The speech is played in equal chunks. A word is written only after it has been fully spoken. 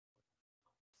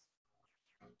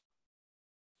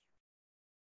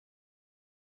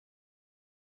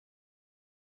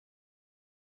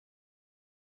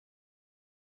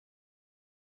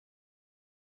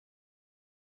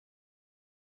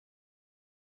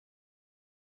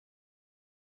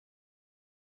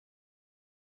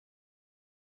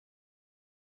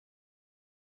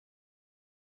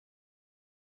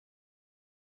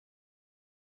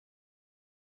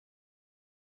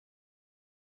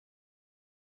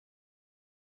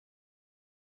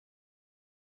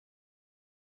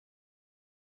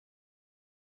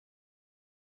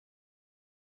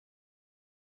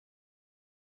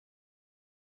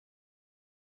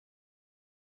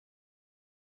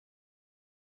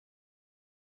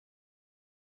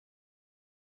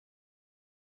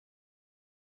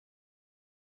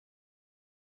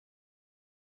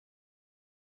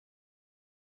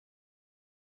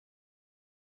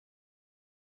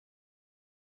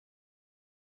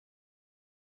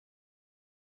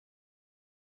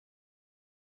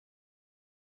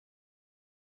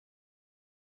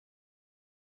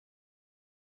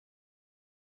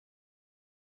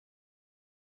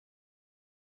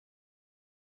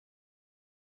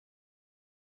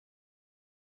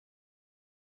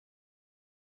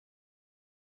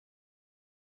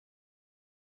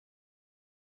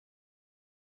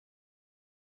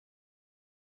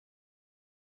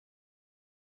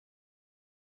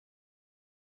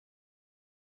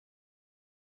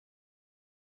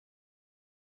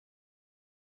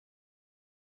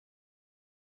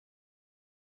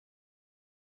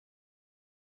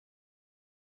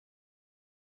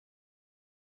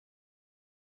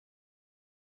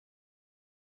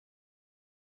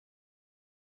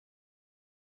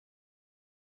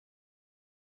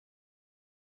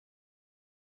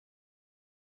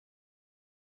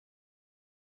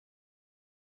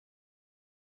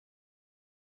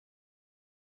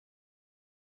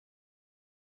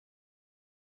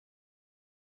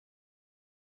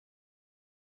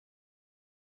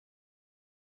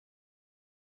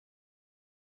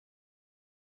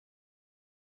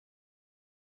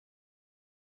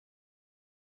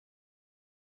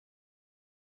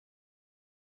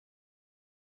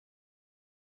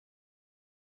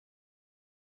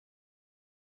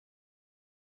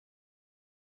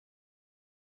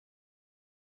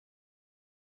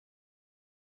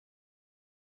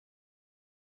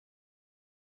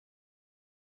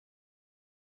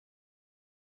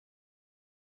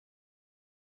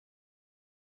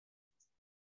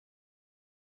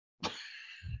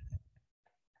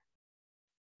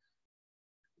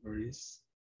Where is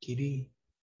Kitty?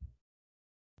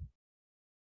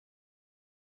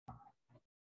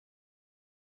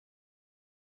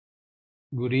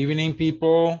 Good evening,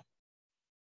 people.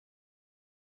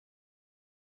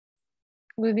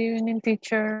 Good evening,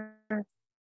 teacher.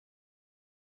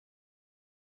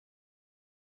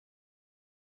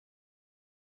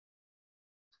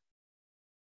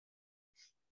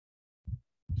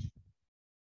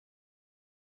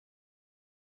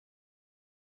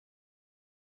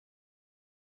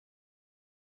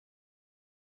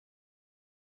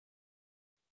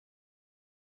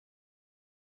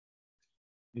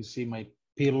 You see my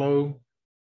pillow?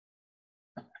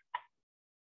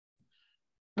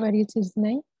 What is his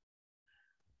name?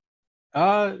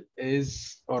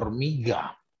 Es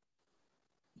hormiga.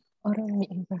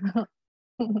 Hormiga.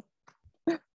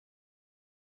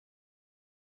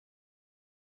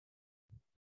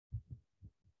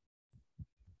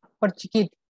 Por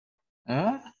chiquito.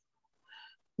 ¿Ah?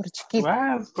 Por chiquito.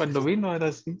 Cuando vino era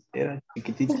así, era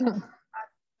chiquitito.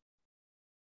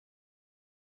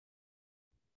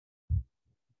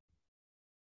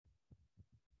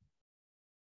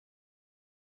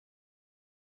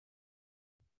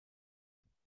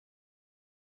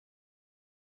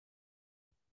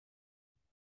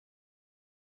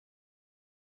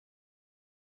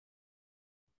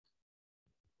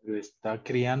 Pero está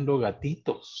criando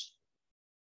gatitos.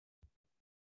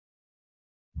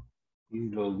 Y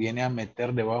los viene a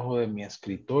meter debajo de mi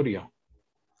escritorio.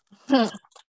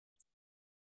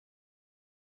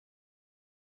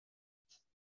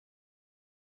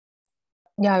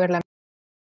 Ya, a ver la.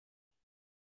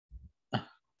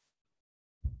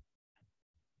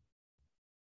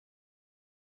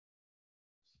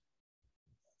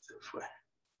 Se fue.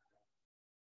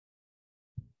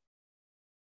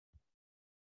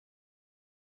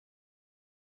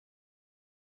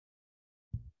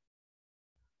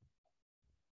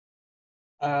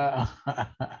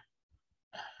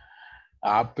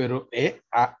 Pero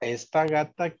a esta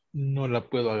gata no la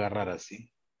puedo agarrar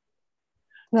así.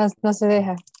 No, no se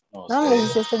deja. No No, sé. me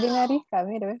dice, estoy bien arisca,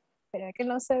 mire. Espera que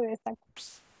no se ve esta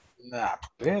cosa.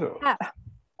 Pero.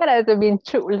 Espera, esto es bien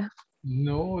chula.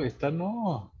 No, esta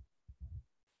no.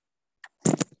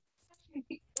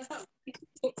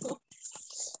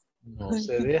 No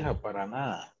se deja para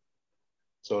nada.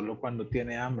 Solo cuando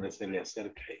tiene hambre se le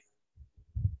acerca.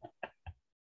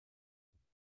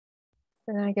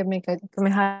 Que me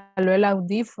jaló el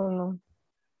audífono.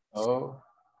 Oh.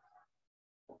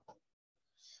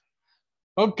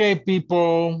 Okay,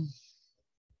 people.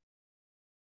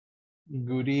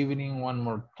 Good evening one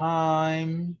more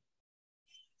time.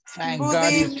 Thank Good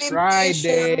God evening, it's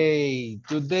Friday.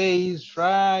 Today is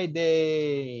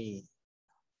Friday.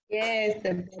 Yes,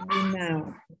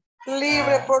 now.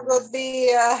 Libre por los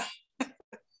días.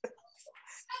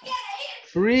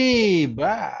 Free,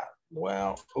 but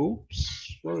well, oops.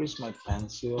 Where is my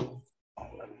pencil? Oh,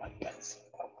 where's my pencil?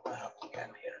 I have a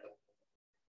pen here.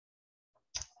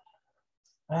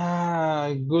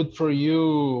 Good for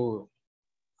you.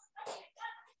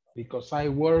 Because I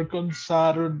work on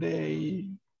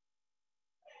Saturday.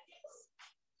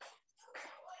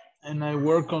 And I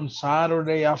work on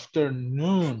Saturday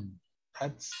afternoon.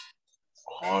 That's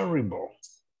horrible.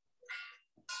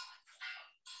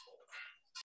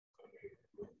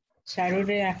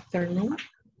 Saturday afternoon?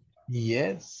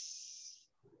 Yes.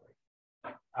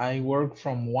 I work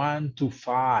from 1 to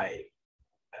 5.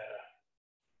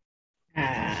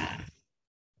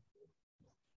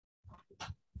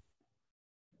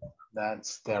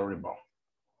 That's terrible.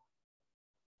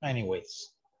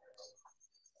 Anyways.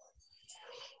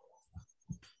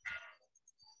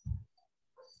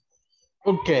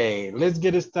 Okay, let's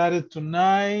get started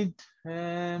tonight.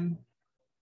 I'm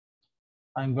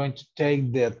going to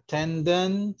take the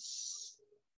attendance.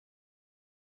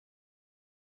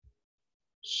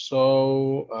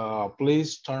 So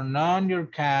please turn on your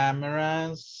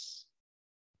cameras.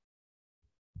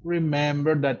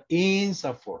 Remember that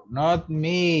INSAFORP, not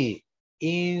me,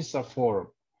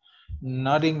 INSAFORP,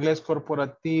 not Inglés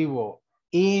Corporativo,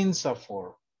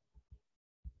 INSAFORP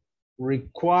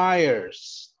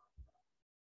requires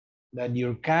that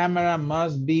your camera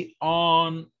must be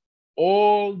on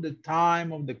all the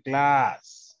time of the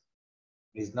class.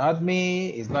 It's not me,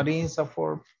 it's not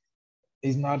INSAFORP,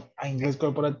 it's not Inglés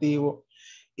Corporativo,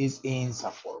 it's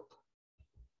INSAFORP.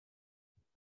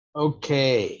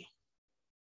 Okay.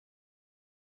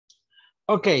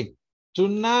 Okay,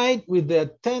 tonight with the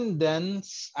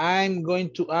attendance, I'm going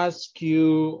to ask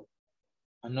you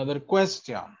another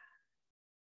question.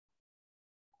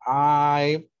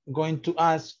 I'm going to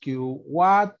ask you,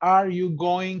 what are you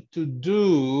going to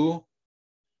do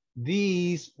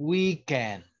this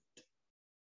weekend?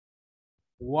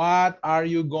 What are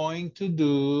you going to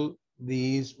do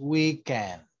this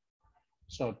weekend?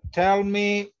 So tell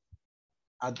me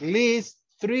at least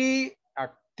 3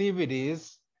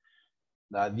 activities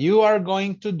that you are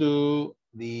going to do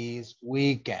this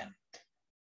weekend.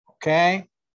 Okay?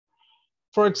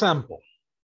 For example,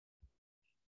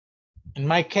 in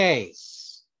my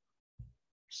case,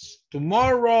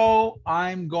 tomorrow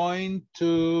I'm going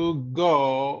to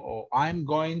go, or I'm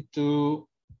going to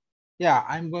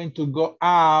go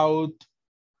out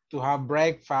to have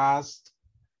breakfast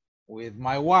with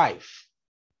my wife.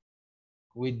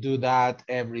 We do that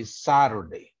every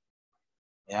Saturday.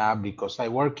 Yeah, because I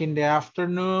work in the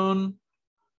afternoon.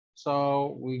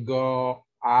 So we go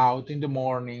out in the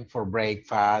morning for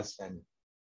breakfast and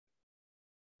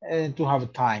to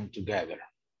have time together.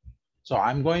 So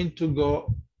I'm going to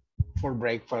go for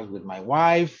breakfast with my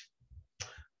wife.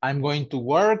 I'm going to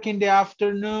work in the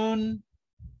afternoon.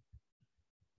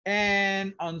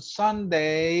 And on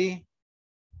Sunday,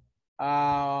 what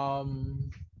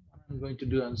I'm going to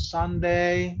do on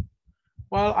Sunday,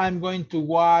 well, I'm going to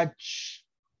watch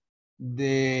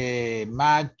the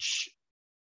match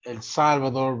El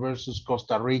Salvador versus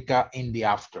Costa Rica in the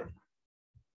afternoon.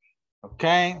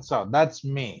 Okay, so that's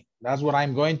me. That's what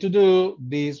I'm going to do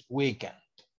this weekend.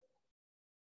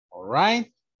 All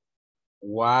right.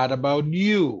 What about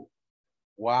you?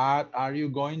 What are you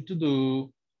going to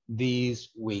do this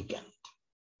weekend?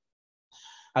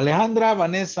 Alejandra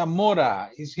Vanessa Mora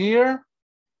is here.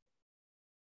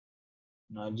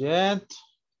 Not yet.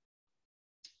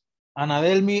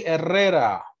 Anadelmi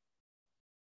Herrera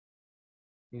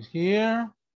is here.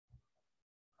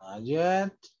 Not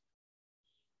yet.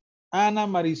 Ana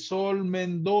Marisol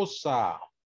Mendoza.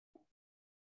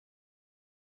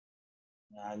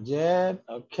 Not yet.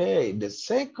 Okay, the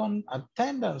second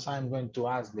attendance, I'm going to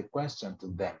ask the question to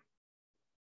them.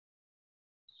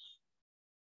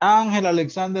 Ángel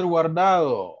Alexander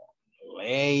Guardado,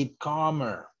 late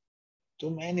comer.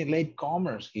 Too many late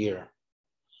comers here.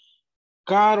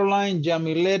 Caroline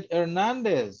Jamilet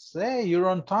Hernandez, hey, you're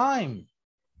on time.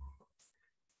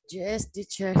 Yes,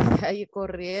 teacher, ahí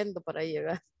corriendo para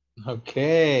llegar.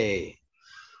 Okay.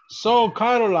 So,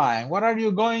 Caroline, what are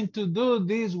you going to do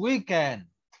this weekend?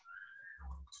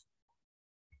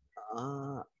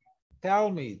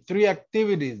 Tell me 3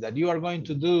 activities that you are going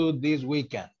to do this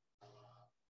weekend.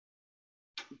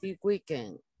 This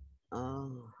weekend.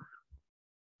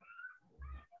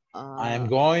 I'm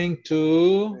going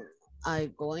to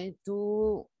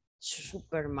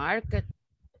supermarket.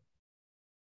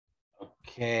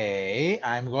 Okay,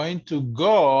 I'm going to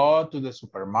go to the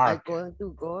supermarket. I'm going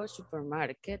to go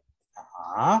supermarket.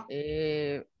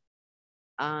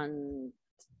 And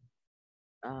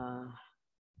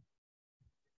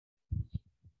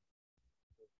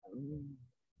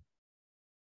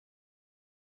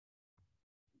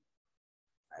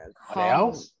what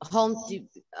else? Home TV.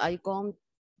 I going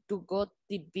to go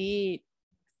TV.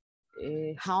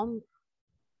 Home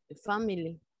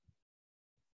family.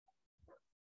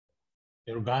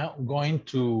 You're going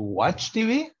to watch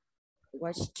TV?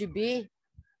 Watch TV.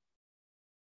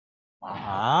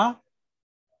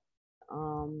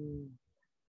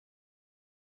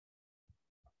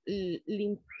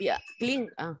 Clean.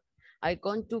 I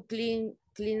going to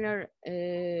cleaner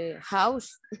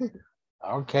house.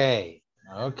 Okay.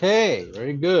 Okay.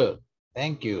 Very good.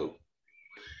 Thank you.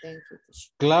 Thank you.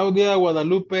 Claudia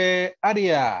Guadalupe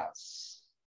Arias.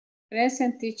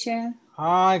 Present, teacher.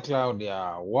 Hi,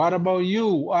 Claudia. What about you?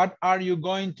 What are you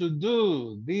going to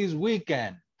do this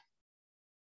weekend?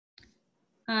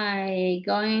 I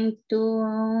going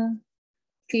to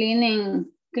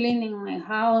cleaning my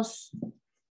house.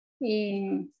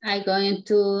 I going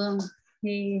to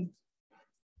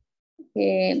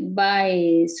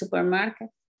buy supermarket.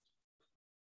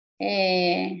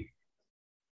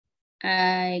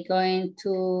 I going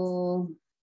to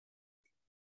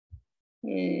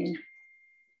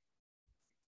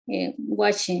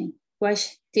watch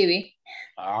TV.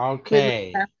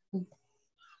 Okay.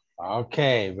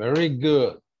 Okay, very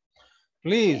good.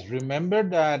 Please remember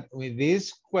that with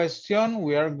this question,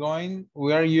 we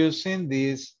are using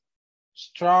this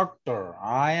structure.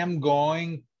 I am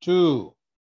going to.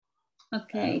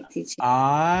 Okay, teacher.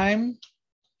 I'm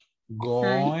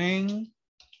going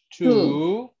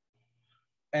to.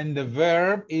 And the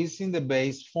verb is in the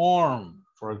base form.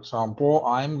 For example,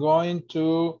 I'm going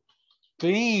to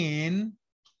clean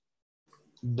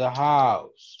the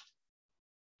house.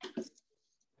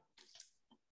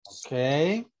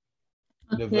 Okay.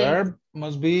 The verb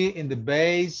must be in the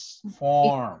base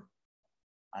form.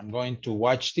 I'm going to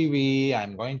watch TV.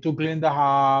 I'm going to clean the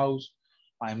house.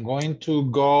 I'm going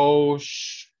to go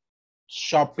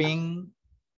shopping.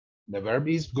 The verb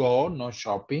is go, not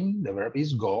shopping. The verb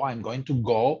is go. I'm going to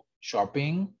go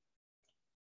shopping.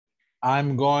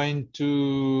 I'm going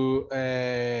to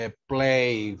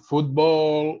play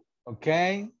football.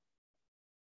 Okay.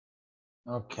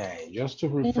 Okay, just to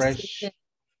refresh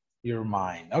your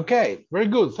mind. Okay, very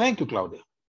good. Thank you, Claudia.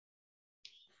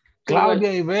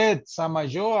 Claudia Yvette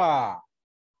Samayoa.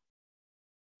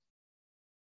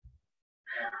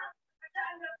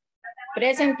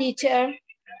 Present, teacher.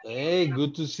 Hey,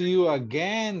 good to see you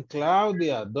again,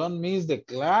 Claudia. Don't miss the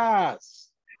class.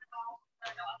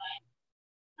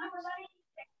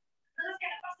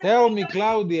 Tell me,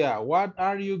 Claudia, what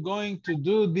are you going to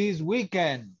do this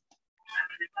weekend?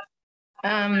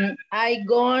 I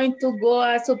going to go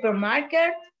a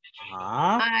supermarket.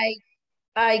 I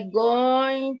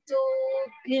going to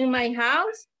clean my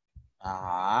house.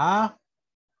 I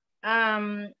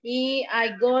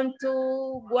going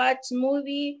to watch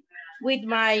movie with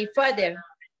my father.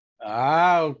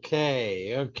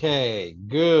 Okay, okay,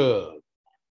 good.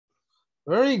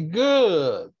 Very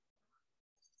good.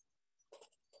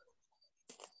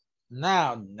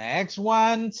 Now, next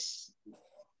ones.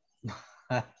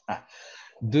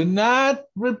 Do not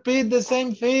repeat the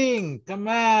same thing. Come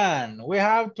on. We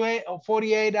have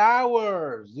 48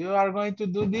 hours. You are going to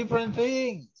do different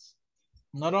things.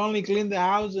 Not only clean the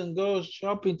house and go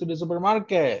shopping to the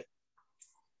supermarket.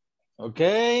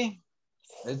 Okay?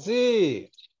 Let's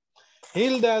see.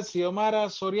 Hilda Xiomara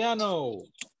Soriano.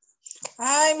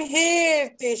 I'm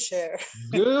here, teacher.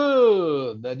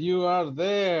 Good that you are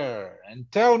there.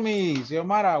 And tell me,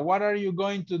 Xiomara, what are you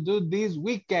going to do this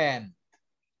weekend?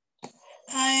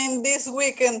 And this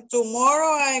weekend,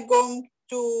 tomorrow, I'm going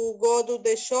to go to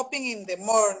the shopping in the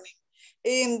morning.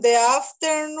 In the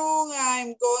afternoon,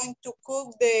 I'm going to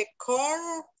cook the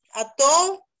corn at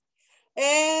all.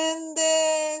 And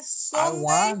Sunday. I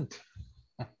want.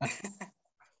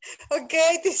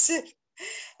 Okay, teacher.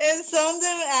 And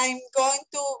Sunday, I'm going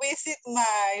to visit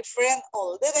my friend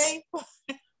all the day.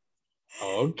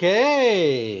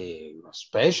 Okay.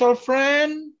 Special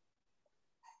friend?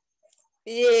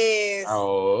 Yes.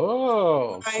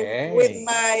 Oh, okay. With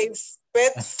my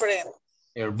best friend.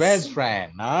 Your best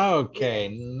friend. Okay.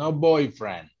 No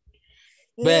boyfriend.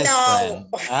 Best friend.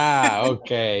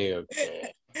 Okay,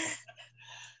 okay.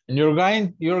 And you're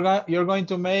going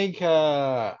to make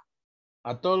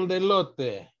atol de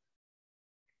lote.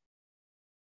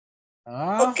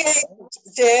 Okay.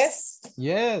 Yes.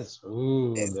 Yes.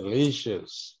 Ooh, yes.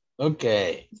 Delicious.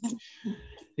 Okay.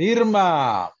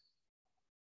 Irma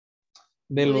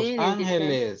de Los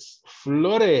Ángeles,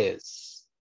 Flores.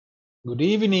 Good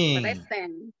evening.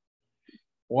 Present.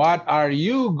 What are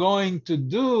you going to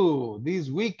do this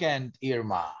weekend,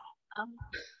 Irma?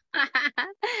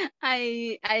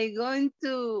 I going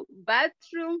to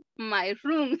bathroom my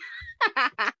room.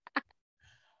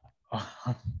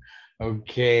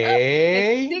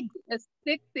 Okay. A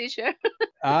stick teacher.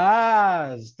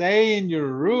 Stay in your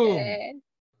room. Yeah.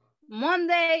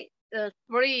 Monday,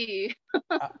 free.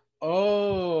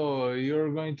 Oh, you're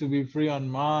going to be free on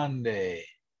Monday.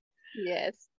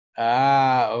 Yes.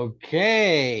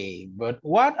 Okay. But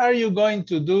what are you going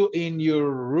to do in your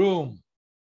room?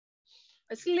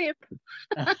 Sleep.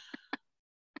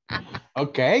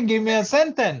 Okay, give me a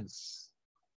sentence.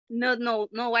 No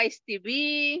watch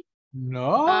TV.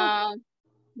 No.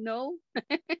 No.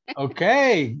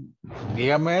 Okay,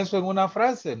 dígame eso en una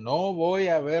frase. No voy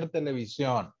a ver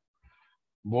televisión.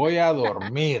 Voy a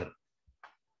dormir.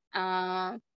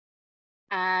 I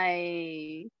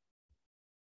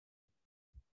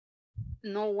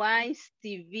no watch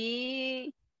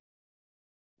TV.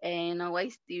 And no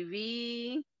watch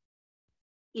TV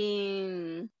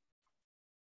in.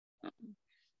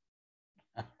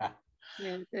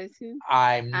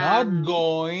 I'm not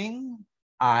going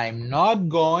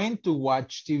to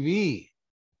watch TV.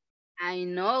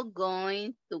 I'm not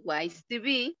going to watch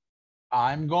TV.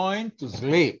 I'm going to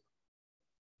sleep.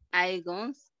 I'm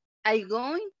going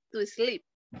to sleep.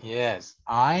 Yes,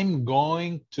 I'm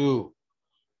going to.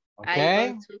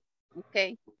 Okay.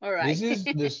 Okay, all right. This is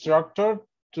the structure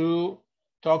to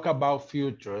talk about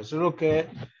future. Eso es lo que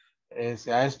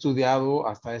se ha estudiado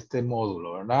hasta este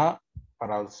módulo, ¿verdad?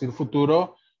 Para decir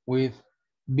futuro with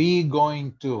be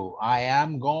going to. I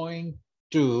am going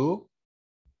to.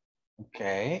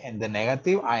 Okay, and the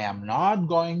negative, I am not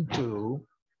going to.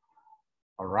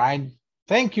 All right.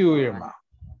 Thank you, Irma.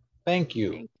 Thank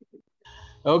you.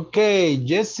 Okay,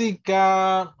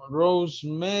 Jessica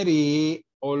Rosemary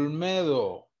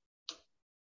Olmedo.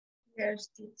 Yes,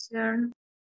 teacher.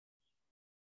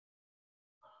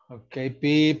 Okay,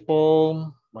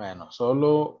 people. Bueno,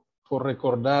 solo por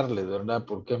recordarles, ¿verdad?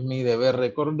 Porque es mi deber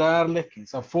recordarles que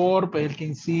INSAFORP es el que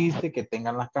insiste que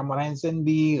tengan las cámaras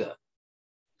encendidas.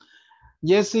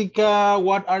 Jessica,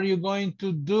 what are you going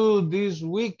to do this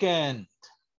weekend?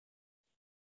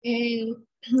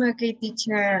 Okay,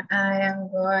 teacher, I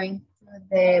am going to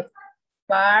the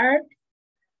park.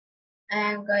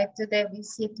 I am going to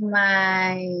visit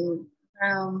my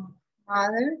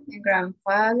grandmother and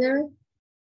grandfather,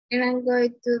 and I'm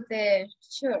going to the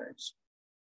church.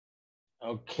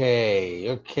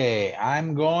 Okay, okay.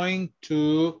 I'm going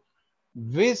to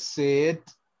visit,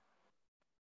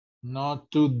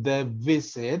 not to the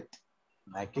visit.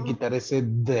 Hay que quitar ese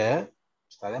de,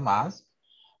 está de más.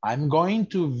 I'm going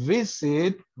to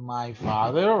visit my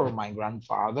father or my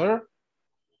grandfather.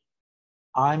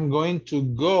 I'm going to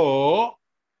go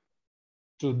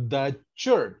to the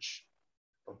church.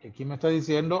 Porque aquí me está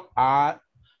diciendo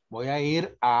voy a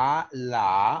ir a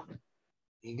la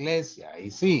iglesia.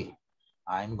 Y sí,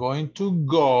 I'm going to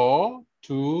go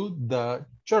to the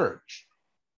church.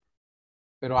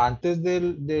 Pero antes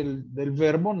del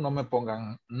verbo no me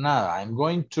pongan nada. I'm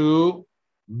going to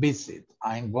visit.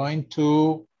 I'm going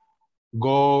to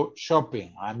go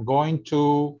shopping. I'm going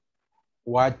to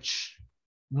watch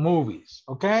movies.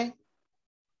 Okay?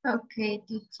 Okay,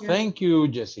 teacher. Thank you,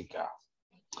 Jessica.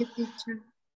 Thank you, teacher.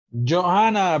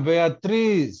 Johanna,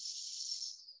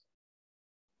 Beatriz,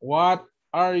 what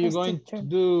are you Yes, going teacher. to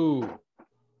do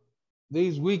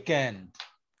this weekend?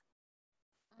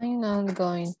 I'm not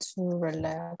going to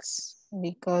relax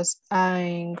because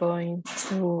I'm going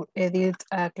to edit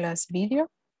a class video.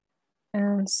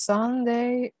 And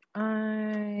Sunday,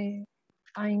 I'm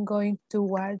going to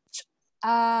watch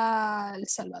El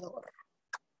Salvador.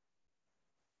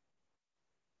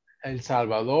 El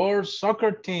Salvador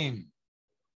soccer team.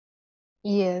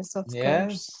 Yes, of course.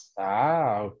 Yes.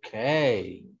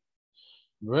 Okay.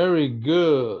 Very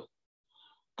good.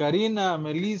 Karina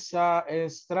Melissa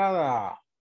Estrada.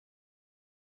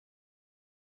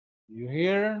 You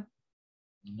here?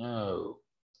 No.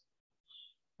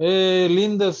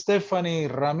 Linda Stephanie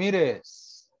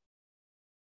Ramirez.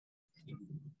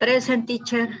 Present,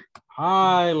 teacher.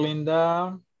 Hi,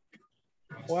 Linda.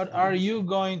 What are you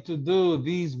going to do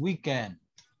this weekend?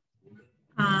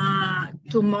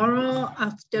 Tomorrow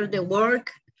after the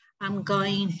work, I'm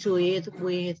going to eat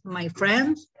with my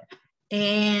friends.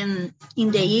 And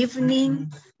in the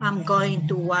evening, I'm going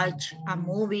to watch a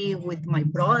movie with my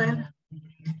brother.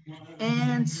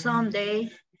 And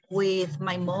Sunday with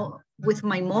my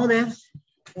mother,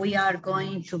 we are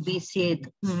going to visit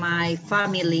my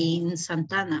family in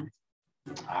Santana.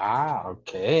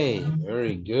 Okay,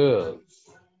 very good.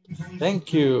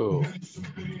 Thank you.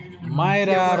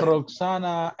 Mayra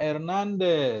Roxana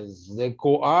Hernandez, the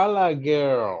Koala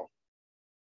Girl.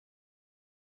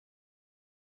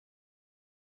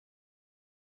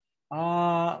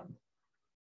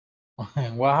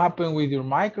 What happened with your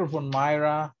microphone,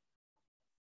 Myra?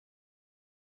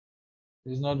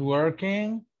 It's not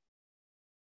working?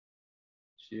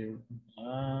 I'm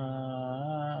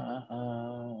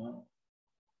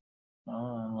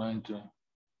going to.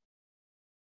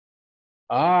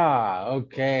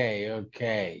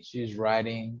 Okay. She's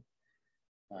writing.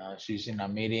 She's in a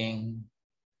meeting.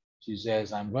 She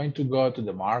says, I'm going to go to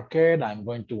the market. I'm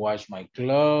going to wash my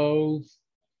clothes.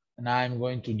 And I'm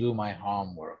going to do my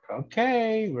homework.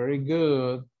 Okay, very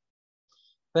good.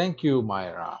 Thank you,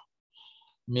 Myra.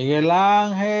 Miguel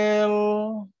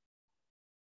Angel.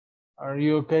 Are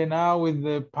you okay now with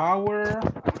the power?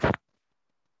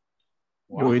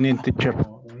 Wow. Yo vine, teacher.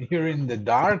 You're in the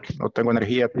dark? No tengo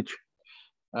energía, teacher.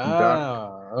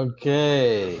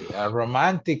 Okay. A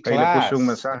romantic Ahí class. le puse un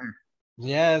mensaje.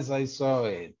 Yes, I saw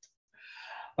it.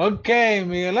 Okay,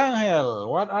 Miguel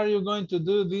Angel, what are you going to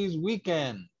do this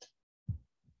weekend?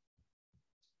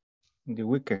 The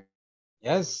weekend?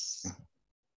 Yes.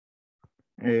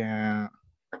 I'm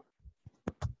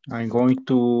going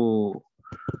to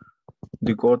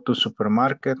go to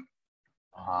supermarket.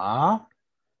 I'm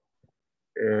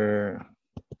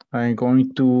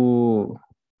going to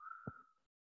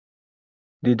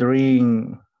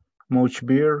drink much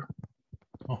beer.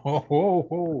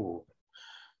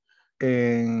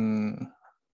 And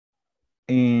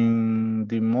in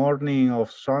the morning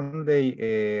of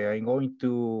Sunday, I'm going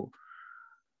to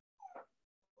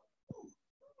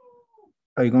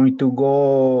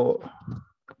go.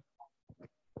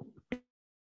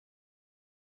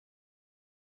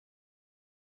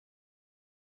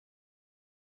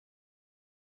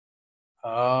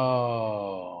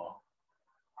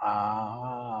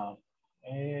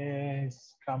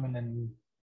 It's coming and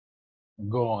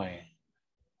going.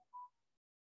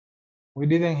 We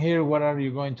didn't hear what are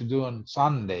you going to do on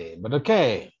Sunday, but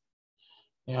okay.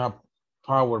 You have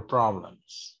power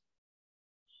problems.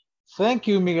 Thank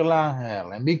you, Miguel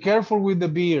Angel. And be careful with the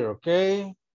beer,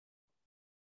 okay?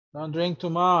 Don't drink too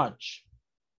much.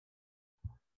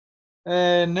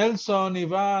 Nelson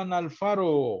Ivan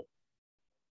Alfaro.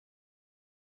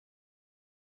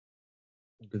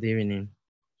 Good evening.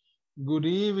 Good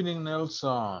evening,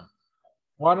 Nelson.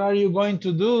 What are you going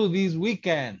to do this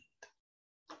weekend?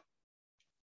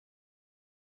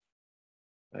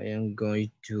 I am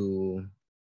going to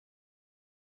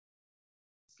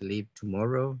sleep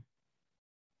tomorrow.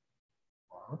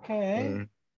 Okay.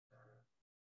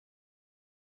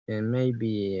 And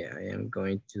maybe I am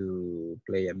going to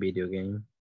play a video game.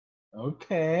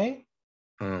 Okay.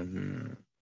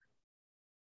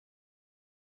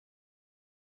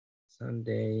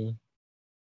 Sunday.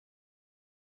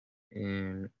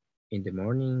 And in the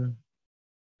morning,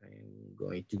 I am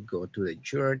going to go to the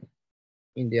church.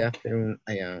 In the afternoon,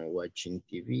 I am watching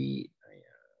TV. I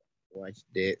watch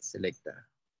the selecta.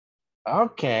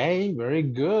 Okay, very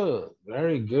good.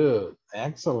 Very good.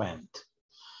 Excellent.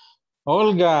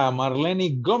 Olga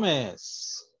Marlene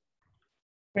Gomez.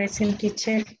 Present,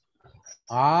 teacher.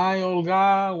 Hi,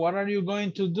 Olga. What are you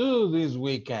going to do this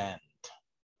weekend?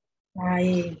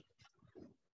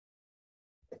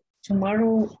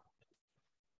 Tomorrow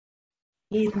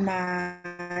is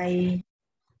my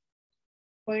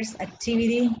first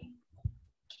activity.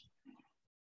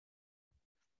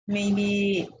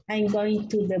 Maybe I'm going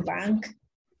to the bank.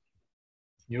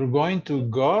 You're going to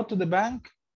go to the bank?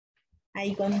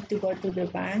 I'm going to go to the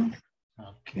bank.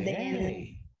 Okay.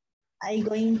 Then I'm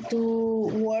going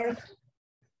to work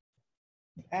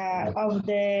of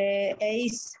the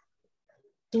 8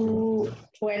 to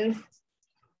 12.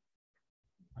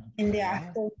 In the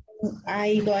afternoon,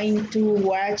 I'm going to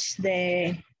watch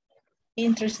the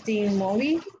interesting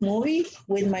movie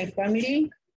with my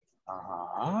family.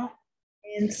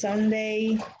 And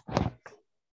Sunday,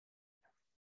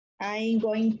 I'm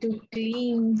going to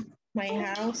clean my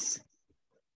house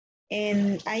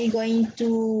and I'm going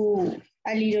to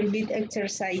a little bit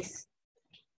exercise.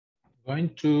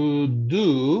 Going to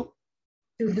do?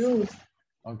 To do.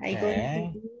 Okay. I'm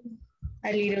going to do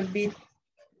a little bit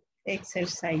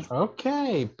exercise.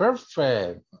 Okay,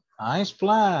 perfect. Nice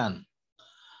plan.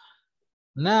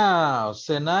 Now,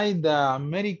 Zenaida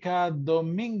America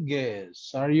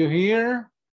Dominguez, are you here?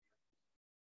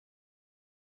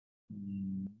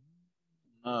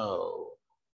 No.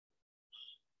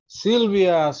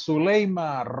 Silvia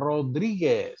Zuleima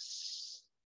Rodriguez.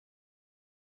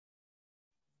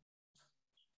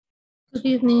 Good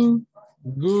evening.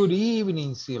 Good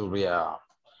evening, Silvia.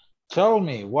 Tell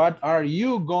me, what are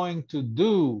you going to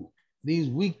do this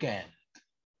weekend?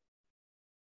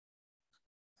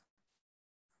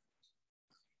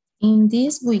 In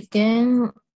this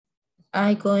weekend,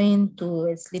 I'm going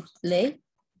to sleep late.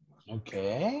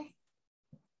 Okay.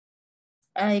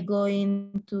 I'm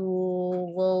going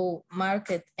to go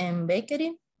market and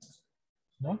bakery.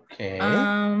 Okay.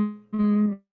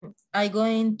 I'm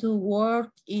going to work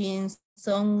in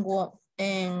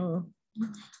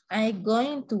I'm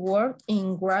going to work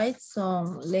in write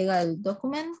some legal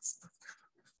documents.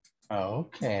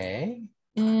 Okay.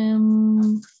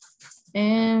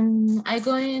 And I'm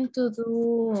going to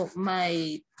do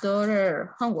my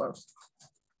daughter homework.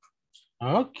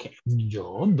 Okay.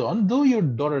 Don't do your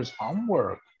daughter's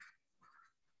homework.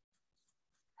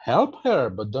 Help her,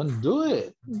 but don't do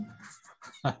it.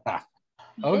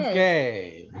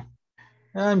 Okay. Yes.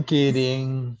 I'm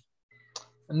kidding.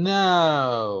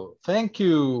 No, thank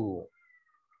you.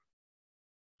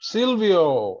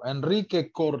 Silvio Enrique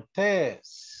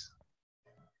Cortez.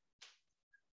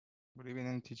 Good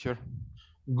evening, teacher.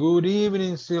 Good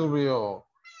evening, Silvio.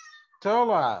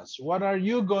 Tell us, what are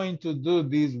you going to do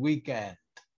this weekend?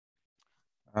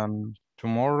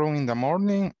 Tomorrow in the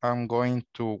morning, I'm going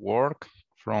to work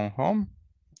from home.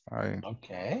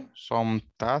 Okay. Some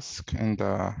tasks in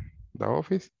the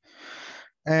office.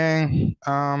 And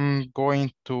I'm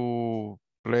going to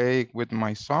play with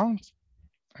my sons.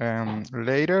 And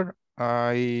later,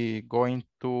 I'm going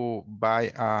to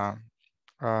buy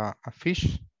a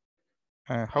fish.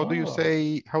 How do you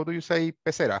say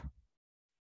pecera?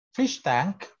 Fish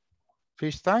tank.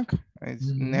 Fish tank. It's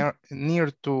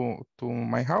near to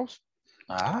my house.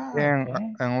 Okay.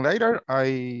 And later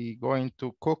I going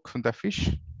to cook the fish.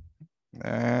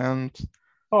 And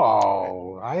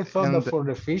I thought that for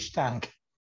the fish tank.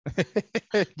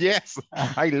 Yes,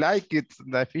 I like it,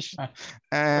 the fish.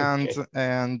 And okay.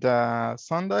 And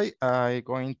Sunday I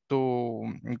going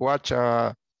to watch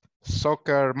a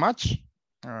soccer match.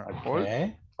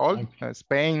 Okay. All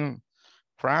Spain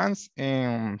France,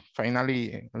 and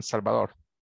finally El Salvador.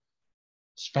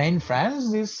 Spain,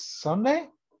 France this Sunday?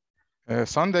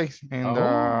 Sunday in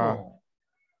the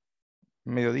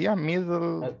mediodía,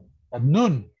 middle. At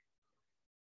noon.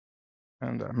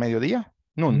 And mediodía?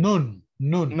 Noon.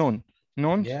 Noon.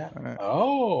 Yeah.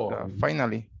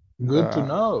 Finally. Good to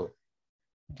know.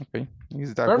 Okay.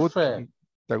 It's the Perfect.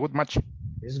 good match.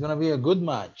 It's gonna be a good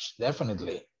match,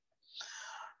 definitely.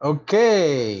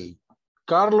 Okay.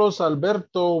 Carlos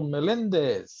Alberto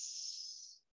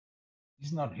Melendez.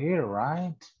 He's not here,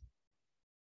 right?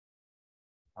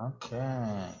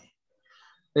 Okay.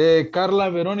 Carla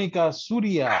Verónica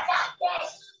Suria.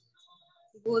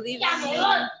 Good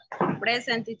evening.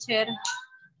 Present, teacher.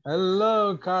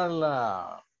 Hello,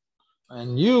 Carla.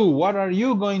 And you, what are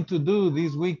you going to do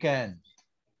this weekend?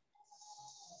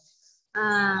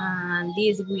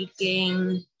 This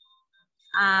weekend,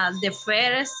 the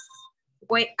first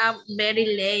wake up very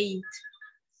late.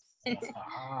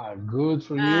 Good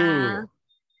for you.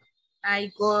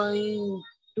 I going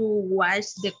to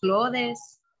wash the clothes.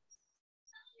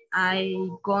 I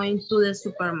going to the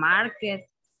supermarket.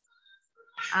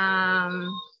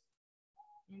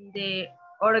 They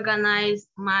organize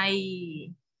my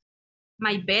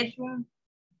bedroom.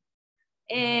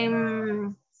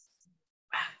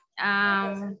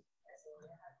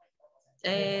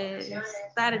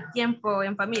 Estar tiempo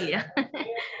en familia.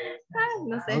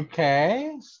 No sé.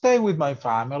 Okay, stay with my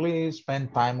family,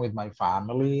 spend time with my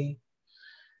family.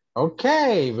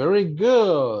 Okay, very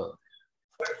good.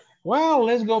 Well,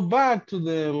 let's go back to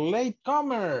the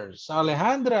latecomers.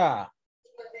 Alejandra,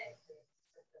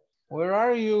 where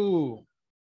are you?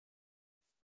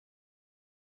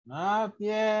 Not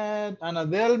yet. Ana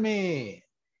Delmi.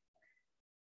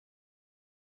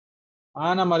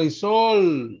 Ana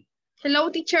Marisol. Hello,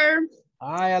 teacher.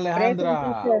 Hi,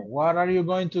 Alejandra. Present, What are you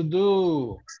going to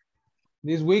do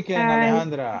this weekend,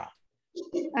 Alejandra?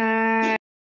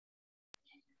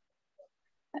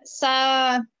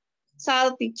 So,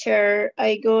 teacher,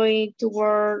 I going to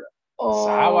work on...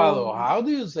 Sábado. How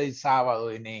do you say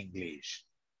sábado in English?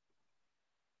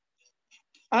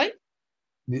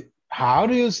 How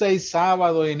do you say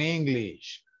sábado in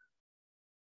English?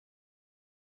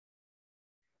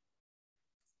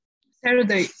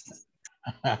 Saturday.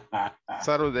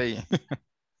 Saturday.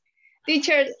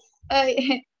 Teacher,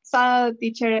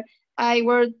 teacher, I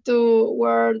work to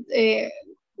work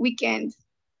weekend.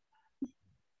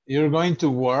 You're going to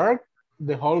work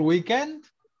the whole weekend?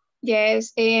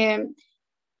 Yes, and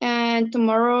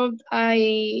tomorrow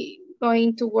I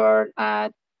going to work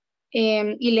at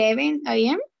 11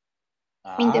 a.m.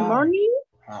 in the morning.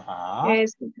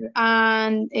 Yes,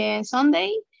 and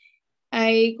Sunday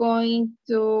I going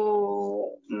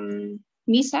to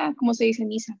misa, ¿cómo se dice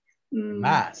misa?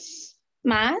 Mass.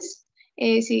 Mass,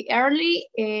 sí, early,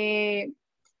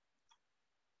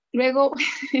 luego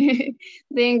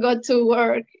then go to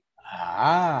work.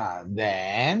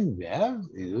 Then, yeah,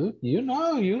 you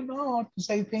know how to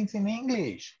say things in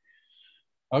English.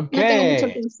 Okay.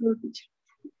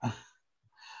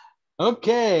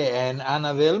 Okay, and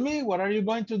Ana Delmi, what are you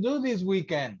going to do this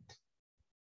weekend?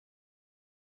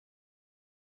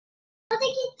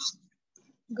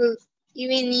 Good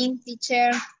evening,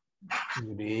 teacher.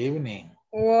 Good evening.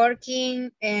 Working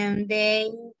and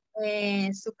then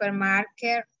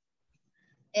supermarket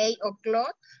 8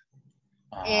 o'clock.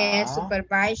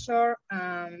 Supervisor,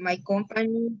 my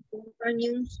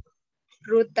companions,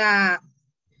 Ruta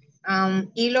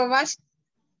Ilovas,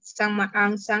 San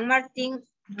Martin,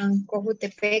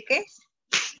 Cojutepeque,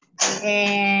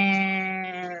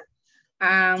 and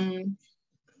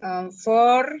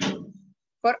 4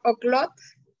 o'clock,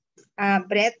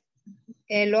 bread,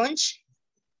 lunch,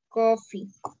 coffee.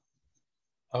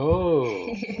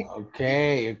 Oh,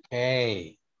 okay.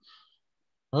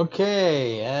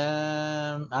 Okay,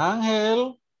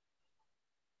 Angel,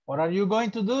 what are you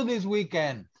going to do this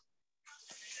weekend?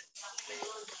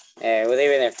 Good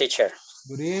evening, teacher.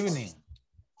 Good evening.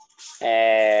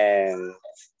 And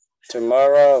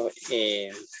tomorrow,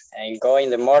 I go in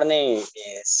the morning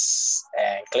is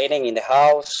cleaning in the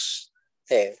house,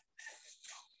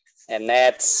 and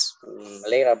that's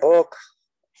little book.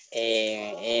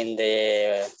 In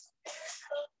the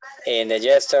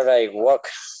yesterday work.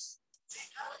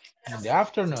 In the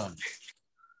afternoon.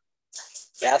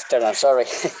 Afternoon, sorry.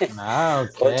 Okay.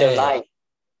 Until 9.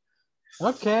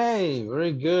 Okay,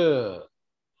 very good.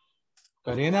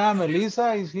 Karina,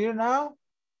 Melissa is here now?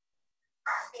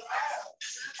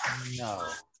 No.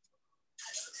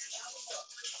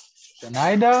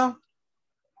 Zenaida?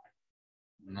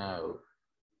 No.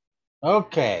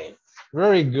 Okay,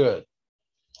 very good.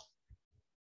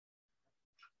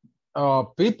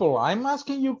 People, I'm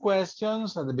asking you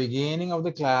questions at the beginning of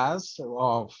the class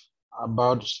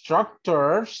about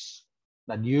structures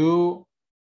that you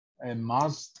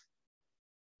must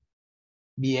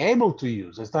be able to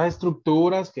use. Estas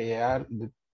estructuras que ya,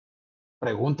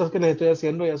 preguntas que les estoy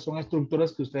haciendo ya son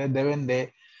estructuras que ustedes deben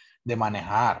de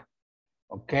manejar.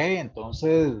 Ok,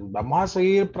 entonces vamos a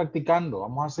seguir practicando,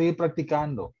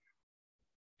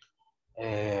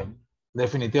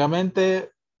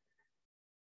 definitivamente,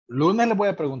 lunes les voy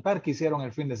a preguntar qué hicieron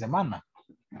el fin de semana.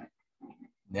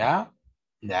 Ya,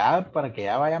 para que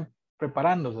ya vayan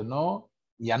preparándose, ¿no?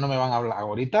 Ya no me van a hablar.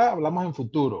 Ahorita hablamos en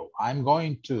futuro. I'm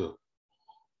going to.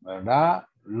 ¿Verdad?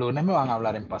 Lunes me van a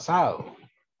hablar en pasado.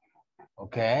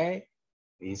 Ok.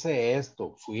 Hice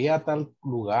esto. Fui a tal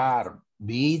lugar.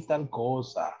 Vi tal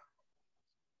cosa.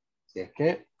 Así es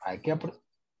que hay que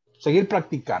seguir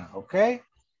practicando. Ok.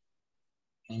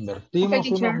 Invertimos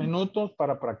unos minutos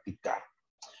para practicar.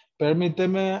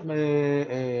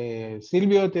 Permíteme,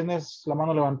 Silvio, ¿tienes la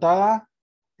mano levantada?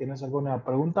 ¿Tienes alguna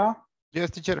pregunta? Yes,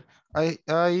 teacher. I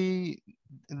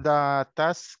the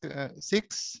task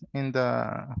 6 in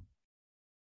the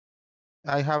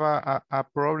I have a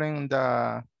problem in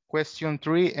the question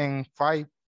 3 and 5.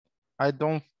 I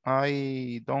don't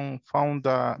found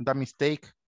the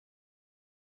mistake.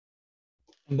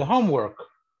 In the homework?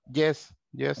 Yes,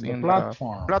 in in the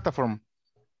platform. Platform.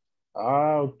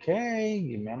 Okay,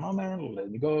 give me a moment. Let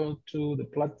me go to the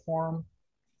platform.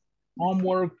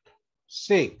 Homework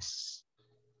 6.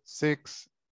 6.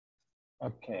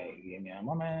 Okay, give me a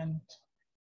moment.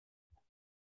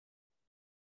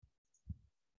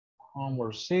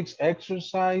 Homework 6,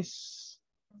 exercise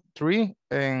 3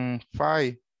 and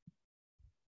 5.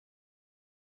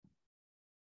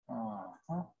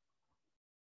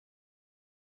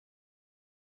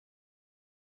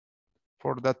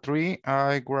 For the 3,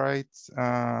 I write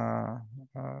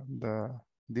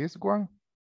this one.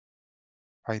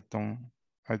 I don't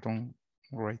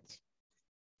write.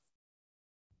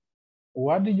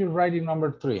 What did you write in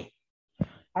number 3?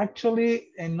 Actually,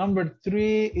 in number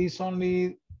 3 is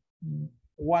only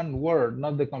one word,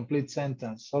 not the complete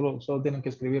sentence. Solo tienen que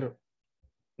escribir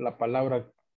la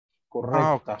palabra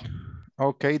correcta.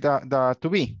 Okay, the to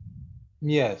be.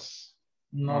 Yes.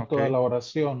 No toda la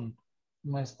oración.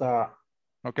 No está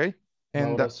okay. La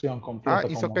And oración completa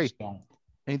it's como okay. opción.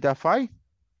 In the 5,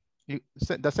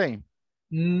 the same.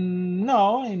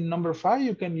 No, in number 5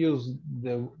 you can use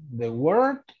the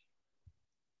word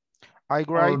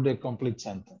or the complete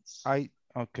sentence. I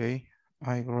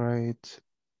write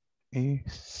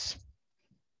is.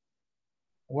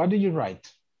 What did you write?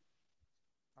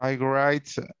 I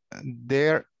write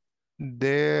there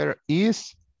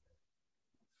is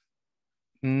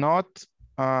not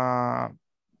a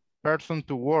person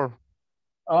to work.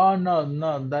 Oh,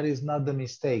 no, that is not the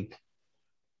mistake.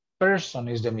 Person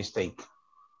is the mistake.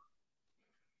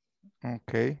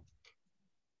 Okay.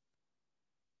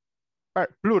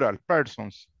 Plural,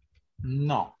 persons.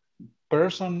 No,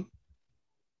 person.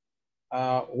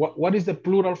 What is the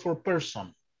plural for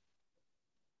person?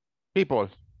 People.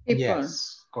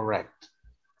 Yes, correct.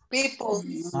 People.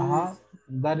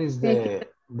 That is the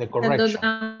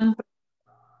correction.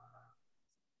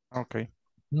 Okay.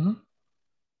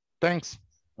 Thanks.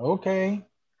 Okay.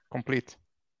 Complete.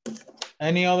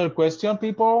 Any other question,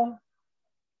 people?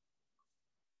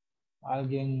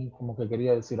 ¿Alguien como que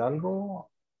quería decir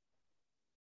algo?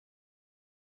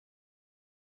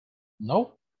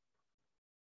 No.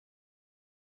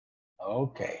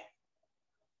 Okay.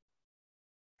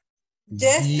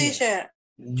 Yes, teacher.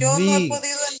 Yo no he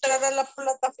podido entrar a la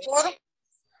plataforma.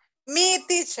 Mi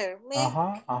teacher.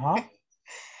 No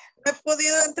he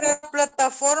podido entrar a la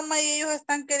plataforma y ellos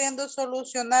están queriendo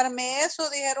solucionarme eso.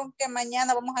 Dijeron que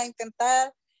mañana vamos a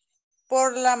intentar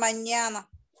por la mañana.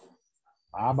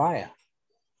 Ah, vaya.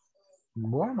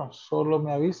 Bueno, solo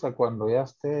me avisa cuando ya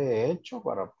esté hecho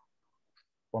para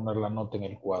poner la nota en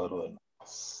el cuadro de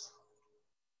notas.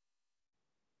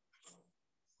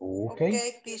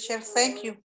 Okay, teacher, thank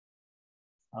you.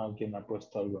 Alguien ha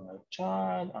puesto algo en el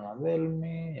chat. Ana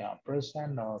Delmi, ya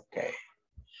present, okay.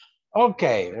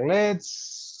 Okay,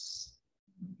 let's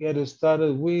get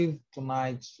started with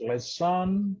tonight's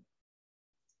lesson.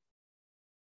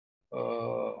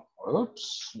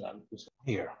 Oops,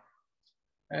 here.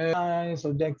 Tonight's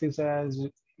objective says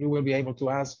you will be able to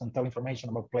ask and tell information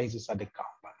about places at the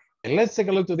company. Okay, let's take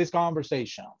a look to this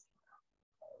conversation. All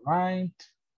right.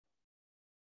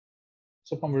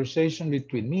 It's a conversation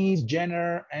between Miss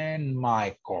Jenner and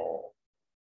Michael.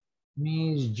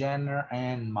 Miss Jenner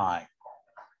and Michael.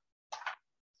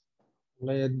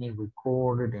 Let me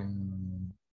record it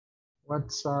in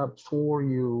WhatsApp for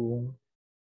you.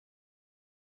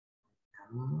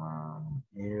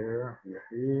 Here.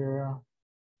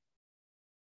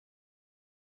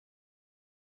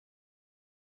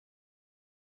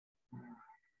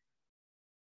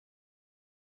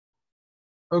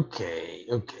 Okay.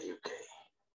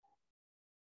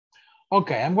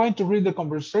 Okay, I'm going to read the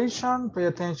conversation. Pay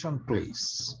attention,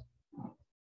 please.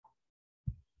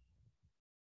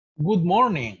 Good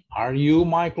morning. Are you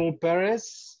Michael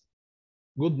Perez?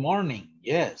 Good morning.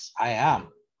 Yes, I am.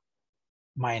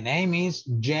 My name is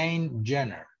Jane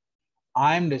Jenner.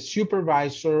 I'm the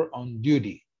supervisor on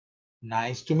duty.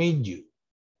 Nice to meet you.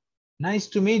 Nice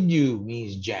to meet you,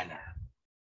 Miss Jenner.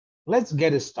 Let's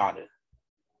get started.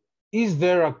 Is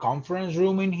there a conference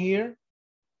room in here?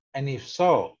 And if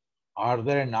so, are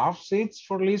there enough seats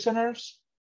for listeners?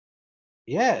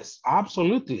 Yes,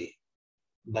 absolutely.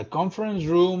 The conference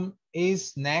room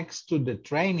is next to the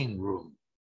training room.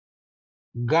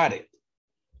 Got it.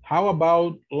 How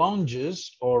about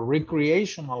lounges or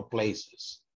recreational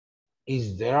places?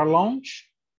 Is there a lounge?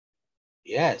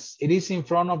 Yes, it is in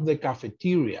front of the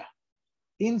cafeteria,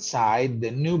 inside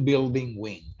the new building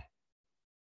wing.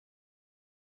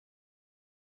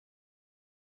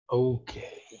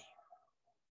 Okay.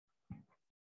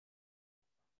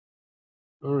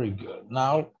 Very good.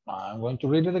 Now I'm going to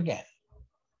read it again.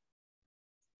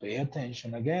 Pay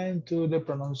attention again to the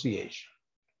pronunciation.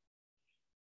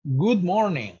 Good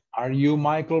morning. Are you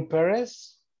Michael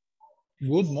Perez?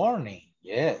 Good morning.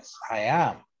 Yes, I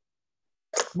am.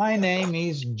 My name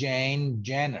is Jane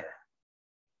Jenner.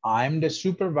 I'm the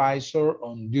supervisor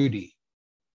on duty.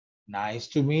 Nice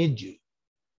to meet you.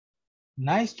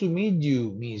 Nice to meet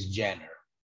you, Miss Jenner.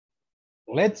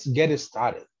 Let's get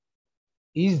started.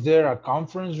 Is there a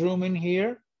conference room in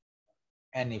here?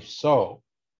 And if so,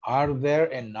 are there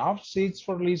enough seats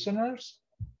for listeners?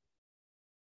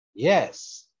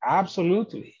 Yes,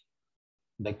 absolutely.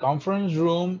 The conference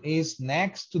room is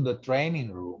next to the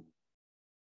training room.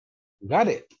 Got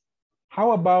it.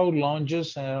 How about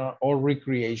lounges or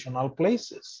recreational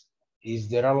places? Is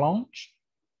there a lounge?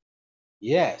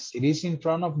 Yes, it is in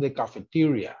front of the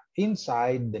cafeteria,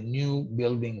 inside the new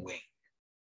building wing.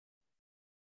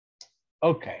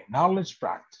 Okay, now let's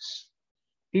practice.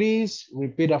 Please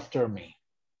repeat after me.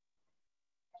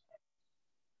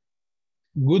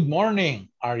 Good morning.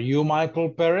 Are you Michael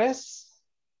Perez?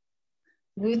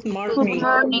 Good morning. Good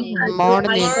morning. You,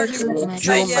 Michael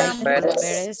Perez.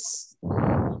 Perez.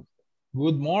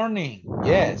 Good morning.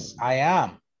 Yes, I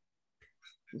am.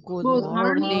 Good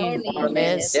morning.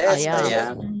 Yes, I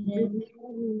am.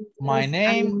 My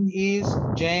name is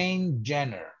Jane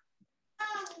Jenner.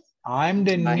 I'm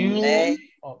the new...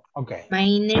 Oh, okay. My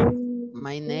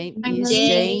name is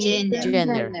Jane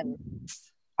Jenner.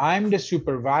 I'm the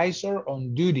supervisor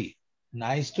on duty.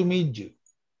 Nice to meet you.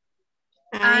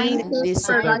 I'm the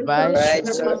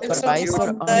supervisor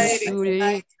on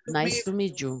duty. Nice to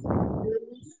meet you.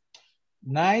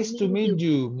 Nice to meet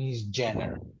you, Miss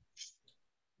Jenner.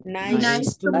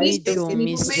 Nice to meet you,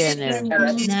 Miss Jenner.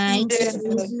 Nice to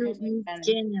meet you,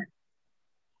 Jenner.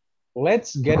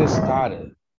 Let's get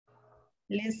started.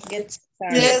 Let's get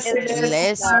started.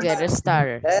 Let's get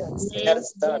started.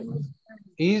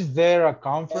 Is there a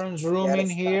conference room in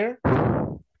here?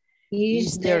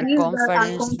 Is there a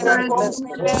conference room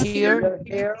here?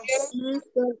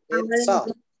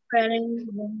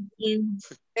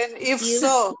 And if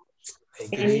so,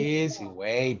 Take it easy.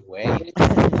 Wait.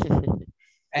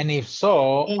 And if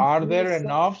so, are there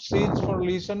enough seats for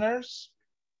listeners?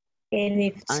 And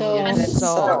if And so, if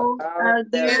so, are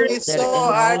there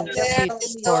enough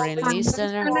seats for a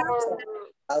listener?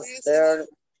 There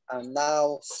are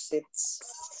now seats.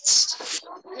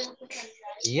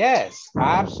 Yes,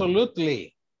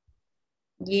 absolutely.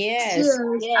 yes.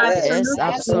 Yes,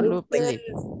 absolutely.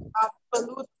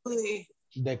 Absolutely.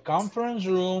 The conference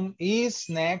room is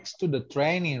next to the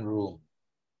training room.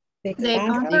 The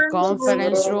The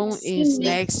conference room is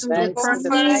next to the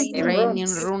training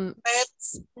room.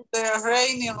 The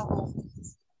training room.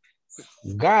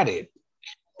 Got it.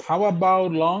 How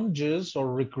about lounges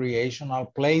or recreational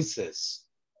places?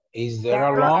 Is there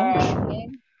a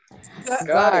lounge?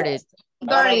 Got it.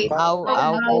 How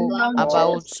about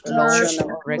lounge or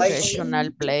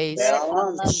recreational place?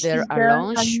 Is there a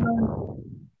lounge?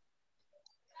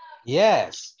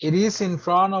 Yes, it is in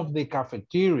front of the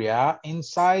cafeteria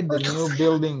inside the new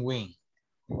building wing.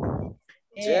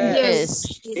 Yes,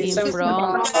 in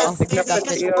front of the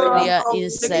cafeteria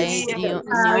inside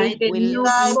the new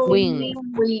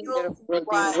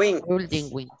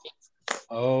building wing.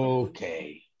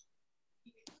 Okay.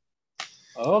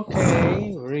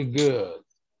 Okay, very good.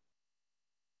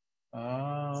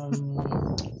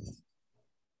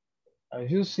 As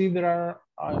you see, there are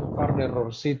Hay un par de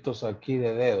errorcitos aquí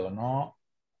de dedo, ¿no?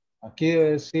 Aquí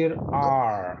debe decir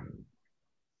are.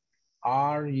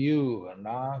 Are you,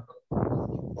 ¿verdad?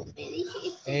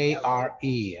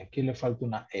 A-R-E. Aquí le falta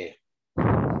una E.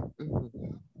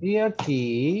 Y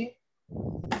aquí,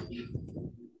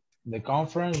 the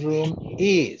conference room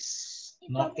is,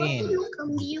 not in,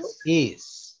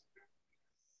 is.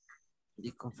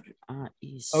 Is.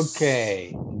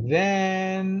 Okay,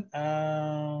 then,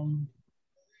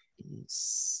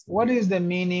 what is the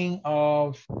meaning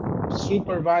of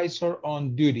supervisor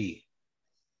on duty?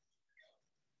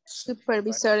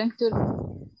 Supervisor en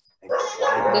turno.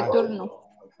 De turno.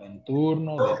 En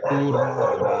turno, de turno,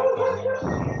 ¿verdad?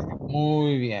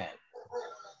 Muy bien.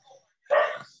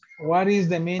 What is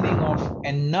the meaning of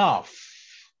enough?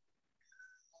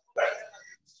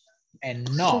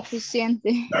 Enough.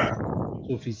 Suficiente.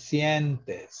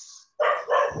 Suficientes.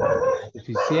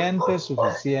 Suficientes,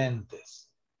 suficientes.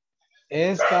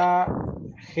 Esta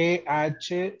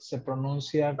GH se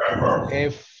pronuncia como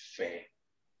F.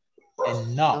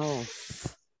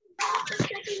 Enough.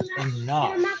 Enough.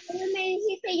 Mamá, ¿cómo me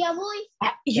dijiste ya voy?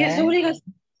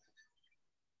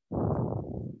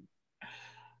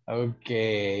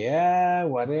 Okay. Okay,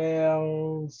 what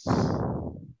else?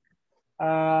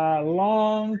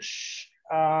 Launch.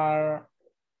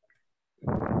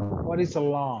 What is a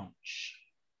launch?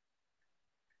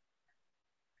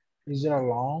 Is there a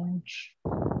launch?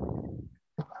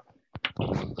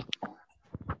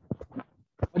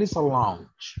 What is a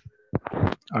launch?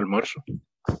 Almuerzo.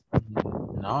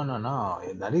 No.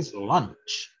 That is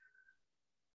lunch.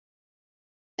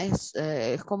 Es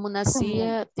como una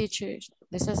silla, teacher,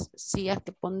 de esas sillas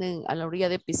que ponen a la orilla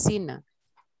de piscina,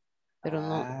 pero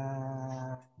no.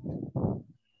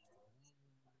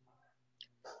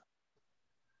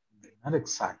 Not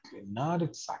exactly, not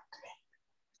exactly.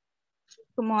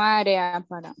 Como área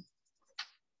para.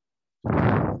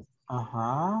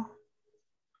 Ajá.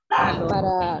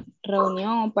 Para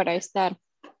reunión o para estar.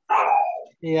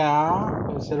 Ya,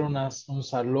 puede ser un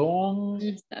salón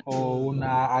o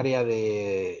una área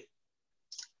de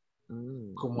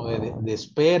como de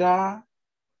espera,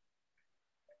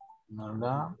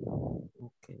 ¿verdad?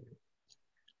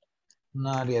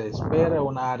 Una área de espera,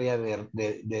 una área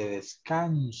de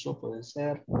descanso puede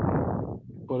ser.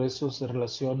 Por eso se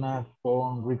relaciona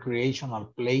con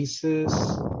recreational places,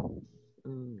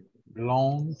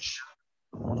 lounge,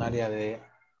 un área de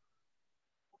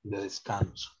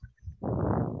descanso.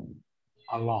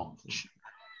 A lounge.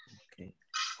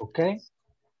 Okay.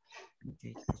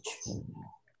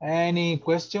 Any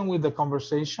question with the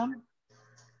conversation?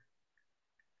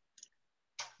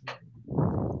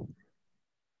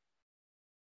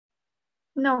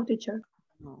 No, teacher.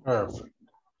 Perfect.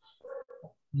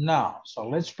 Now, so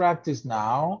let's practice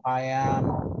now. I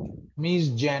am Miss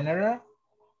Jenner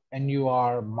and you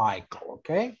are Michael,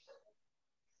 okay?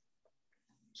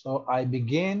 So I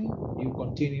begin, you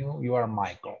continue, you are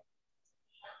Michael.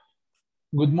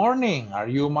 Good morning, are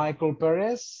you Michael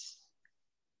Perez?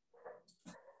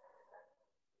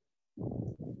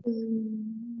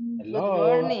 Hello.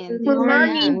 Good morning. Good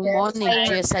morning. Good morning,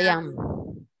 yes I am.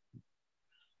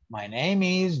 My name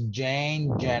is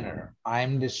Jane Jenner.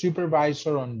 I'm the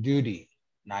supervisor on duty.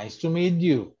 Nice to meet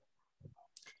you.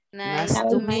 Nice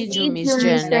to meet you, Miss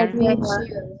Jenner.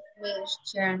 Miss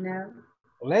Jenner.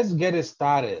 Let's get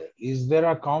started. Is there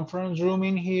a conference room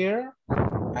in here?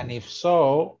 And if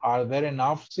so, are there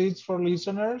enough seats for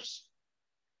listeners?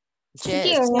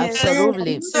 Yes,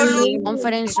 absolutely.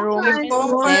 Conference room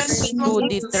next to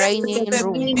the training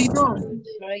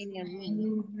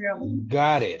room.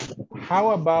 Got it.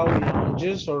 How about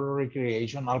lounges or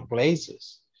recreational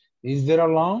places? Is there a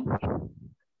lounge?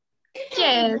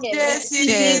 Yes. Yes, it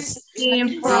Yes, is In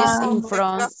in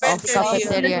front of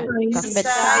cafeteria.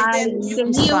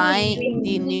 Find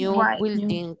the new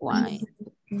building wine.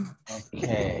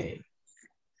 Okay.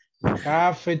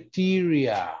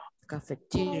 Cafeteria.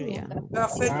 Cafeteria.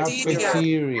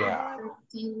 Cafeteria.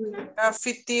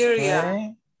 Cafeteria.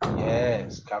 Okay.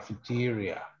 Yes,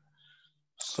 cafeteria.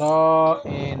 So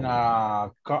in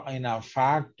a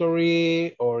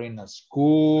factory or in a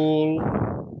school,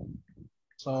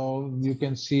 so you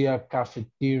can see a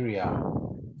cafeteria.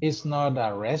 It's not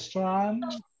a restaurant,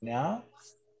 yeah.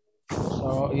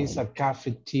 So it's a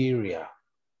cafeteria.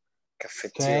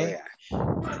 Cafeteria.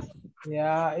 Okay.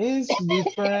 Yeah, it's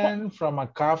different from a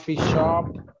coffee shop.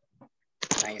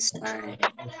 Nice.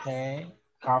 Okay,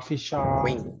 coffee shop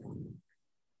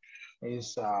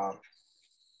is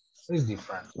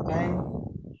different. Okay,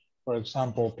 for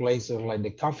example, places like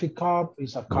the coffee cup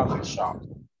is a coffee shop.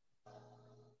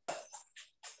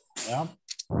 Yeah.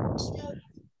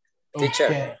 Teacher.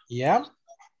 Okay. Yeah.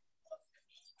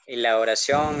 Y la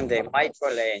oración de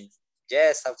Michael en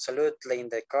yes, absolutely, in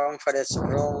the conference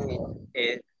room,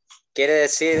 quiere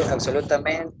decir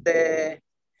absolutamente,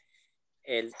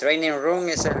 el training room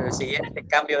es el siguiente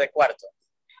cambio de cuarto.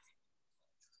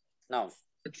 No.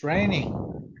 Training.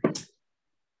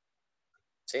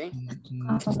 ¿Sí?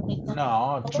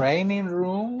 No, training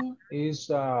room is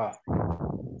a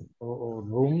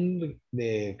room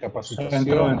de capacitación.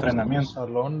 Centro de entrenamiento.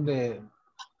 Salón de,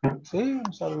 sí,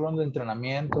 un salón de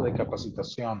entrenamiento, de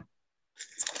capacitación.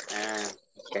 Ah,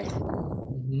 ok.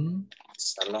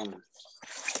 Salón.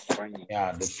 Training.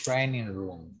 Yeah, the training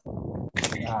room.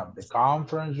 Yeah, the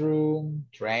conference room,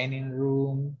 training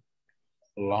room,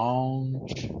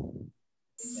 lounge.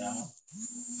 Yeah.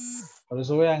 Por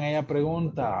eso vean, ella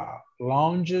pregunta,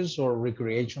 lounges or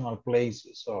recreational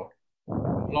places. So,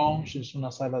 lounge es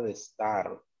una sala de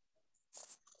estar.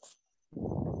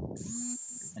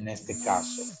 En este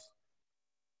caso.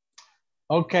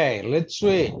 Okay, let's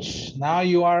switch. Now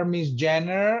you are Miss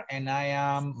Jenner and I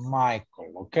am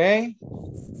Michael, okay?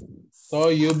 So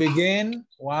you begin.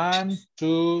 1,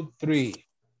 2, 3.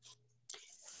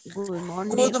 Good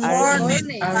morning. Good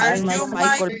morning. Are you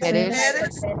Michael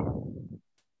Perez?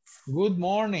 Good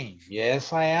morning.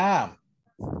 Yes, I am.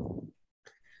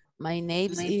 My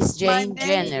name is Jane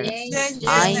Jenner. Jane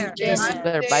I'm Jenner. the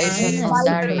supervisor of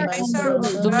Dari.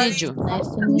 To meet you. Nice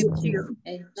to meet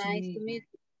you.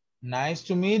 Nice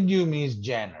to meet you, Miss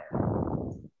Jenner.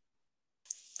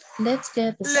 Let's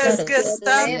get Let's started. get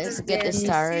started. Let's get Is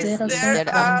started. there Is a there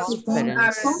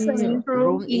a conference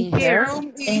room in here?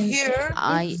 Room in here.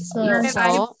 I So,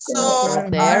 saw So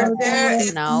there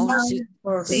there now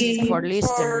for for for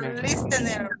listener.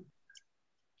 listener.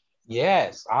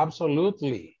 Yes,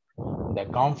 absolutely. The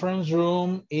conference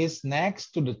room is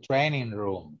next to the training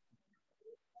room.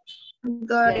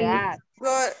 Got it.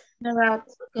 Good.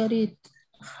 got it.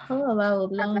 How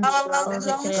about lounge How about or lunch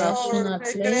or recreational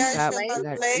place?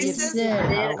 recreational places? Is there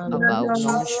How a about lounge?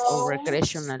 lounge or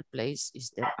recreational place?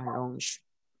 Is there a lounge?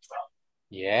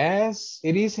 Yes,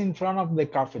 it is in front of the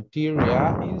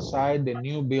cafeteria inside the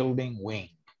new building wing.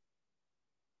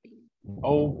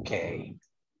 Okay.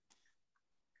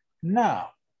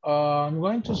 Now, I'm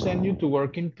going to send you to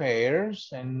work in pairs,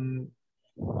 and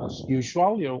as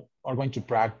usual, you are going to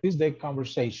practice the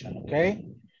conversation, okay?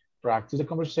 Practice the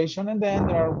conversation, and then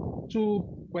there are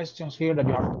 2 questions here that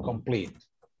you have to complete.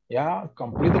 Yeah,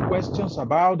 complete the questions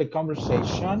about the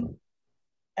conversation,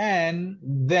 and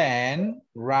then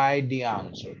write the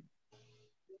answer.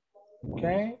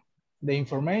 Okay, the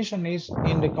information is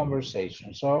in the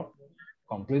conversation, so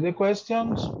complete the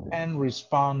questions and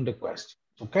respond the questions.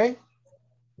 Okay.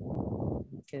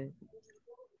 Okay.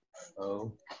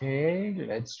 Okay,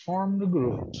 let's form the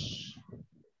groups.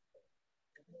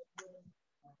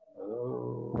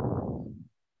 Oh.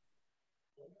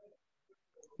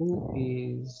 Who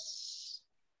is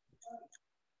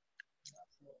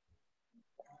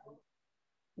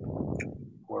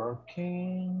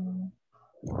working?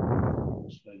 So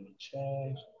let me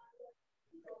check.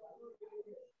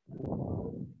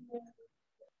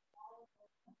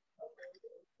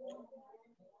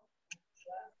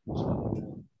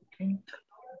 Okay.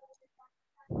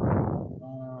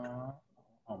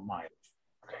 Oh my.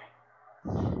 Okay.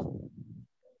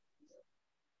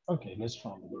 Okay, let's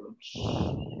form the groups.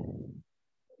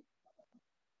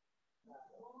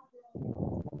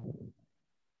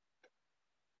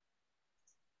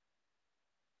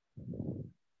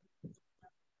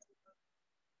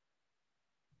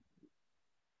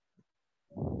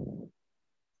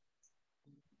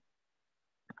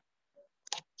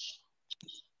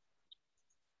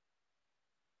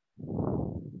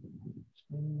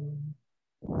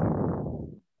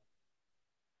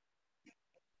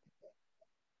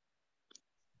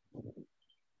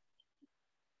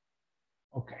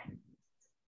 Okay.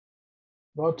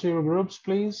 Go to your groups,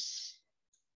 please.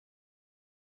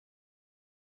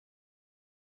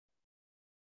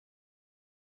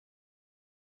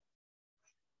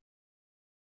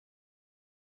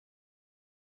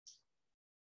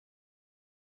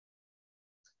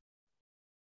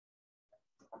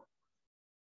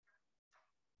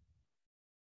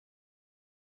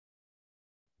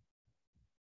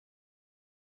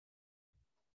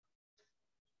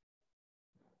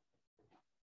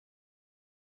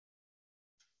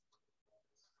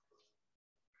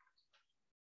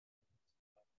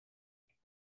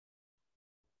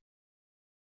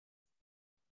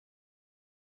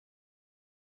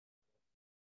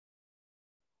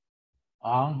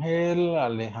 Ángel,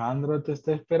 Alejandra te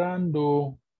está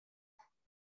esperando.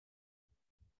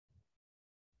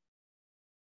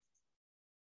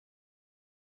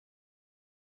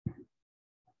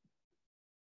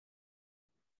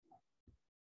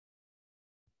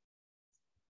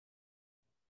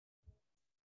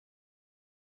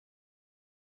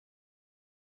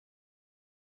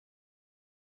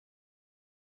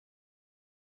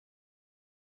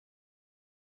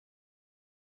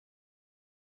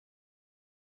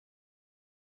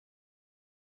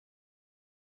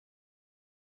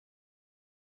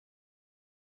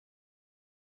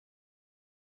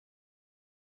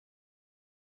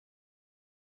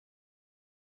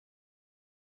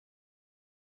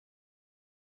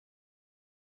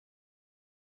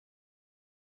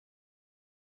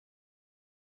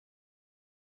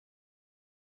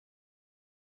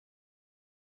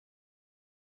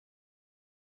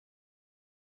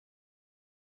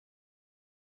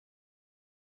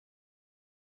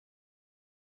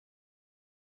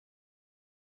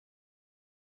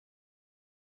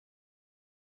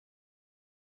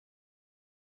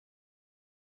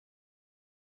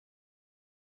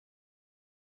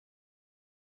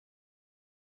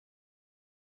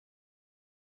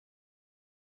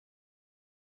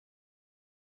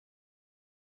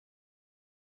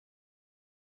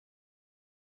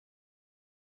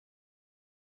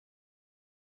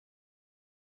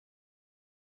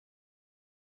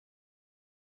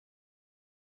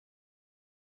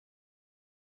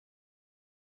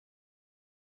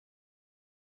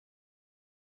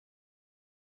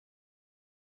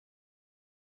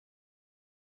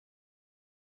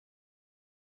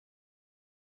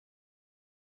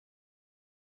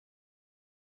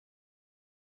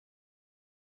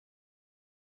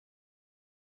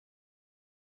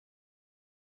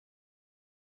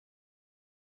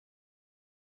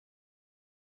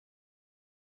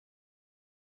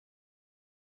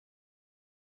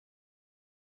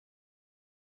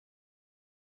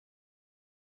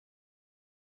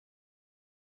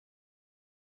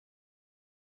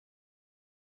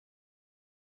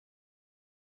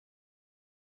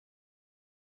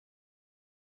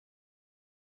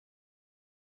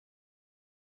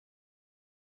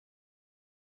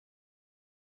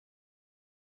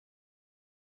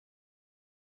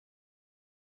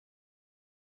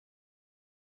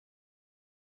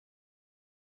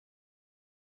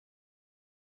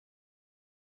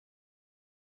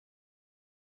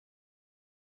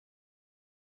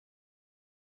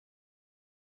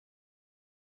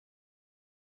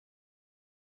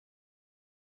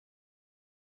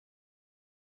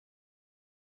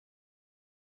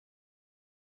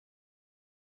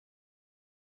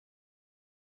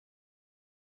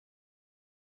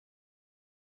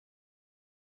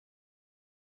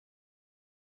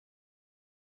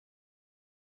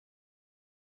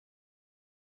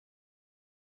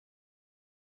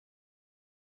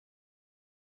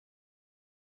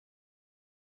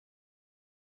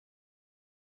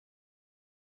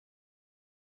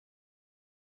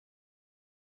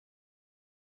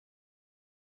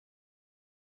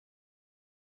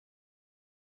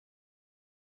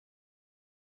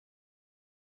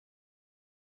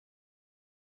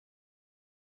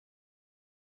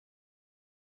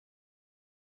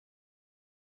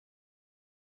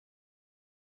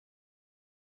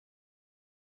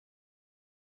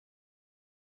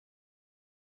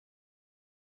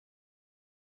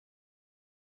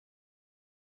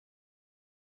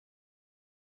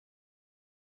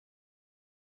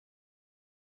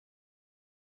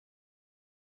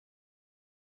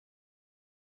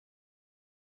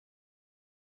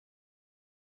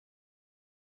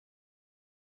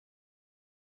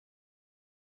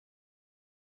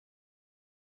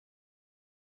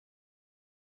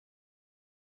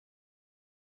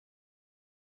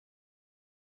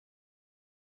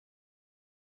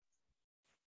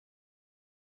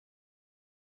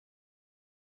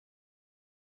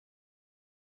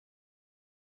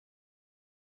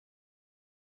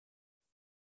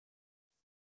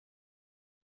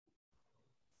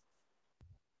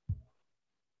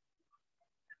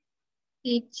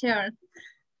 Teacher,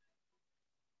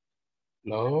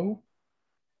 Hello?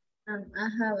 I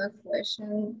have a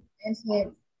question.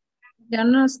 Yo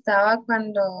no estaba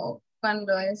cuando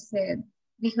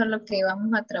dijo lo que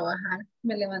íbamos a trabajar.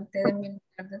 Me levanté de mi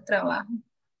lugar de trabajo,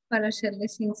 para serle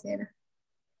sincera.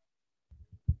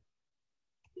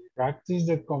 Practice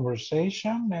the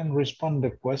conversation and respond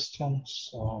the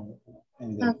questions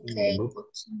in the Okay,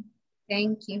 book. teacher.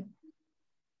 Thank you.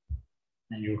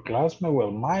 And your classmate,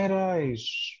 well, Mayra is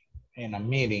in a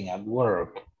meeting at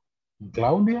work.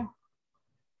 Claudia?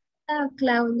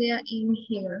 Claudia in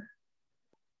here.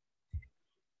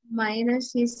 Mayra,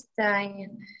 she está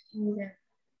in the,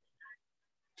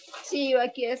 Sí, yo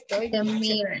aquí estoy. the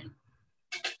mirror.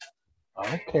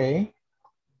 Okay.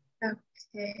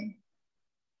 Okay.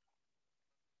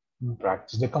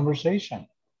 Practice the conversation.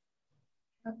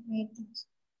 Okay, teacher.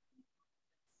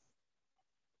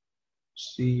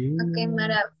 See you. Okay,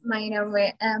 Mayra,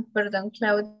 perdón,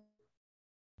 Claudia.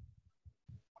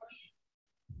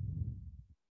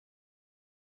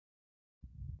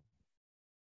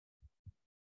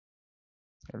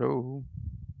 Hello.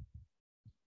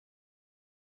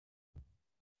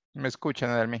 ¿Me escuchan,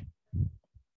 Adelmi?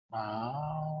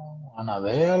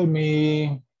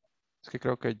 Anadelmi. Es que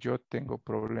creo que yo tengo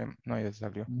problema. No, ya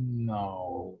salió.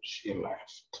 No, she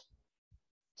left.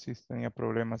 Sí, tenía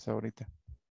problemas ahorita.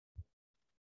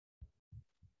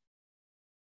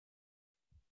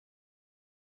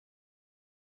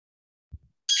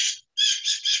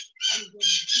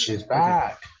 She's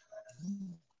back.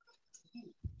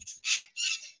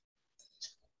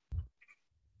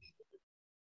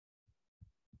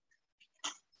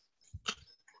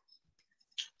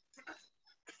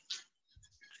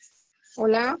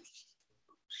 Hola.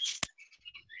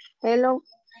 Hello.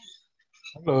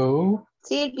 Hello.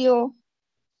 Silvio.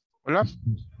 Hola.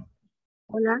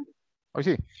 Hola. Hoy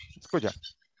sí, escucha.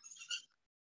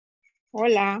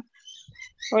 Hola.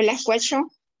 Hola, escucho.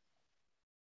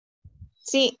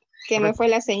 Sí, que me fue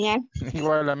la señal.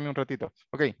 Igual a mí un ratito.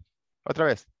 Ok, otra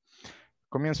vez.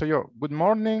 Comienzo yo. Good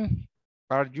morning.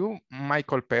 Are you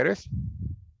Michael Pérez?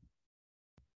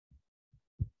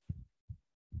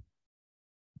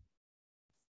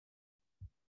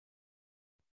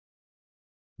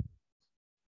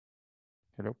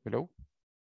 Hello, hello.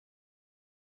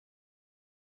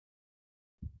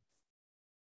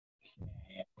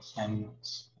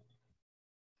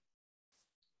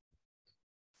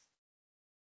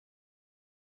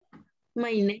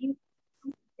 My name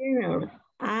is Jenner.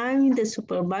 I'm the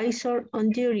supervisor on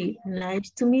duty.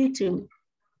 Nice to meet you.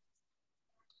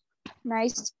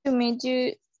 Nice to meet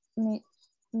you,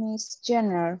 Miss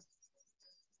Jenner.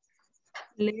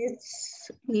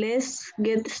 Let's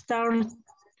get started.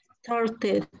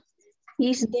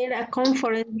 Is there a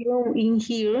conference room in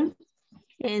here?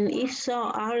 And if so,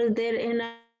 are there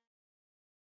any?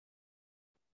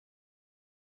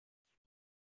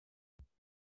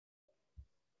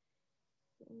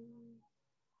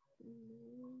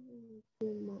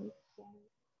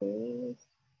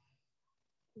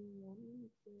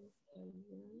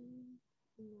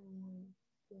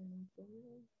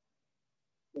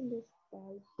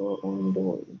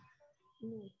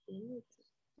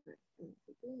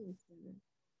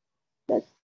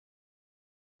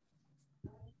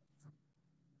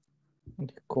 The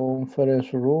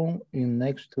conference room is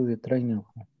next to the training room.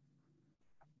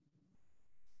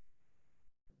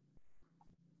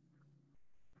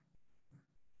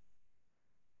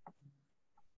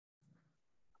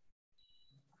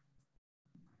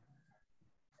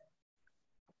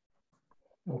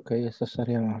 Ok, esas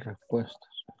serían las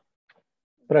respuestas.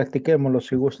 Practiquémoslo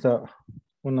si gusta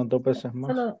unas 2 veces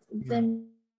más.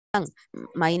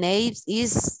 My name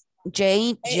is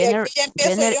Jane Jenner, Aquí ya empiezo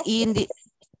Jenner yo. in the...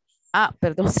 Ah,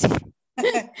 perdón, sí.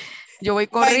 Yo voy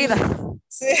corrida.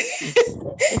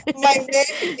 My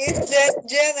name is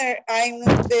Jenner. I'm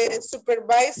the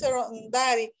supervisor on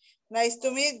duty. Nice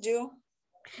to meet you.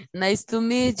 Nice to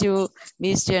meet you,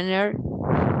 Miss Jenner.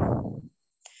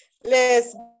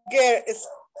 Let's get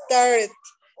started.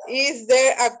 Is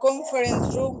there a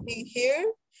conference room in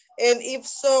here? And if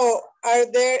so, are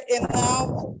there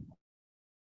enough?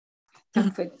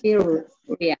 Cafeteria.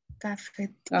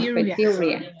 Cafeteria.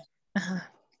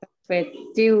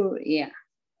 Cafeteria.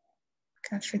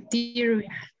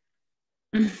 Cafeteria.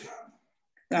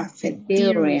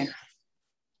 Cafeteria.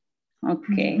 Ok.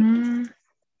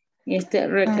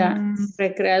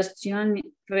 Recreacional.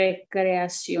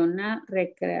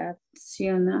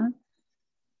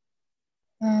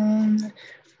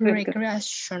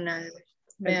 Recreational.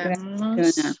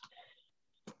 Veamos.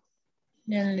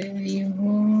 Ya le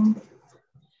digo.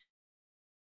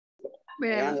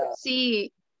 Vean,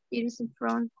 sí, It is in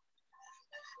front.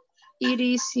 It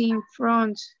is in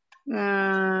front.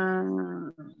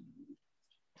 No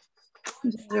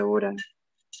estoy segura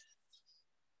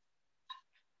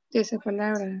de esa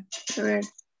palabra. A ver.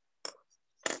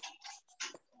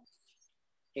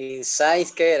 Inside,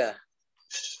 ¿qué era?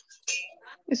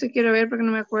 Eso quiero ver porque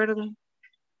no me acuerdo.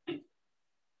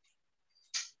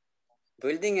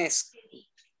 Building es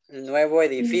nuevo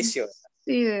edificio.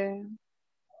 Sí,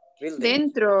 Building.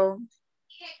 dentro.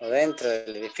 O dentro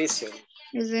del edificio.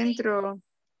 Es dentro.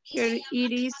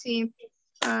 It is in...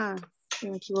 Ah,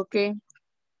 me equivoqué.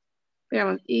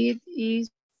 Veamos. It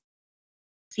is...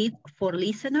 Sit for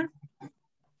listener.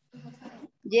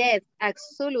 Yes,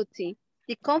 absolutely.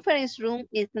 The conference room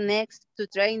is next to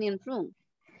training room.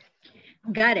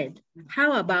 Got it.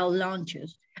 How about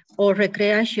lunches or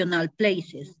recreational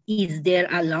places? Is there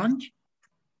a lunch?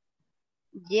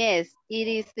 Yes, it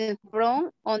is in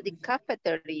front on the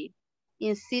cafeteria.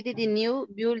 Inside the new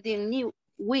building new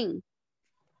wing.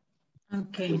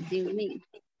 Okay. Building wing.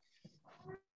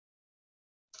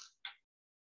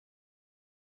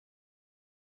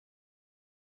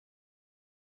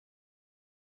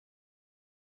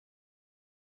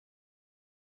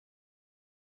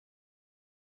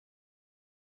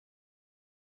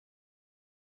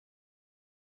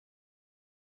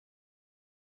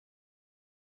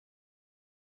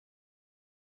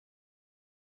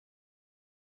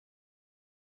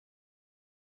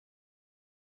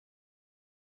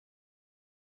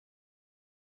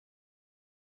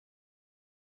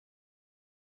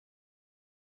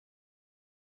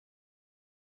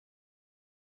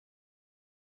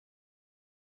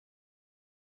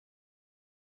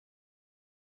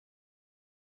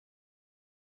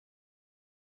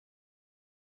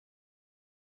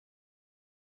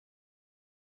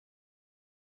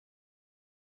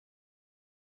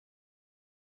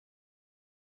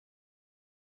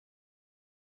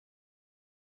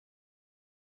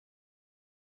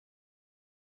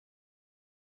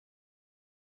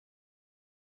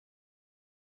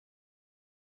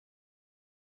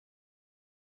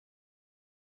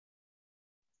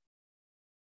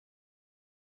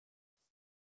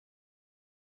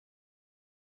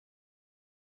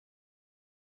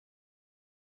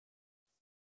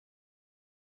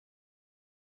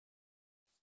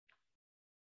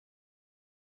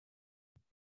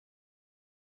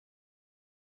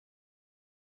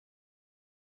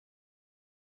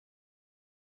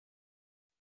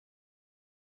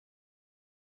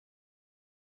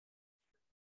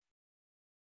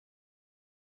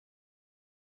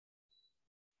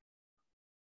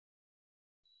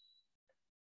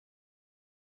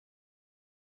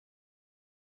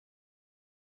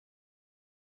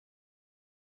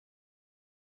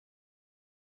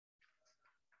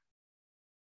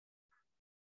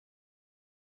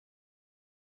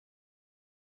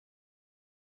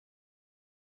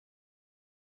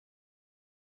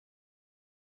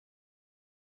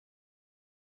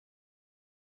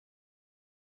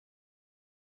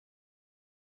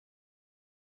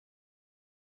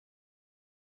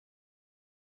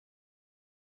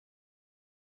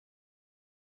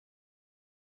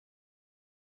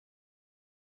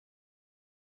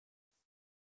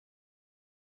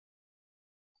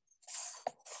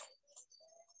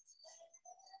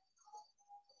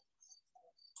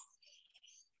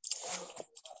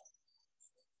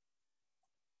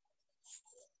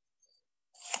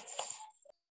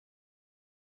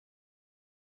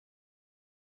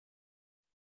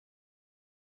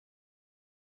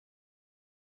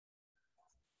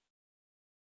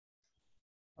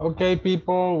 Okay,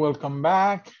 people, welcome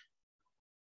back.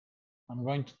 I'm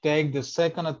going to take the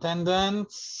second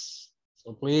attendance.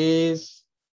 So please,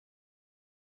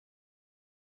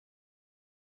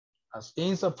 as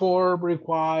INSAFORP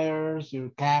requires, your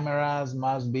cameras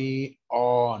must be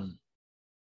on.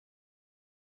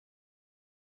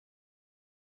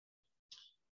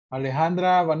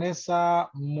 Alejandra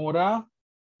Vanessa Mora.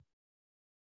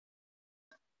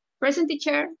 Present,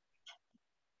 teacher.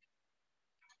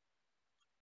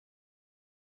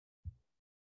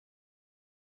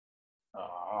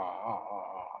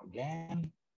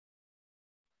 Again.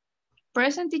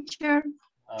 Present, teacher.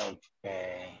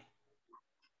 Okay.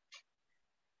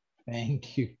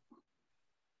 Thank you.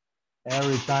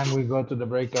 Every time we go to the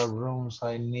breakout rooms,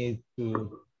 I need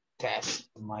to test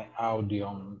my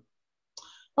audio.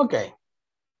 Okay.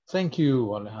 Thank you,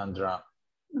 Alejandra.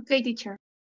 Okay, teacher.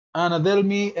 Ana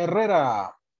Delmi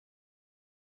Herrera.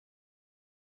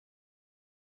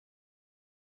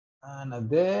 Ana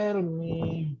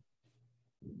Delmi.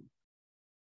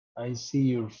 I see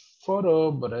your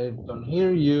photo, but I don't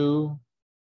hear you.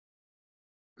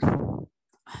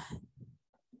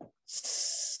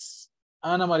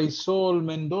 Ana Marisol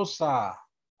Mendoza.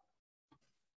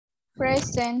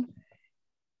 Present.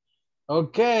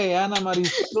 Okay, Ana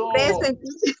Marisol. Present.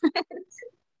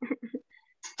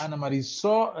 Ana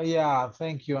Marisol, yeah,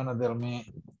 thank you, Ana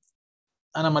Delmi.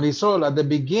 Ana Marisol, at the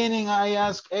beginning, I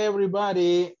ask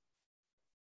everybody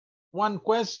one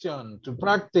question to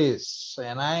practice,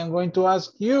 and I am going to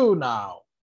ask you now.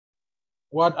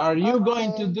 What are you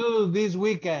going to do this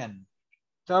weekend?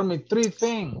 Tell me 3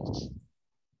 things.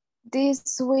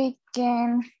 This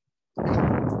weekend,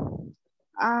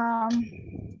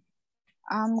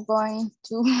 I'm going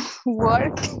to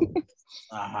work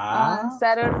on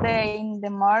Saturday in the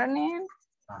morning.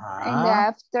 In the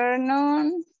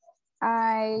afternoon,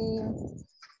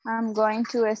 I'm going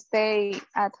to stay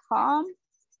at home.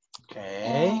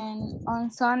 Okay. And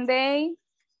on Sunday,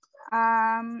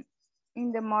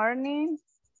 in the morning,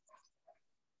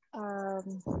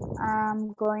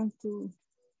 I'm going to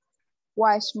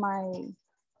wash my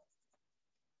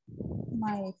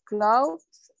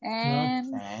clothes,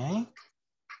 and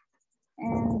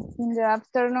in the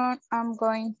afternoon, I'm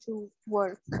going to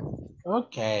work.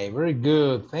 Okay, very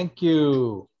good. Thank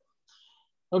you.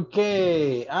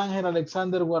 Okay, Ángel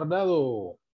Alexander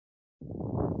Guardado.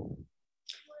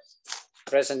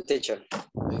 Present, teacher.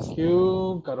 Thank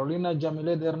you. Carolina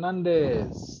Yamilet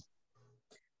Hernández.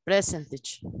 Present,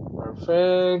 teacher.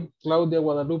 Perfect. Claudia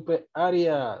Guadalupe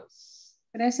Arias.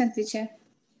 Present, teacher.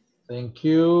 Thank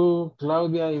you.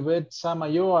 Claudia Yvette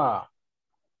Samayoa.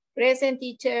 Present,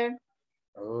 teacher.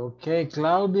 Okay,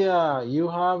 Claudia, you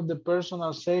have the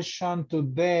personal session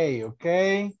today,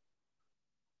 okay?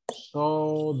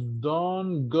 So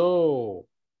don't go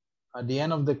at the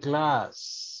end of the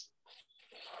class.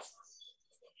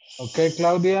 Okay,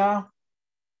 Claudia?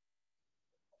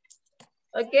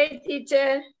 Okay,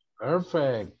 teacher.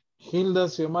 Perfect. Hilda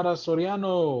Xiomara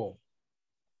Soriano.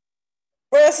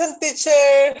 Present,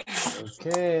 teacher.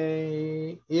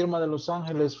 Okay. Irma de Los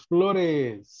Ángeles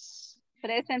Flores.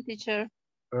 Present, teacher.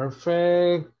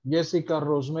 Perfect. Jessica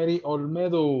Rosemary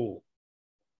Olmedo.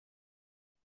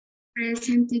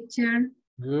 Present, teacher.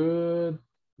 Good.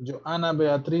 Joana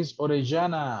Beatriz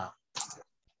Orellana.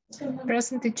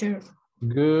 Present, teacher.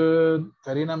 Good.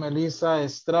 Karina Melissa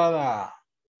Estrada.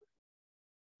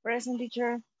 Present,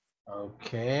 teacher.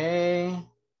 Okay.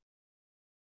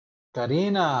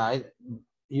 Karina,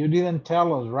 you didn't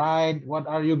tell us, right? What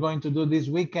are you going to do this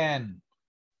weekend?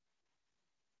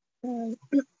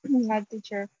 Not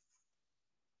teacher.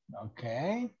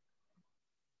 Okay.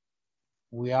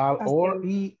 We are all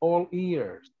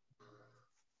ears.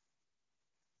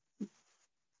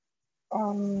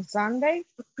 On Sunday,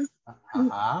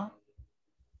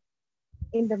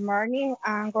 in the morning,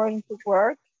 I'm going to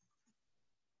work.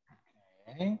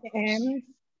 Okay. And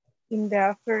in the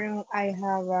afternoon, I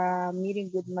have a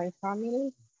meeting with my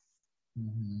family.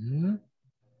 Mm-hmm.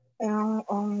 And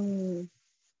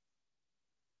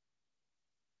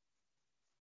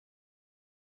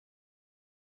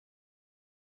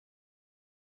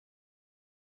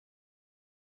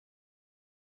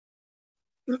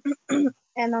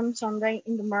on Sunday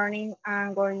in the morning,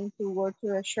 I'm going to go to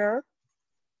the shop.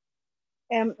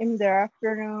 And in the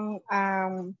afternoon,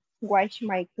 wash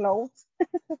my clothes.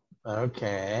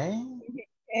 Okay.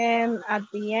 And at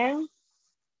the end,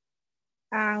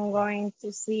 I'm going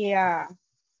to see a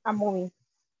movie.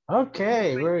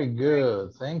 Okay, very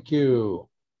good. Thank you.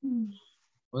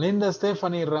 Linda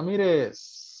Stephanie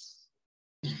Ramirez.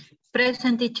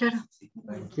 Present, teacher.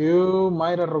 Thank you.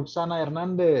 Mayra Roxana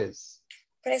Hernandez.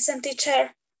 Present, teacher.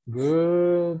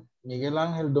 Good. Miguel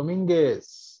Ángel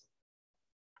Domínguez.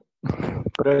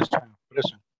 Present.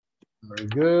 Very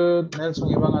good. Nelson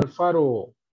Iván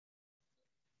Alfaro.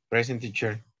 Present,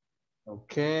 teacher.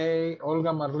 Okay.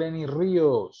 Olga Marlene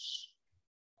Ríos.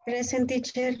 Present,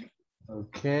 teacher.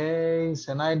 Okay.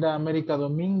 Zenaida América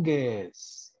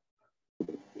Domínguez.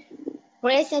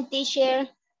 Present, teacher.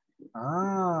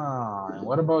 And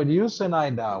what about you,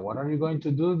 Zenaida? What are you going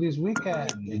to do this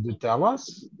weekend? Did you tell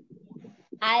us?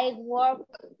 I work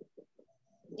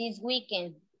this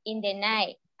weekend in the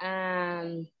night.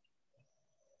 I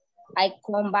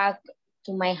come back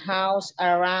to my house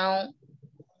around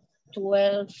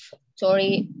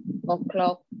 12:30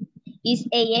 o'clock. Is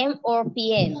AM or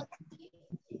PM?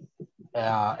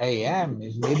 AM.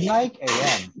 Is midnight?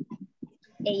 AM.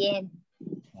 AM.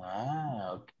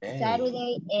 Okay.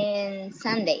 Saturday and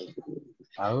Sunday.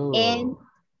 Oh. And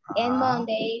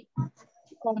Monday,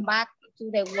 come back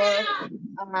to the work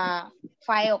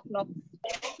 5 o'clock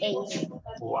AM.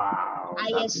 Wow.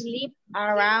 I sleep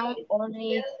around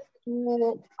only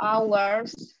 2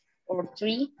 hours or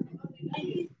 3.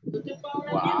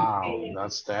 Wow,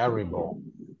 that's terrible.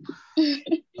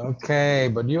 Okay,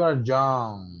 but you are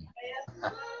young.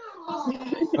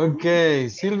 Okay,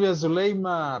 Silvia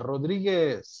Zuleima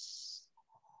Rodríguez.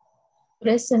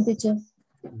 Present, teacher.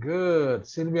 Good.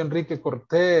 Silvia Enrique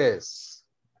Cortés.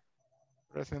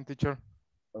 Present, teacher.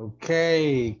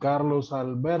 Okay, Carlos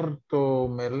Alberto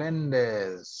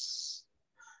Meléndez.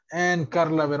 And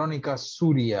Carla Verónica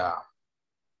Zuria.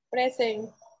 Present.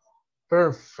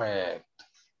 Perfect.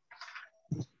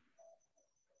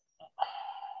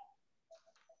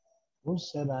 Who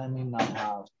said I'm in my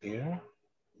house here?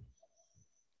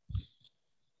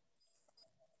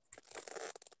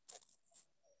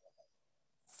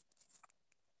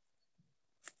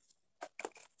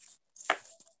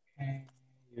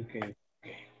 Okay.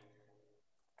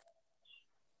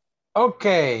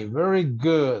 Okay, very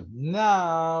good.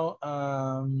 Now,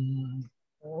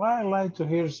 I'd like to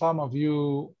hear some of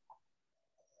you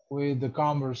with the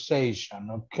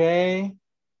conversation, okay?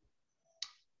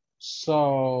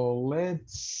 So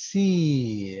let's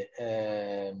see.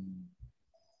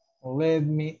 Let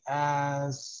me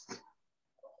ask.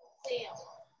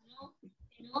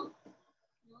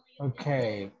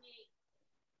 Okay.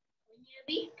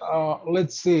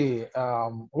 Let's see.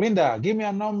 Linda, give me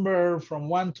a number from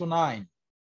 1 to 9.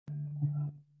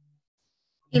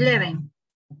 11.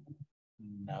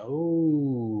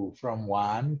 No, from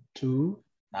 1 to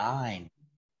 9.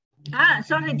 Ah,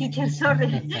 sorry, teacher,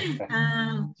 sorry.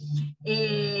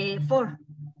 4.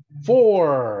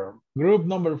 4. Group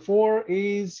number 4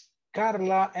 is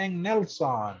Carla and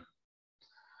Nelson.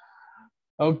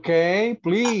 Okay,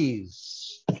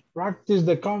 please practice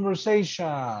the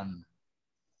conversation.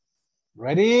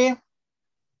 Ready?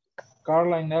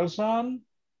 Carla and Nelson?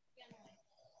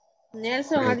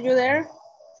 Nelson, are you there?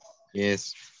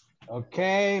 Yes.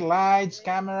 Okay, lights,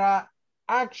 camera,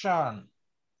 action.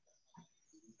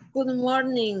 Good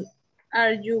morning.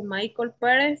 Are you Michael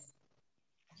Perez?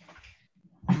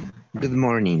 Good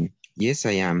morning. Yes,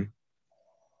 I am.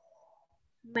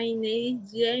 My name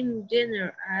is Jane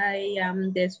Jenner. I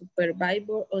am the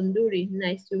supervisor on duty.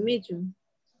 Nice to meet you.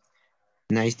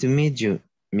 Nice to meet you,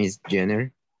 Miss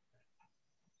Jenner.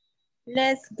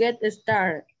 Let's get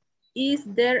started. Is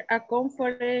there a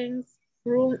conference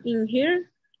room in here?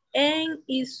 And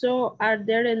if so, are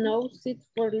there enough seats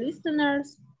for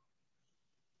listeners?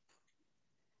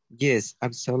 Yes,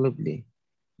 absolutely.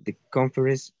 The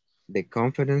conference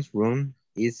room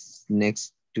is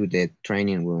next to the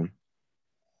training room.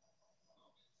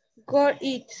 Got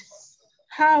it.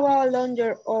 How about a lounge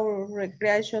or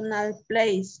recreational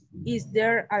place? Is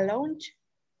there a lounge?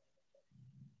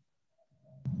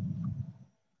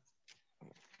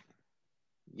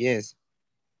 Yes,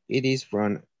 it is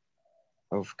front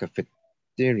of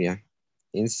cafeteria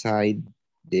inside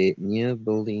the new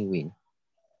building wing.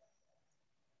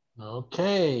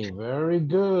 Okay, very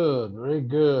good, very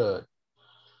good.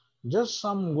 Just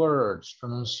some words,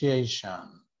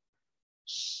 pronunciation.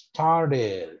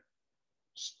 Started,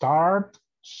 start,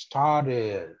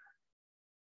 started.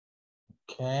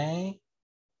 Okay.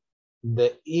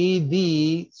 The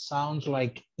ED sounds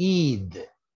like ED.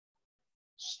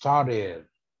 Started.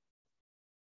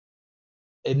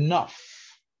 Enough.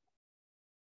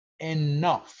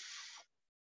 Enough.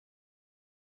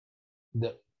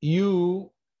 The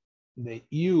U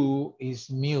is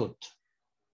mute.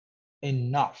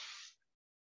 Enough.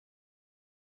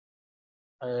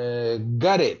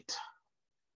 Got it.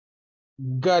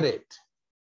 Got it.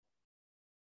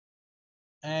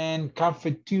 And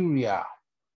cafeteria.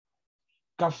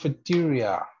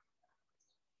 Cafeteria.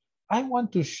 I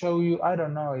want to show you, I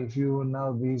don't know if you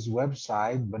know this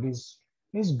website, but it's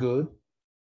good.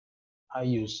 I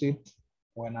use it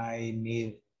when I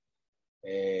need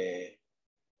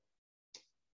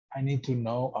to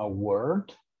know a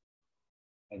word.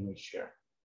 Let me share.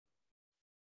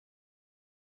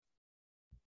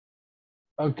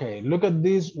 Okay, look at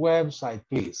this website,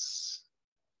 please.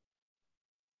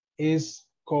 It's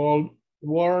called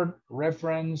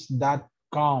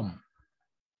wordreference.com.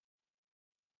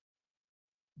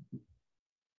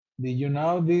 Did you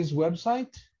know this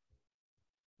website?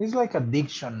 It's like a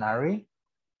dictionary.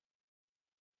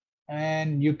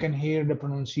 And you can hear the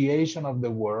pronunciation of the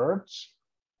words.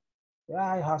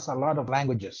 Yeah, it has a lot of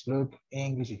languages. Look,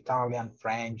 English, Italian,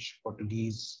 French,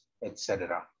 Portuguese,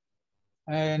 etc.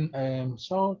 And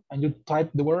you type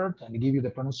the word and they give you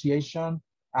the pronunciation,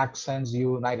 accents,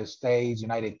 United States,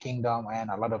 United Kingdom,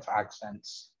 and a lot of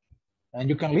accents. And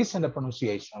you can listen to the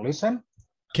pronunciation. Listen.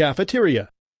 Cafeteria.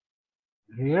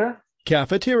 Here.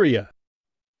 Cafeteria.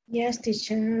 Yes,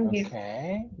 teacher.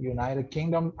 Okay. United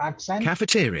Kingdom accent.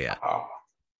 Cafeteria. Oh.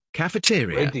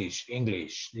 Cafeteria. British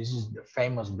English. This is the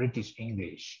famous British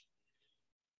English.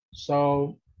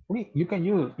 So You can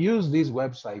use this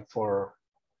website for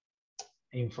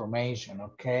information,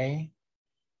 okay?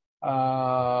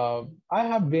 I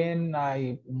have been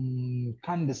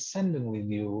condescending with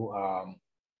you.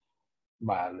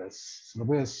 Vale, lo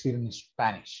voy a decir en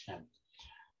Spanish.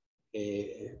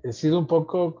 He sido un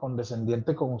poco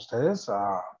condescendiente con ustedes,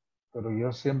 pero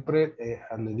yo siempre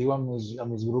le digo a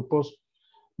mis grupos,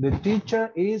 the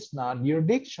teacher is not your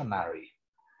dictionary.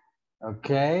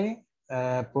 Ok.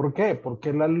 ¿Por qué? Porque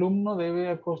el alumno debe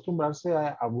acostumbrarse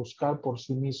a buscar por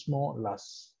sí mismo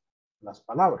las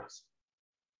palabras.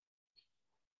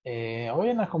 Hoy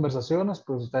en las conversaciones,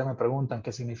 pues ustedes me preguntan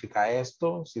qué significa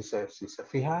esto. Si se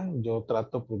fijan, yo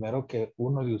trato primero que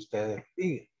uno de ustedes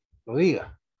lo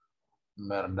diga,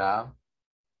 ¿verdad?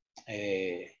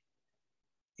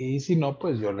 Y si no,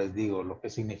 pues yo les digo lo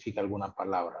que significa alguna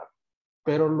palabra.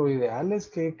 Pero lo ideal es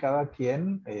que cada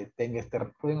quien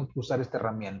pueden usar esta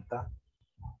herramienta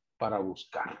para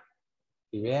buscar.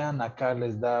 Y vean, acá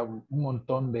les da un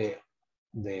montón de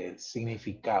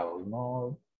significados,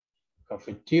 ¿no?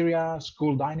 Cafeteria,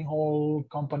 school dining hall,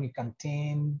 company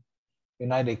canteen,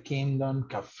 United Kingdom,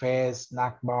 café,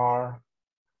 snack bar.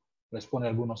 Les pone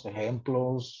algunos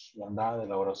ejemplos, ¿verdad? De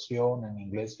la oración en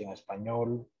inglés y en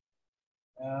español.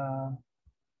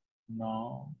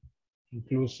 No.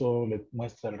 Incluso les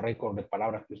muestra el récord de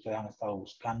palabras que ustedes han estado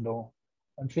buscando.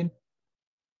 En fin.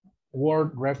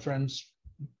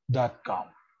 wordreference.com.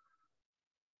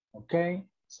 Ok.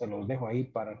 Se los dejo ahí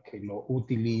para que lo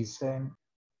utilicen.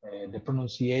 The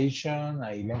pronunciation,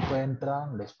 ahí lo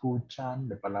encuentran, lo escuchan,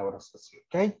 de palabras así,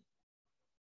 ¿ok?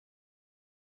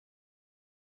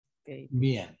 Okay.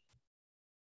 Bien.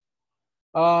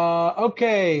 Ok,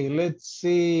 let's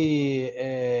see.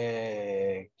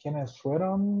 ¿Quiénes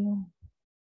fueron?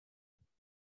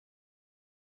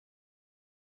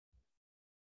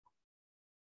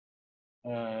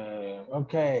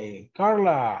 Ok,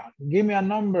 Carla, give me a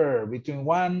number between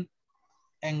 1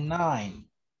 and 9.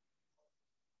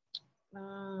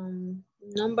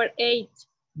 Number 8.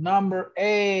 Number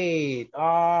 8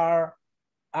 are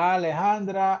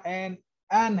Alejandra and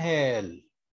Angel.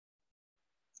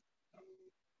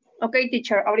 Okay,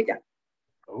 teacher, ahorita.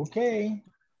 Okay.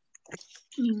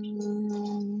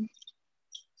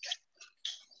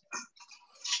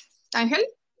 Angel?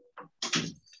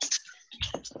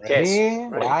 Ready?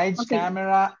 Yes, ready. Lights, Okay.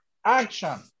 camera,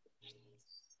 action.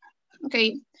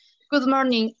 Okay. Good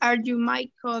morning. Are you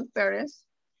Michael Perez?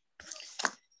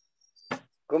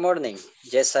 Good morning.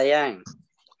 Yes, I am.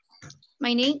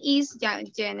 My name is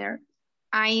Jenner.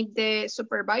 I'm the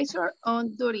supervisor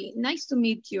on duty. Nice to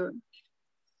meet you.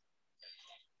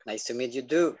 Nice to meet you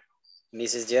too,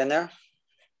 Mrs. Jenner.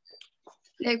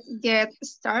 Let's get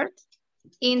started.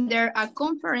 Is there a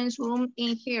conference room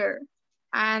in here?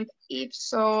 And if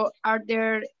so, are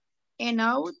there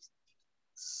enough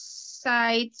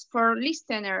sites for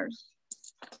listeners?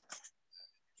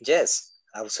 Yes,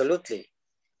 absolutely.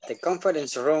 The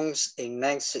conference rooms in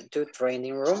next to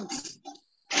training rooms.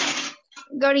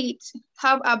 Got it.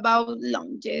 How about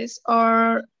lounges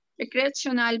or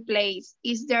recreational place?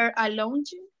 Is there a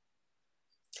lounge?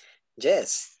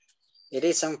 Yes, it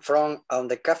is in front of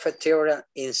the cafeteria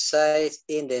inside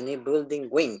in the new building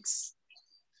wings.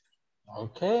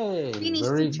 Okay, Finish,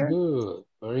 very teacher. good,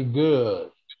 very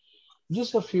good.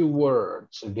 Just a few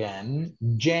words again.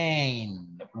 Jane,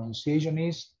 the pronunciation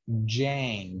is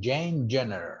Jane, Jane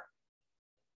Jenner.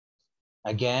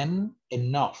 Again,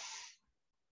 enough,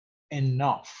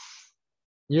 enough.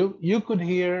 You could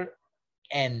hear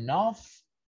enough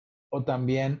o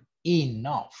también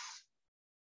enough.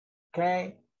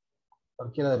 Okay,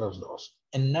 cualquiera de los dos.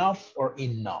 Enough or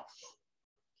enough.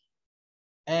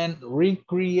 And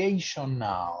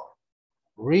recreational,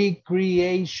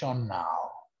 recreational.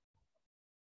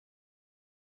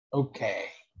 Okay.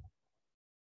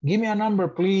 Give me a number,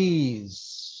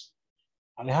 please.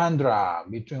 Alejandra,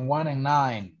 between 1 and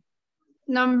 9.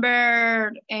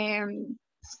 Number 10.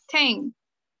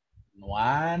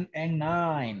 1 and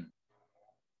 9.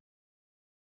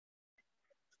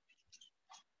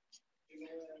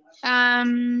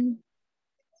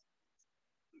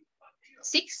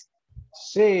 Six.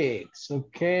 6.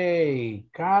 Okay.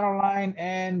 Caroline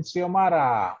and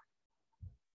Xiomara.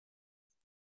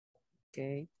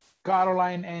 Okay.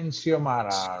 Caroline and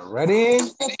Xiomara. Ready?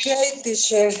 Okay,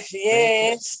 teacher.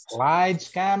 Yes. Lights,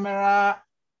 camera,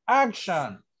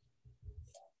 action.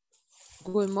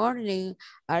 Good morning.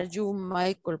 Are you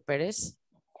Michael Perez?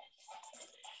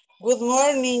 Good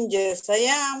morning. Yes, I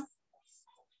am.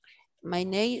 My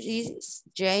name is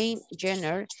Jane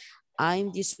Jenner.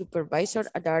 I'm the supervisor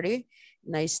at Ari.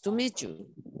 Nice to meet you.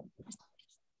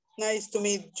 Nice to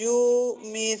meet you,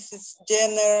 Mrs.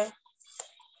 Jenner.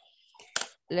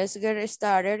 Let's get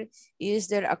started. Is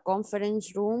there a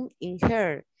conference room in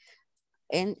here?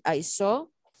 And I saw,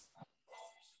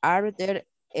 are there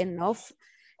enough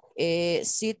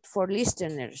seats for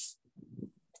listeners?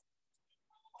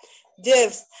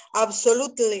 Yes,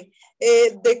 absolutely.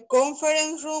 The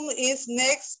conference room is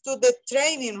next to the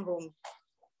training room.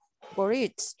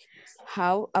 Great.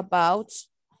 How about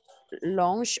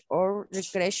lunch or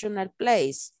recreational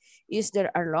place? Is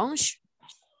there a lunch?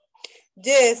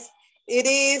 Yes, it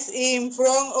is in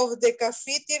front of the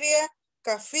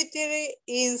cafeteria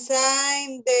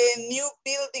inside the new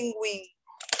building wing.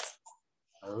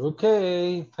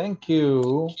 Okay, thank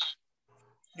you.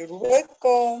 You're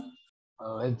welcome.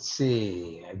 Let's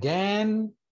see,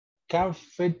 again,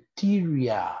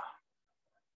 cafeteria.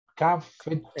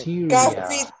 Cafeteria.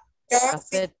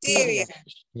 Cafeteria.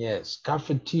 Yes,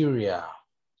 cafeteria.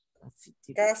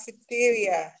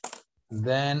 Cafeteria.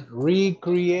 Then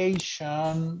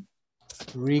recreational.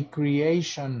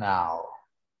 Recreational.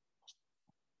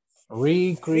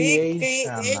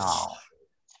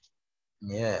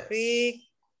 Yes.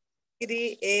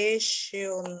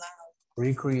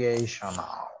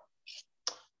 Recreational.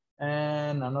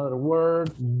 And another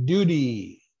word,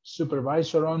 duty.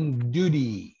 Supervisor on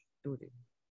duty.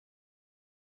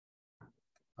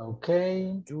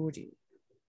 Okay. Duty.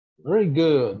 Very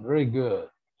good, very good.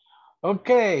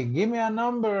 Okay, give me a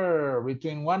number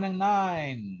between 1 and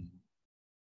 9.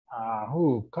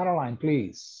 Who? Caroline,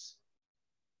 please.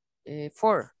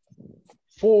 4.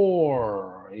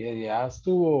 4. Ya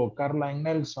estuvo. Caroline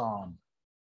Nelson.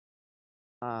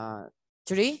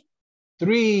 3.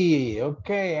 3.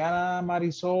 Okay, Ana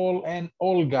Marisol and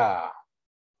Olga.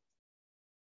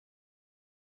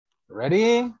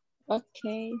 Ready?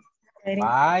 Okay.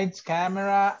 Lights,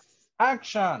 camera,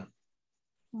 action.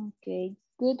 Okay.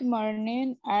 Good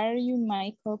morning. Are you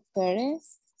Michael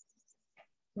Perez?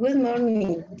 Good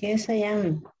morning. Yes, I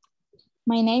am.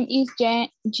 My name is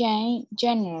Jane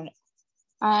Jenner.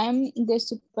 I'm the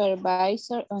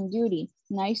supervisor on duty.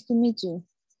 Nice to meet you.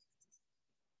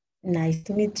 Nice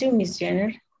to meet you, Miss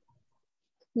Jenner.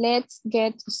 Let's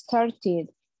get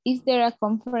started. Is there a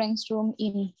conference room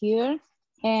in here?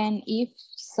 And if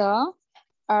so,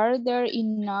 are there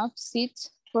enough seats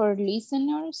for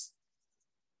listeners?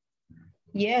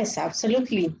 Yes,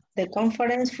 absolutely. The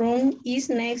conference room is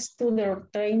next to the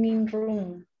training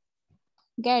room.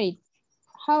 Got it.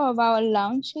 How about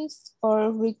lounges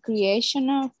or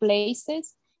recreational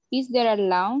places? Is there a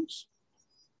lounge?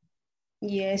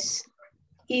 Yes,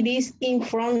 it is in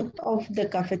front of the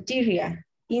cafeteria,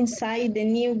 inside the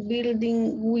new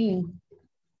building wing.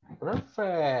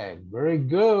 Perfect. Very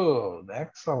good.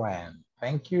 Excellent.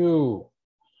 Thank you.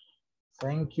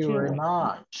 Thank you very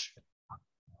much.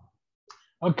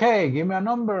 Okay, give me a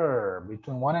number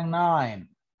between 1 and 9.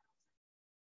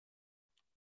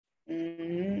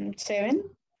 7.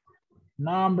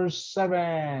 Number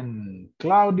 7,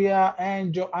 Claudia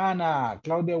and Joanna.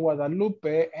 Claudia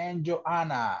Guadalupe and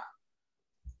Joanna.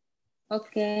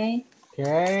 Okay.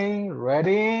 Okay,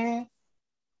 ready?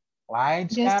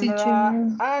 Lights, Yes, camera,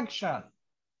 teacher. action.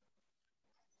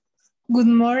 Good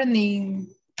morning.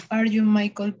 Are you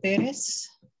Michael Perez?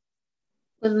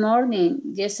 Good morning.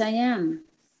 Yes, I am.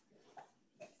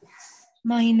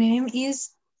 My name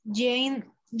is Jane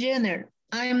Jenner.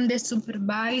 I am the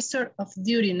supervisor of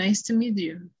duty. Nice to meet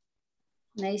you.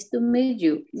 Nice to meet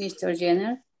you, Mr.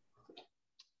 Jenner.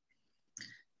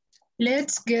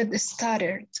 Let's get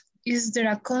started. Is there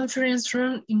a conference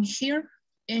room in here?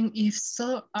 And if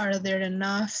so, are there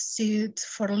enough seats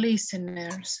for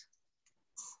listeners?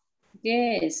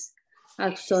 Yes,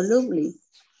 absolutely.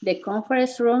 The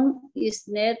conference room is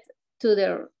next to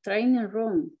the training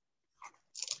room.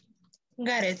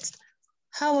 Got it.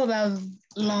 How about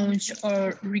lounge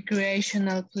or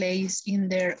recreational place? In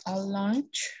there a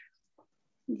lounge?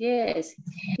 Yes,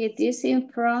 it is in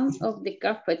front of the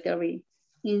cafeteria,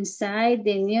 inside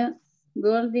the new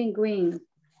building wing.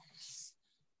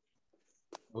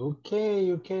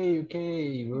 Okay,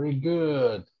 very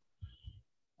good.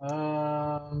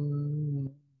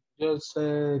 Just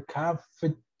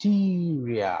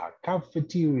cafeteria.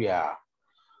 Cafeteria.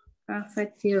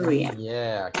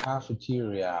 Yeah,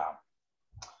 cafeteria.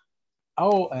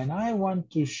 Oh, and I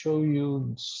want to show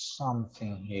you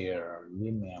something here.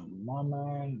 Give me a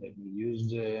moment. Let me use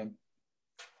the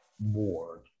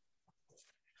board.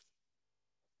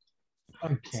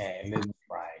 Okay, let me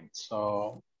try it.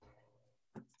 So,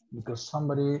 because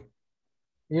somebody,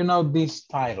 you know these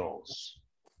titles.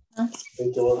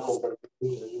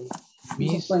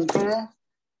 Mr.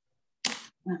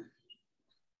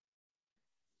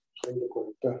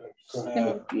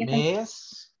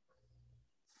 Miss,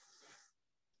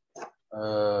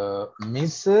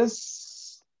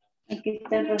 Mrs.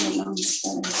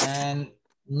 and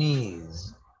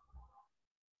Ms.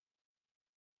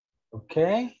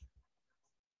 Okay.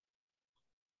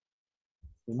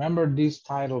 Remember these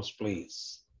titles,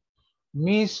 please.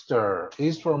 Mr.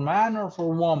 is for man or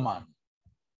for woman?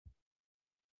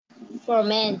 For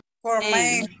men. For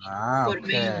men. Ah,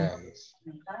 okay.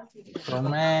 For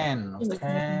men,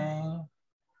 okay.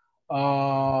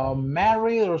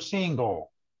 Married or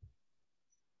single?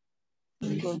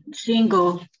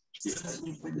 Single.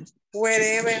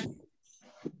 Wherever.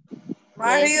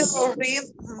 Married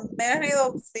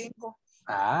or single.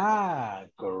 Ah,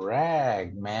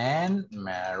 correct. Man,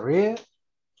 married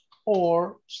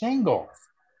or single.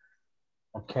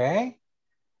 Okay.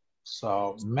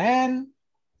 So men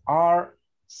are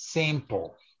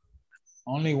simple.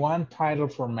 Only one title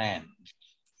for men.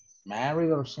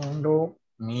 Married or single,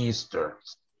 Mr.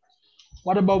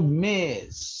 What about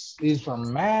Miss? Is for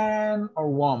man or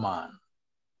woman?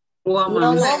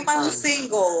 Woman. Woman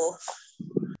single.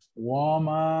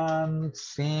 Woman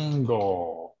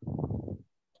single.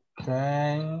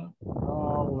 Okay.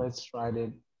 Oh, let's write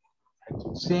it.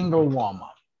 Single woman.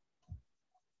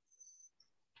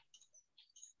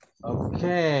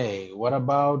 Okay. What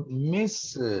about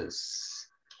Mrs.?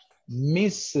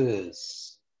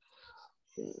 Mrs.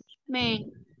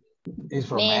 Man. Is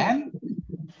for man?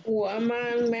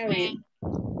 Woman married.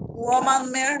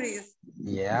 Woman married.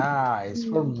 Yeah, it's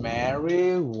for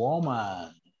married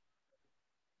woman.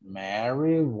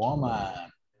 Married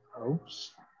woman.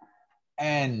 Oops.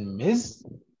 And Miss?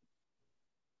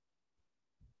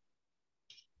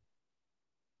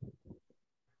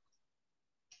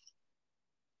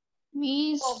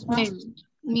 Miss. Man.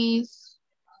 Miss.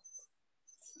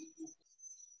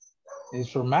 Is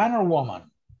for man or woman?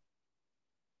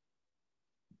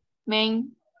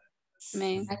 Man.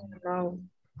 Man. No,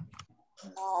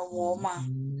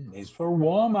 woman. It's for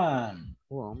woman.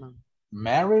 Woman.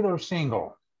 Married or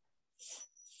single?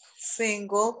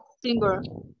 Single. Single.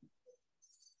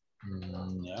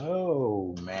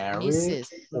 No, married Mrs.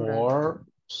 or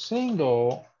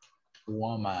single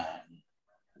woman.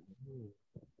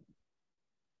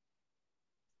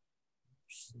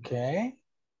 Okay.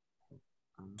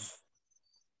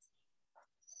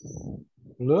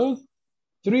 Look,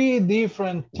 3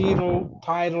 different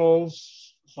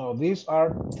titles. So these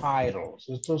are titles.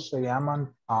 Estos se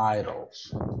llaman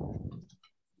titles.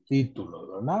 Títulos,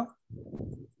 ¿verdad?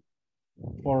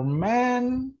 For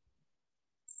men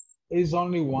is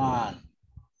only one.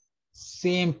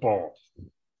 Simple.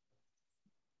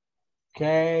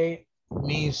 Okay,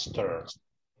 Mr.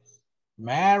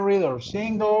 Married or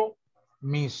single,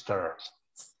 Mr.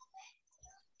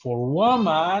 For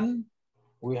woman,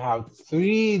 we have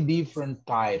 3 different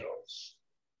titles.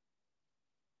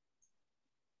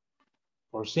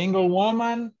 For single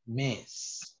woman,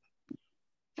 Miss.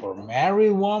 For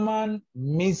married woman,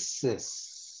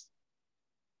 Mrs.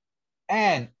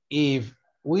 And if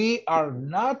we are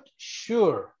not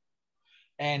sure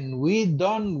and we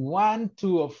don't want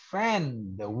to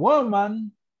offend the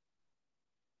woman,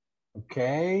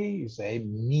 okay, you say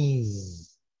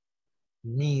Ms.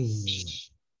 Ms.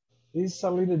 It's a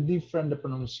little different, the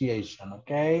pronunciation,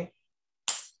 okay?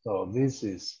 So this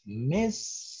is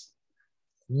Miss,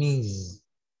 Ms,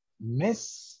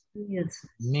 Miss, Yes.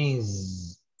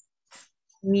 Ms.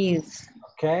 Miss.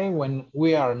 Okay, when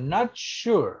we are not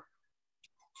sure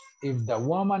if the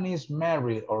woman is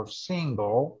married or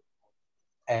single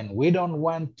and we don't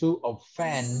want to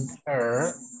offend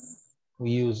her,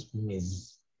 we use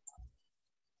Ms.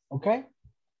 Okay?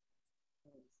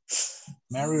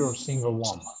 Married or single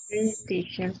woman. Yes,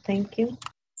 teacher, thank you.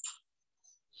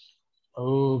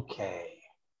 Okay.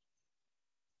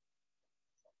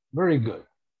 Very good.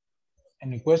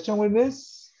 Any question with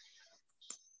this?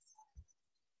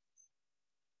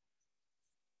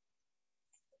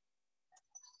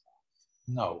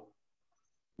 No.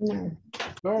 No.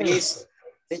 Miss,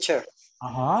 teacher.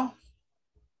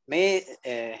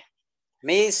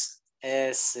 Miss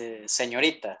es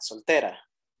señorita, soltera.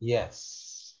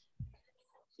 Yes.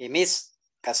 Y Miss,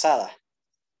 casada.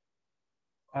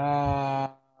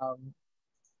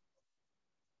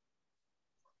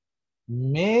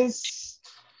 Miss,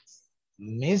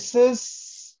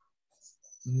 Mrs.,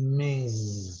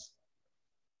 Ms.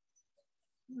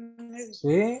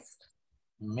 ¿Sí?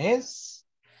 Miss,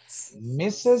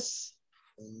 Mrs.,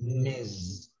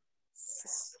 Ms.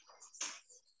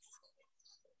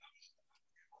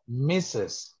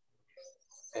 Mrs.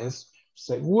 es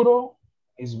seguro,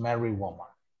 is married woman.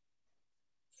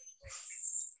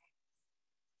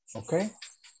 Okay.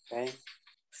 Okay.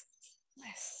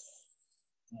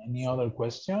 Any other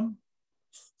question?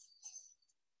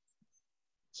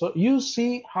 So you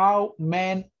see how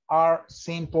men are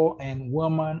simple and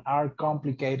women are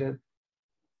complicated.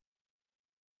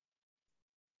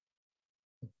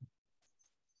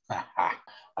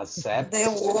 Accept. The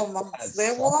woman.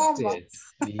 Accept it.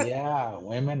 Yeah,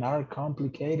 women are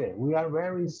complicated. We are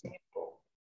very simple.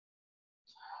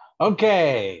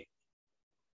 Okay.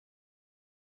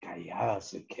 Calladas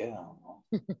se quedan, ¿no?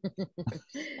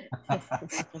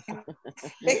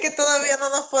 Es que todavía no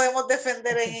nos podemos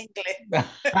defender en inglés.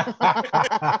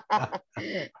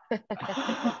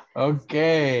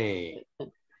 Okay.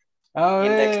 A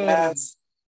In the ver. class.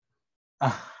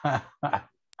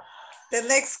 The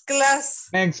next class.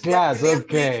 Next class,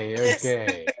 okay,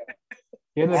 okay.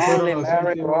 ¿Quiénes fueron los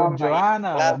últimos?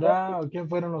 Joana, ¿verdad? ¿O quién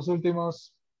fueron los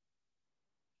últimos?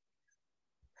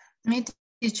 Me,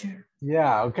 teacher.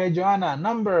 Yeah, okay, Joanna,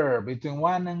 number between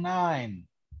 1 and 9.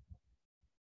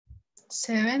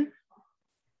 7.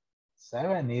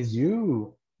 7 is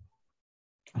you.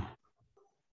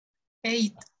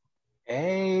 8.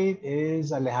 8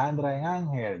 is Alejandra and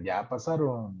Ángel. Ya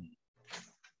pasaron.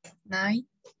 9.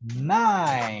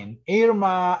 9,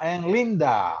 Irma and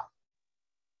Linda.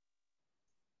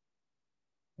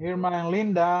 Irma and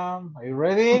Linda, are you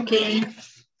ready? Okay.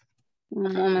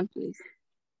 One moment, please.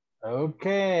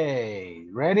 Okay,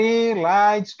 ready,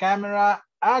 lights, camera,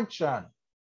 action.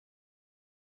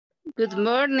 Good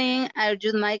morning. Are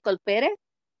you Michael Perez?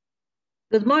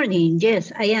 Good morning.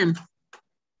 Yes, I am.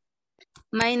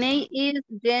 My name is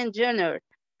Jen Jenner.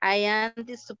 I am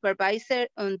the supervisor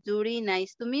on duty.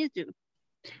 Nice to meet you.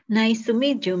 Nice to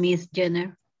meet you, Miss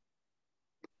Jenner.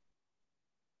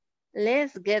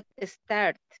 Let's get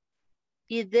started.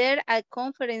 Is there a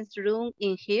conference room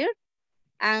in here?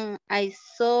 And I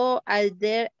saw are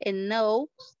there enough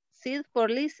seats for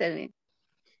listening?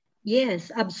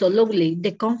 Yes, absolutely.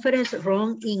 The conference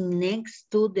room is next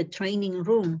to the training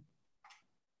room.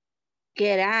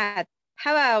 Get out.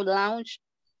 How about lounge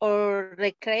or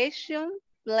recreation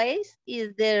place?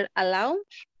 Is there a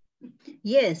lounge?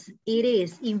 Yes, it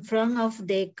is in front of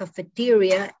the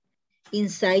cafeteria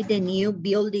inside the new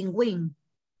building wing.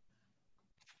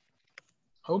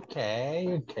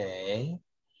 Okay, okay.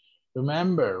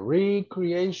 Remember,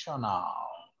 recreational.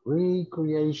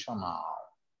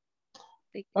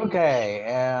 Okay,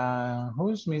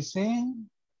 who's missing?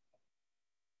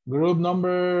 Group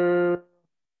number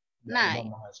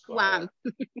 9. 1.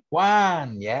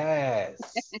 1, yes.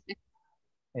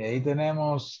 Ahí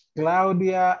tenemos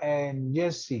Claudia y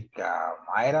Jessica.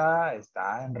 Mayra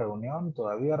está en reunión,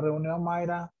 todavía reunión,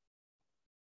 Mayra.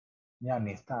 Ya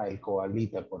ni está el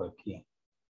cobalita por aquí.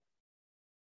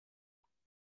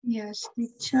 Yes,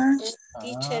 teacher.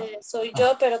 Teacher, soy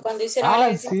yo, pero cuando hicieron el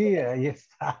ejercicio, Sí, ahí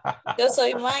está. yo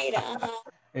soy Mayra. Ajá.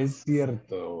 Es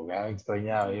cierto, ya me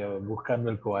extrañaba yo buscando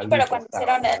el cobalita. Pero cuando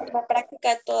hicieron la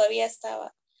práctica todavía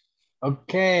estaba.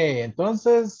 Ok,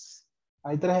 entonces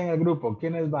hay 3 en el grupo.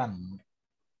 ¿Quiénes van?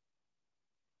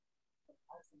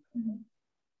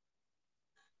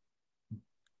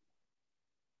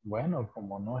 Bueno,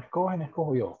 como no escogen,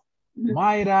 escojo yo.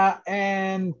 Mayra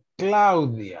and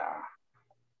Claudia.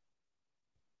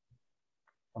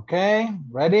 Okay,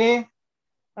 ready?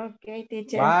 Okay,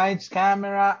 teacher. Lights,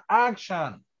 camera,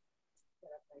 action.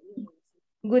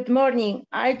 Good morning.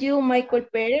 Are you Michael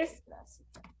Perez?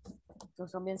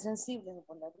 Son bien sensibles de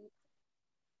poner.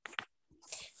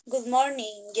 Good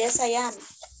morning. Yes, I am.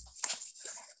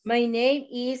 My name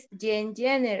is Jen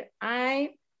Jenner.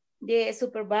 I'm the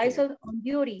supervisor on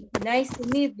duty. Nice to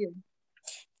meet you.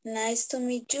 Nice to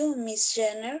meet you, Miss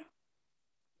Jenner.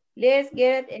 Let's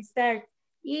get started.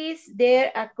 Is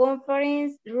there a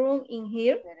conference room in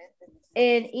here?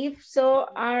 And if so,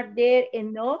 are there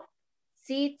enough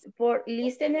seats for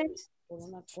listeners?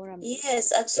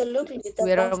 Yes, absolutely.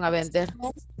 Fueron a vender.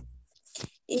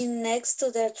 In next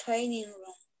to the training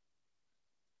room.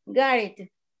 Got it.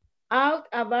 Out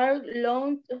about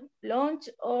lunch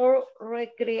or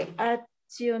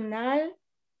recreational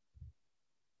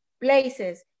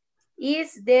places.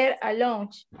 Is there a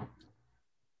lounge?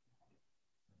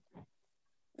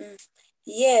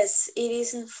 Yes, it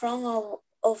is in front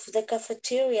of the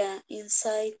cafeteria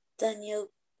inside the new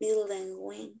building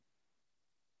wing.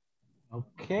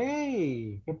 Ok,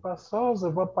 ¿qué pasó?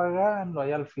 Se fue apagando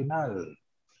allá al final.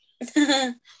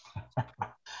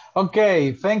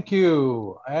 Okay, thank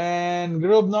you. And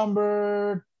group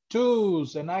number 2,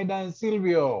 Zenaida and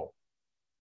Silvio.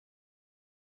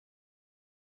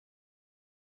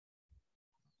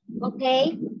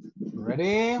 Okay.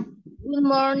 Ready? Good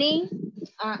morning.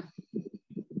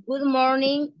 Good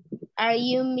morning. Are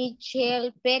you Michael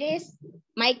Perez?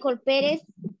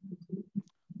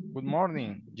 Good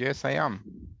morning. Yes, I am.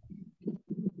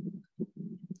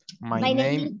 My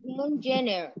name is Moon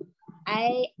Jenner.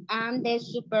 I am the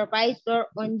supervisor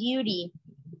on duty.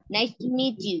 Nice to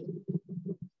meet you.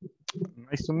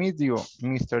 Nice to meet you,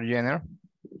 Mr. Jenner.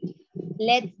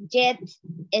 Let's get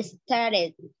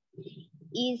started.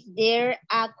 Is there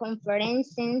a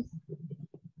conference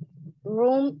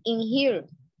room in here?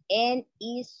 And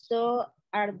if so,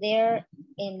 are there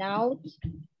enough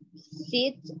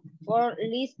seats for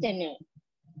listeners?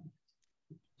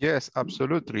 Yes,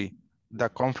 absolutely. The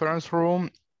conference room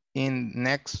in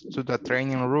next to the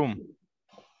training room.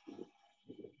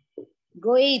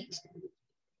 Great.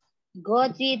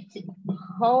 Got it.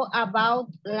 How about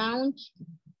lounge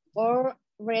or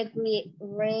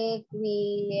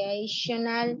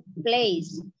recreational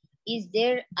place? Is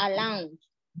there a lounge?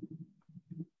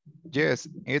 Yes,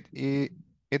 it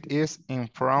is in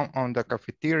front of the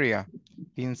cafeteria,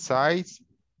 inside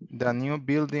the new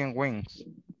building wings.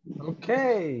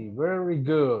 Okay, very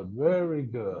good, very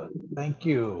good. Thank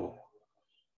you.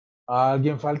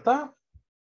 ¿Alguien falta?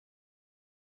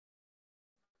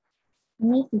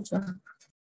 Me, teacher.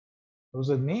 Was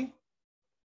it me?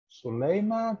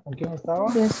 Zuleima, ¿con quién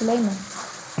estaba? Yes, Suleiman.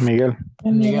 Miguel.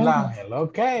 Miguel Ángel.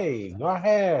 Okay, go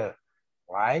ahead.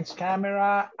 Lights,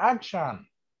 camera, action.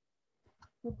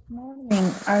 Good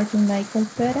morning. Are you Michael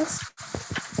Perez?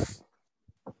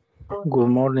 Good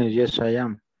morning. Yes, I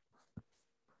am.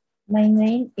 My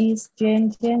name is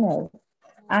Jane Jenner.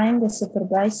 I'm the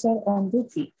supervisor on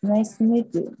duty. Nice to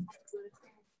meet you.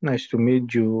 Nice to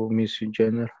meet you, Miss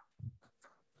Jenner.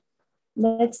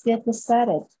 Let's get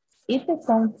started. Is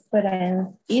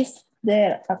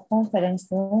there a conference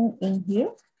room in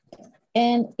here?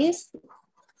 And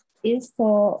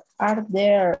so are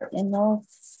there enough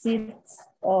seats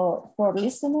for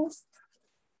listeners?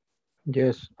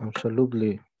 Yes,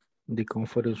 absolutely. The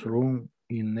conference room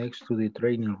is next to the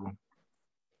training room.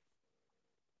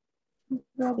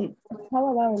 Got it. How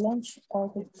about lunch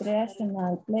or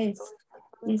recreational place?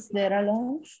 Is there a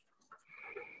lunch?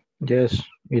 Yes,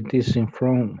 it is in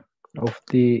front of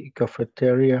the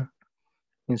cafeteria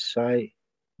inside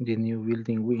the new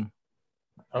building wing.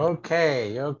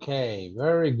 Okay, okay,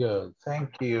 very good.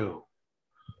 Thank you.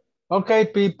 Okay,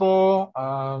 people,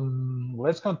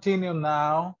 let's continue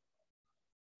now.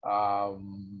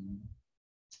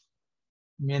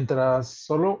 Mientras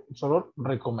solo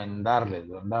recomendarles,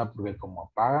 ¿verdad? Porque como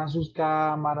apagan sus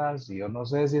cámaras y yo no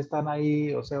sé si están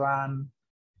ahí o se van,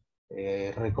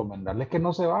 recomendarles que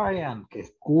no se vayan, que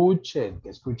escuchen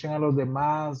a los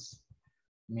demás.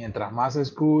 Mientras más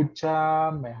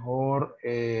escucha, mejor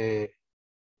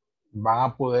van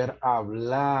a poder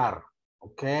hablar,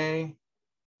 ¿ok?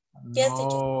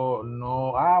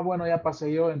 No, bueno, ya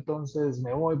pasé yo, entonces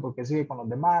me voy porque sigue con los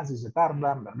demás y se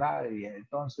tardan, ¿verdad? Y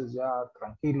entonces ya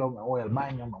tranquilo, me voy al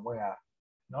baño, me voy a...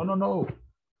 No.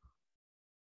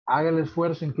 Haga el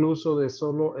esfuerzo incluso de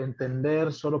solo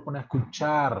entender, solo con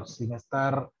escuchar, sin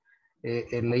estar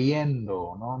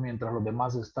leyendo, ¿no? Mientras los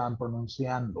demás están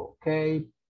pronunciando, ¿ok?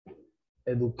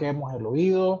 Eduquemos el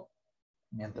oído.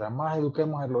 Mientras más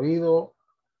eduquemos el oído,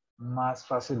 más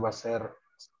fácil va a ser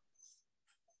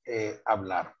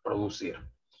hablar, producir.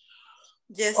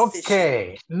 Yes,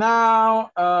 okay,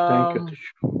 now Thank you,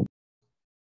 teacher.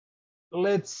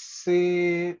 Let's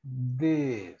see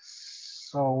this.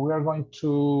 So we are going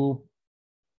to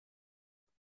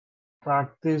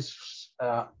practice.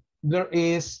 There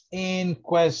is in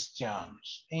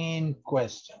questions,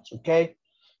 okay?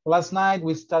 Last night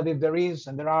we studied there is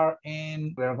and there are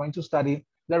in, we are going to study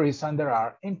there is and there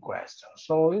are in questions.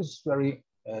 So it's very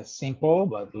simple,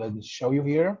 but let me show you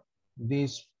here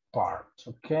this part,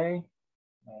 okay?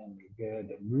 And we get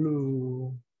the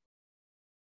blue.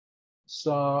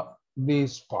 So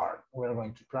this part, we're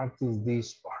going to practice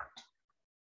this part.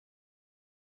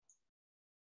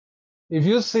 If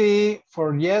you see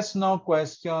for yes, no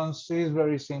questions, it's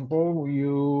very simple.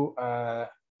 You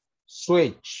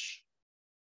switch.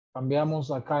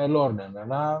 Cambiamos acá el orden,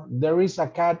 ¿verdad? There is a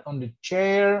cat on the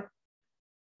chair.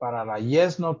 Para la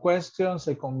yes, no question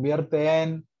se convierte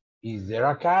en is there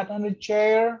a cat on the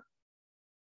chair?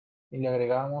 Y le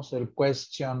agregamos el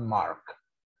question mark.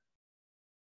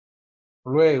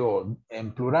 Luego,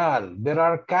 en plural, there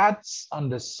are cats on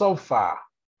the sofa.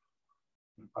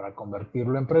 Para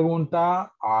convertirlo en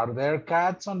pregunta, are there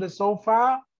cats on the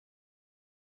sofa?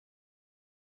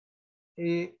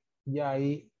 Y ya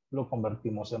ahí lo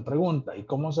convertimos en pregunta. ¿Y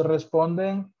cómo se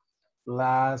responden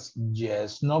las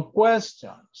yes, no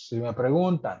questions? Si me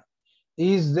preguntan,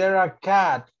 is there a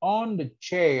cat on the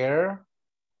chair?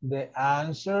 The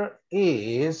answer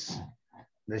is,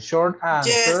 the short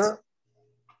answer.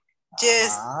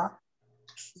 Yes.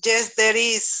 Yes, there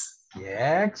is.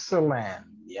 Yeah, excellent.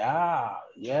 Yeah,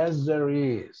 yes, there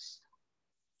is.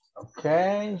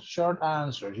 Okay, short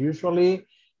answers. Usually,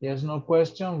 there's no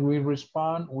question. We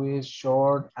respond with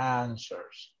short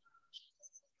answers.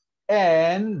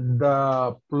 And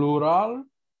the plural,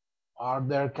 are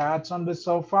there cats on the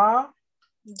sofa?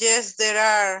 Yes, there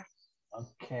are.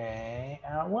 Okay,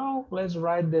 well, let's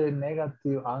write the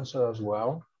negative answer as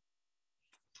well.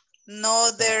 No,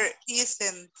 there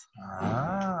isn't.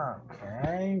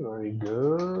 Okay, very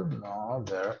good. No,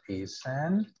 there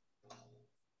isn't.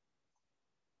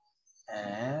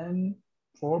 And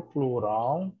for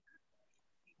plural.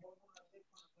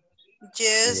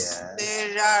 Yes,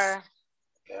 there are.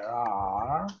 There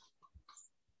are.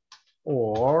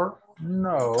 Or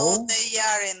no. No, they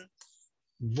aren't.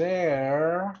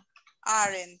 There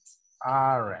aren't.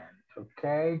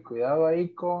 Ok, cuidado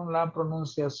ahí con la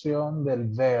pronunciación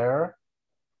del there,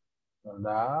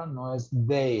 ¿verdad? No es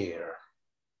there,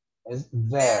 es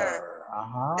there.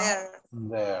 Ajá,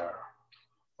 there.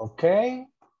 Ok,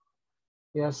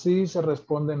 y así se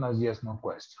responden las yes, no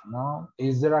question, ¿no?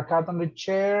 Is there a cat on the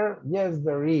chair? Yes,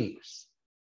 there is.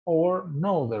 Or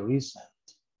no, there isn't.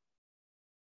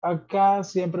 Acá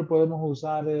siempre podemos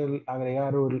usar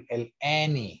agregar el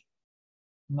any.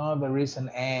 No, there isn't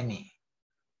any.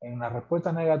 En las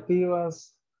respuestas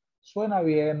negativas, suena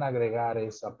bien agregar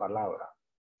esa palabra.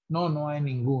 No, no hay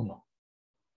ninguno.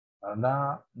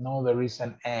 ¿Verdad? No, there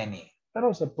isn't any.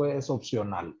 Pero se puede, es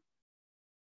opcional.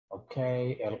 Ok,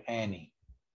 el any.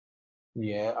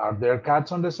 Yeah, are there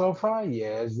cats on the sofa?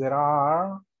 Yes, there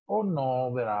are. Oh,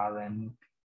 no, there aren't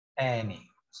any.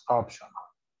 It's optional.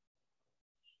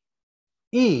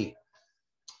 Y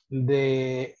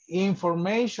the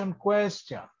information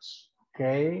questions,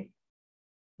 ok.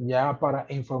 Ya para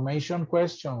information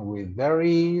question with there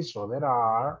is o there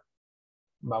are,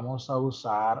 vamos a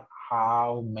usar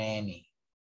how many,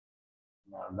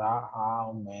 ¿verdad?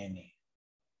 How many.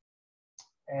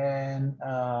 And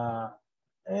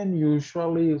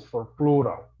usually it's for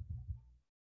plural,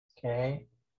 okay?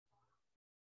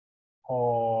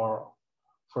 Or,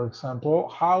 for example,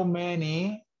 how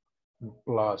many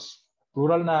plus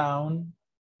plural noun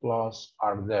plus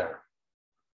are there.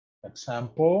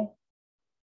 Example,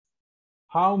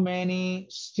 how many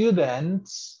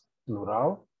students,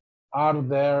 plural, are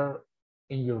there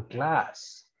in your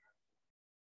class?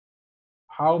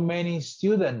 How many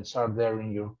students are there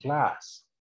in your class?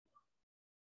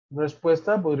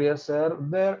 Respuesta podría ser,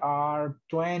 there are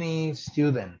 20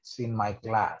 students in my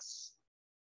class.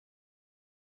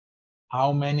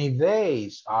 How many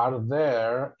days are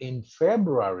there in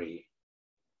February?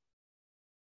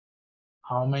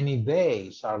 How many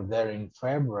days are there in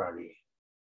February?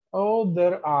 Oh,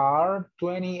 there are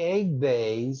 28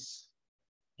 days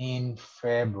in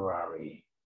February.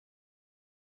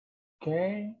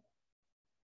 Okay.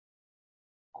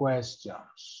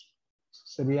 Questions.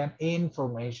 Serían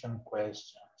information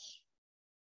questions.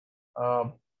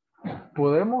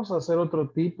 Podemos hacer otro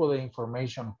tipo de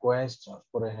information questions.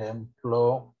 Por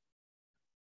ejemplo,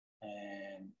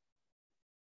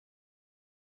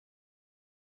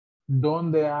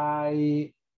 ¿dónde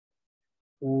hay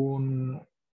un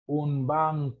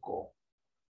banco?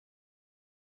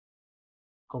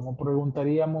 ¿Cómo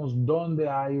preguntaríamos dónde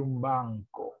hay un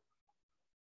banco?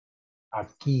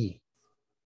 Aquí.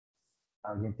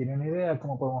 ¿Alguien tiene una idea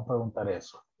cómo podemos preguntar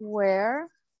eso? Where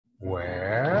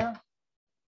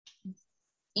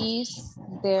is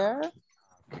there?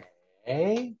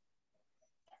 Okay.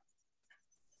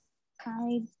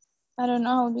 I don't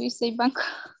know, how do you say bank?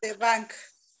 The bank.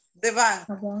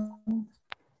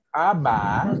 A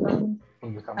bank.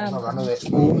 Porque estamos hablando de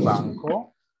un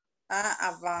banco.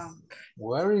 A bank.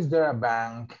 Where is there a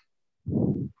bank?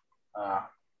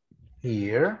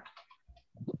 Here.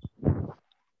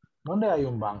 ¿Dónde hay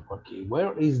un banco aquí?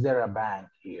 Where is there a bank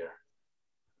here?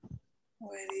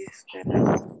 Where is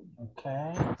there?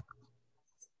 Okay.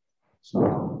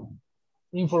 So,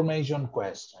 information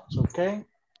questions, okay?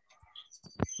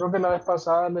 Creo que la vez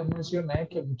pasada les mencioné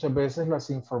que muchas veces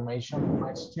las information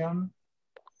questions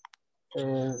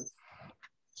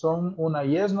son una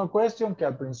yes, no question que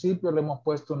al principio le hemos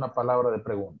puesto una palabra de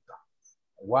pregunta.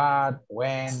 What,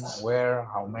 when, where,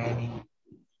 how many,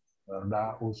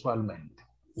 ¿verdad? Usualmente.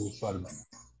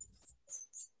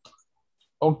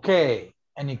 Okay,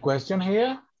 any question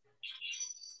here?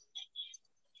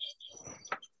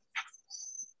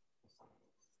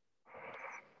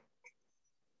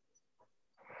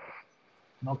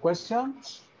 No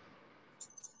questions?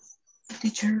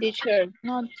 Teacher.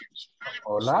 No.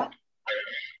 Hola.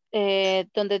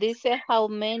 donde dice how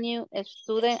many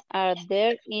students are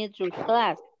there in your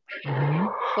class.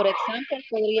 Por ejemplo,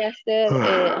 podría ser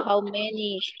how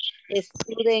many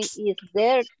students is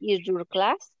there in your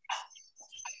class.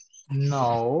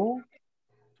 No.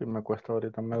 Si me cuesta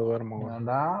ahorita me duermo.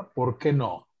 ¿Verdad? ¿Por qué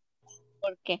no?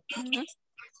 ¿Por qué?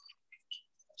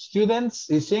 Students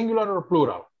is singular or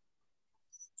plural?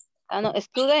 No,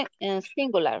 student en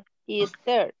singular is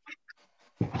there.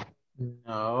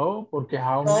 No, porque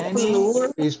how many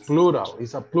is plural.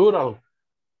 It's a plural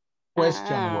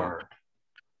question word.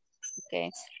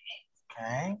 Okay.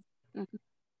 Okay.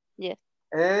 Yes.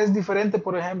 Es diferente,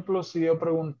 por ejemplo, si yo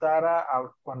preguntara,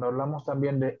 cuando hablamos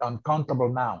también de uncountable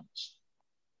nouns.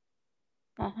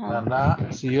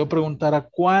 ¿Verdad? Si yo preguntara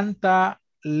cuánta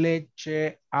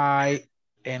leche hay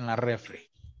en la refri.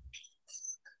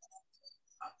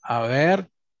 A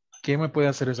ver, ¿quién me puede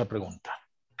hacer esa pregunta?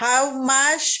 How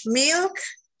much milk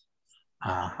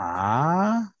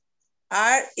Ajá.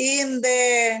 are in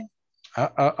the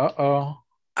are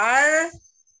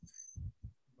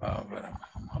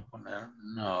vamos a poner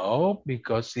no,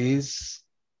 because it's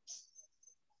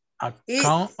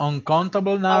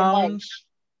uncountable nouns.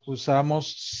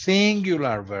 Usamos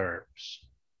singular verbs.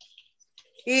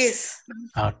 Is.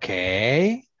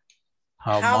 Okay.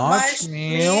 How much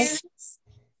milk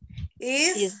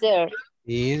is there?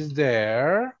 Is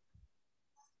there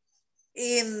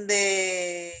in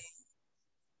the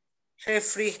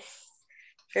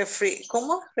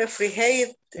 ¿cómo?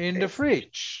 Refrigerator. In the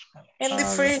fridge. In the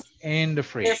fridge. In the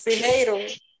fridge. Refrigerator.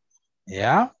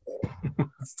 Yeah.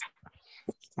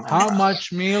 How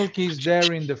much milk is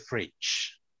there in the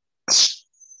fridge?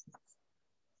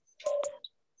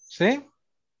 ¿Sí?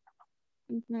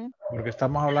 Porque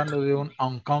estamos hablando de un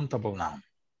uncountable noun.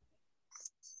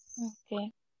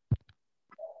 Okay.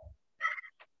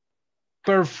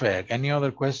 Perfect. Any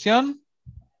other question?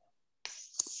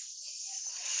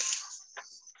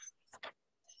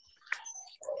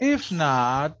 If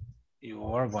not, you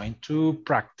are going to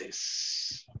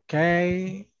practice.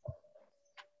 Okay.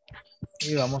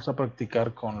 Y vamos a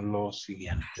practicar con lo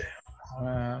siguiente.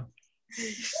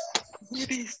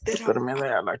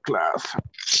 Terminé la clase.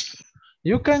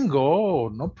 You can go,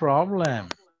 no problem.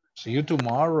 See you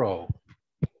tomorrow.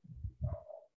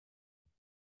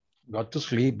 Go to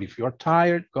sleep. If you're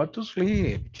tired, go to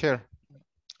sleep. Sure.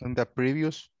 In the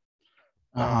previous,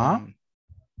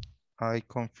 I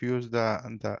confused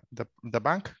the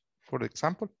bank, for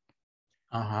example.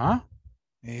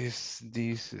 Is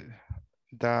this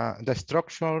the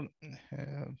structure?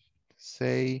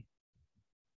 Say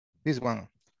this one.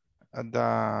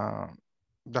 The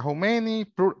how many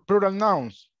plural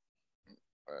nouns?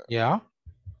 Yeah.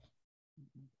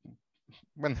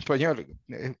 Bueno, en español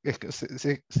es que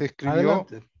se escribió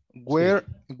where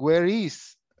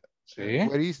is. Sí.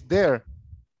 Where is there.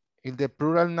 El de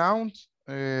plural nouns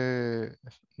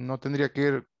no tendría que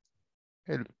ir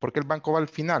porque el banco va al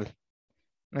final en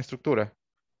la estructura.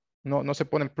 No se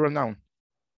pone el plural noun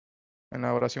en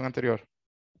la oración anterior.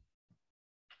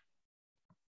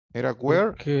 Era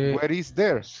where is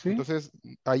there. ¿Sí? Entonces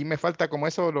ahí me falta como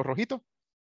eso, los rojitos.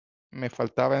 Me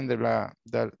faltaba en la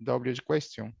WH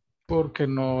question. Porque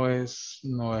no es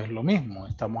lo mismo.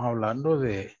 Estamos hablando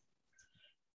de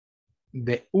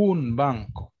un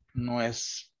banco. No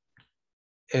es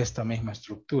esta misma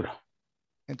estructura.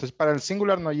 Entonces para el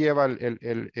singular no lleva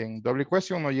en double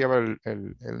question no lleva el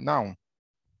noun.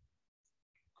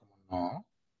 No.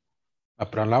 La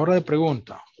palabra de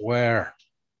pregunta, where.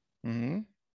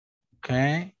 Ok.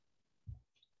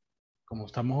 Como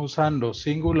estamos usando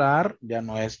singular, ya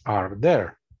no es are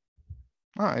there.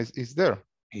 Is there.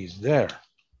 Is there.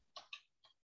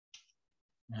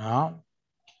 No.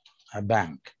 A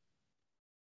bank.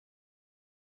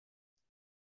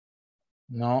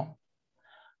 No.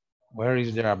 Where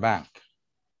is there a bank?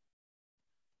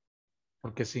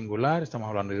 Porque singular, estamos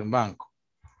hablando de un banco.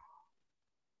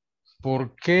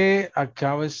 ¿Por qué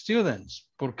acaba students?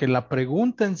 Porque la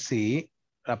pregunta en sí,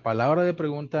 la palabra de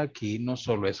pregunta aquí no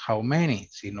solo es how many,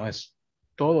 sino es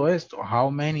todo esto. How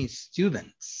many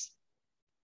students?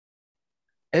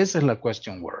 Esa es la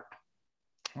question word.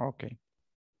 Ok.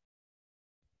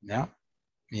 ¿Ya?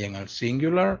 Y en el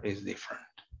singular es different.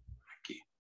 Aquí.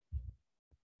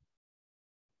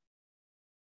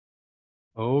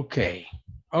 Okay.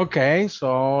 Okay,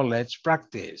 so let's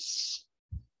practice.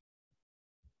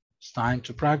 It's time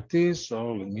to practice,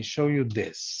 so let me show you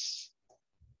this.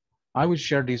 I will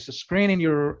share this screen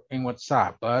in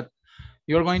WhatsApp, but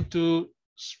you're going to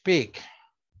speak.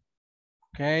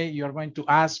 Okay, you're going to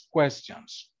ask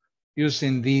questions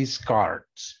using these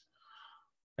cards.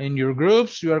 In your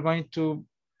groups, you are going to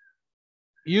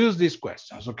use these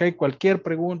questions, ¿ok? Cualquier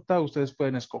pregunta ustedes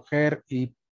pueden escoger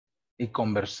y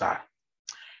conversar.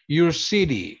 Your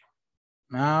city.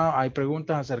 Now, hay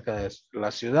preguntas acerca de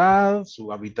la ciudad,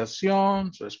 su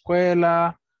habitación, su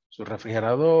escuela, su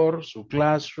refrigerador, su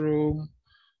classroom,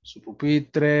 su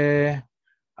pupitre,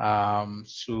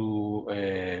 su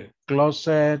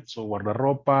closet, su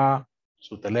guardarropa,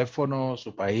 su teléfono,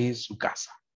 su país, su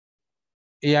casa.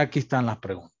 Y aquí están las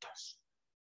preguntas.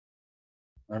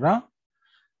 ¿Verdad?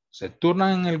 Se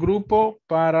turnan en el grupo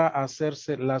para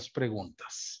hacerse las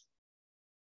preguntas.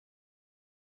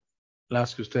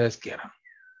 Las que ustedes quieran.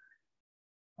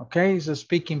 Okay, it's a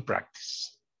speaking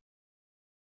practice.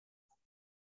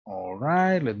 All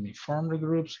right, let me form the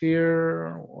groups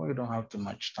here. We don't have too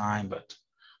much time, but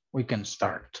we can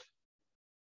start.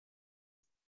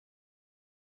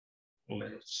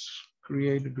 Let's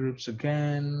create the groups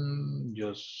again.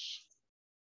 Just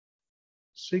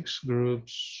 6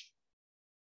 groups.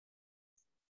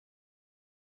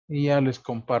 Y ya les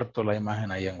comparto la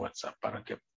imagen ahí en WhatsApp para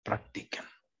que practiquen.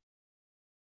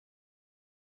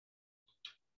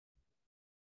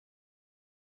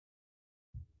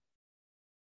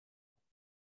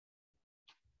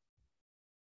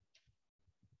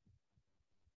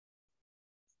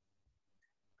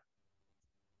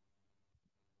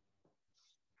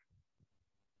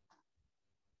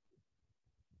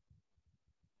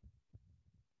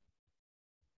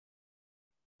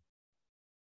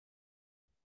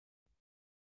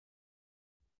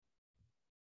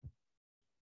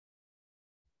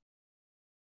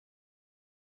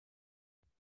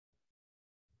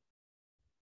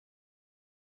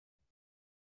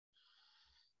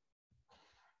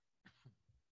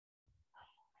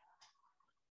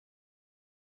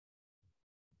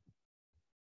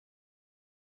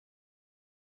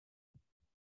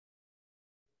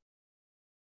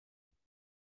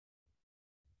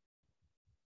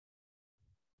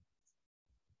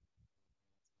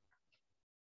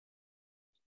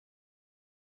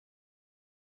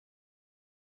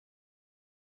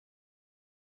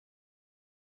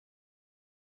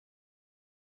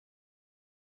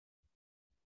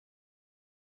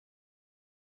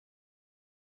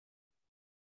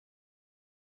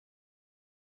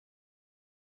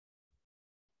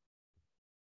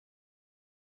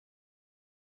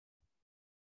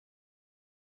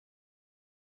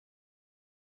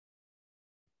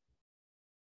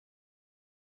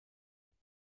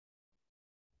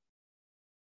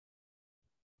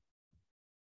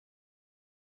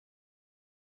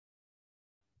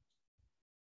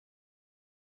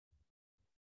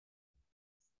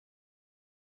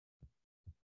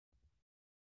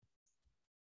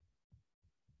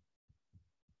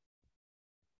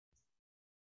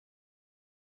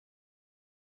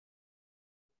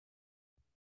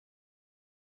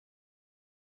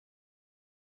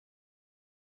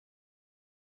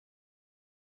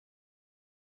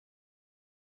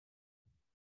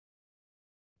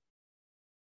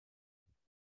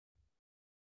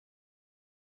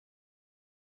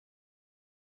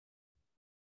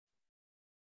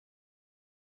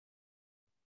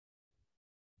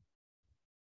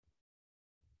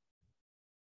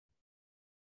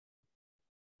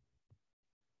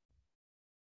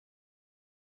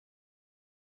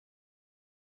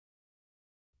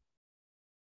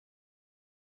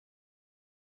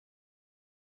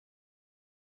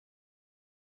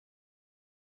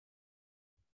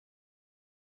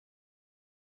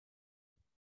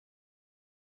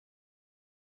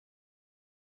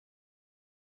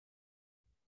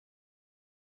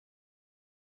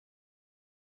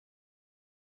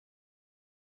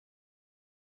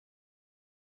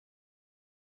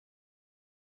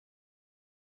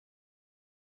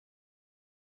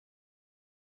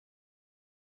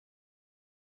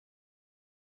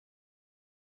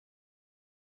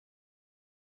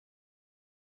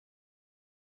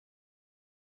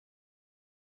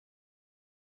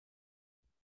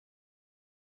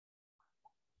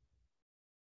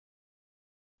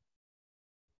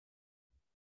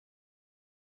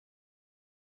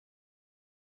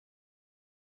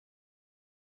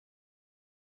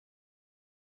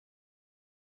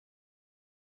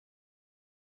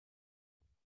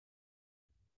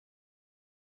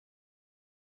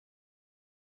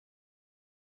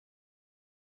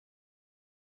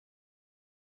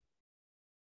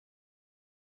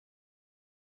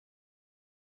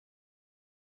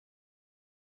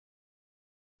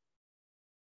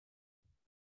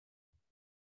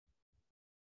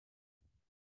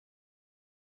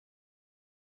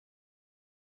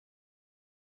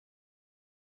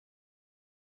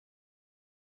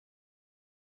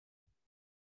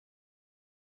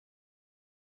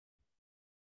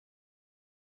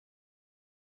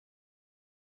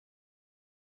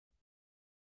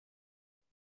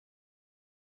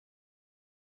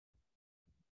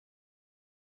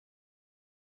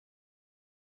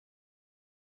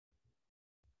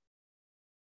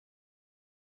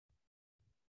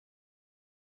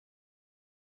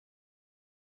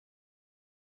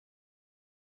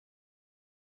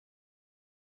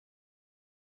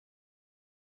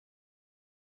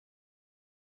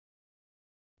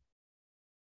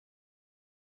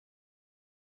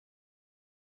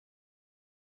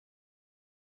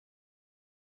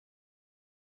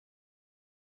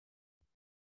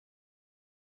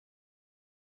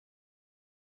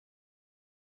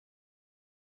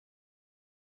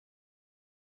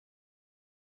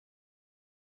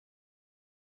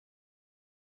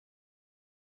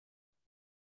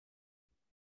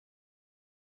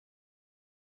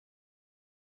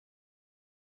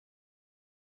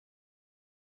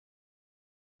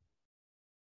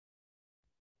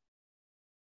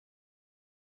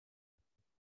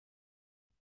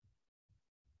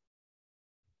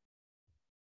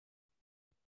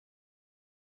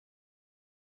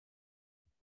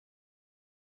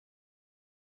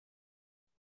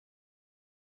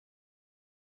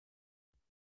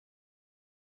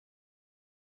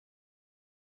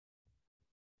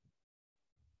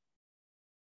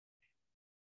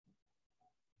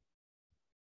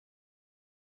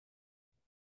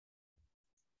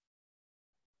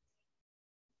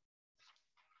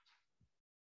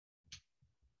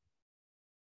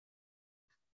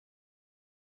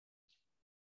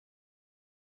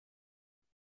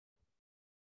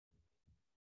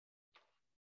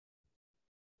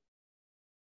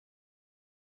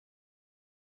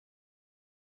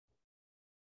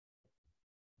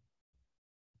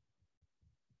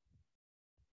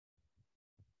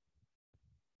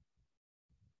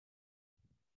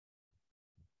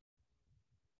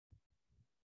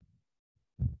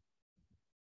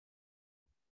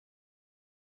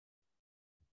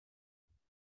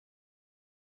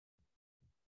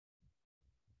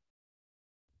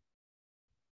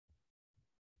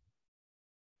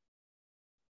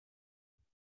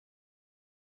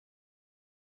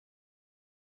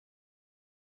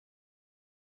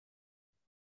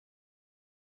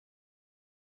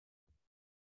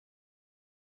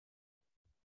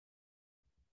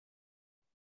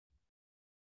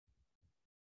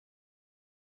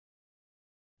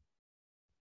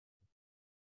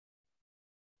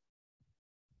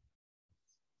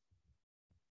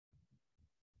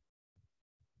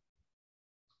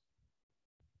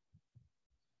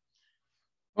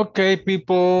 Okay,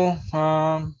 people.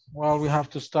 Well, we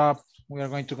have to stop. We are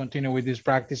going to continue with this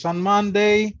practice on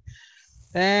Monday.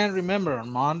 And remember, on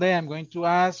Monday, I'm going to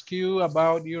ask you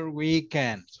about your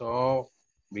weekend. So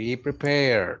be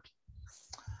prepared.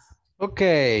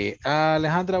 Okay,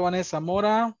 Alejandra Vanessa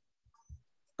Mora.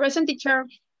 Present, teacher.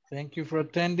 Thank you for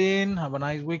attending. Have a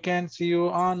nice weekend. See you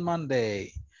on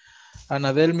Monday.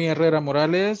 Anadelmi Herrera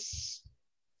Morales.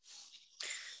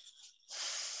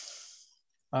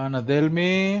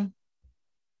 Anadelmi.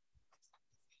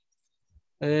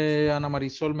 Ana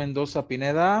Marisol Mendoza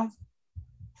Pineda.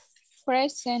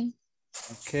 Present.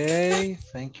 Okay,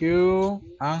 thank you.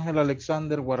 Ángel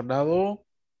Alexander Guardado.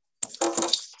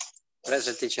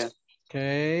 Present, teacher.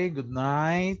 Okay, good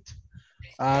night.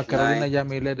 Good Carolina night.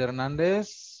 Yamilet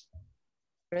Hernández.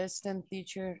 Present,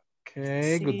 teacher.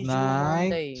 Okay, See good you night.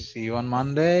 Monday. See you on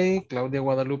Monday. Claudia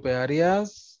Guadalupe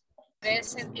Arias.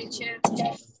 Present, teacher.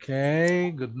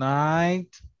 Okay, good night.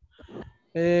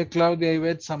 Claudia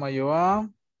Ivette Samayoa.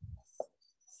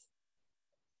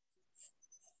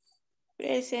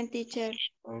 Present, teacher.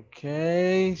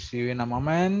 Okay, see you in a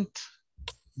moment.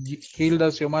 Hilda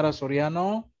Xiomara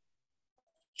Soriano.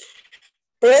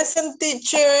 Present,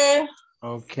 teacher.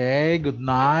 Okay, good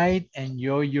night.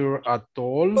 Enjoy your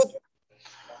atoll.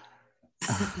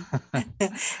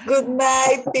 Good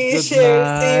night, teacher. Good See you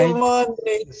night.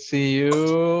 Monday. See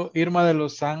you. Irma de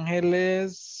Los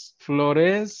Ángeles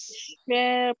Flores.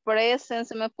 Present,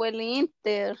 se me fue el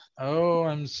Inter. Oh,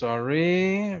 I'm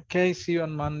sorry. Okay, see you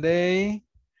on Monday.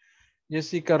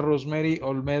 Jessica Rosemary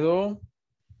Olmedo.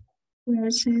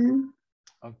 Present.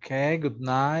 Okay, good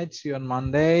night. See you on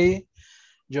Monday.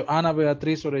 Joana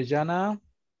Beatriz Orellana.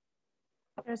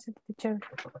 Present, teacher.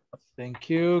 Thank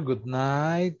you. Good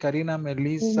night. Karina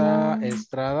Melissa night.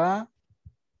 Estrada.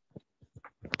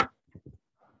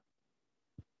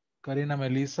 Karina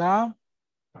Melissa.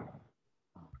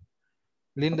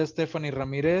 Linda Stephanie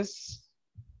Ramírez.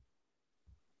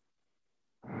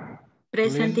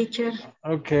 Present, teacher.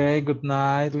 Okay, good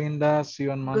night, Linda. See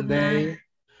you on Good Monday. night.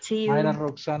 See you. Mayra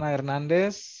Roxana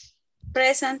Hernandez.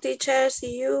 Present, teacher.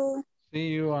 See you. See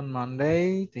you on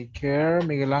Monday. Take care.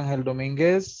 Miguel Ángel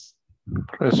Domínguez.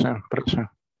 Present, present.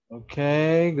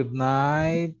 Okay, good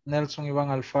night. Nelson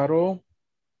Iván Alfaro.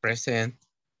 Present.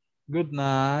 Good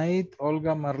night.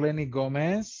 Olga Marlene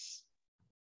Gómez.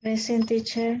 Present,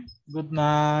 teacher. Good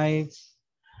night.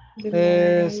 Good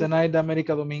night. Zenaida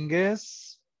América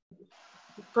Domínguez.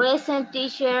 Present,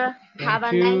 teacher. Have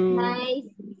Thank a nice you. night.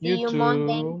 See You you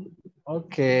Monday. too.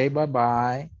 Okay,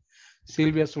 bye-bye.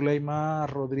 Silvia Zuleima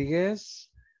Rodríguez.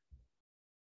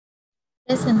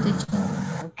 Present, teacher.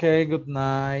 Okay, good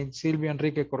night. Silvio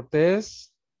Enrique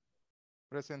Cortés.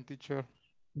 Present, teacher.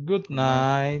 Good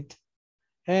night.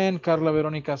 And Carla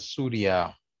Verónica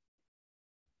Zuria.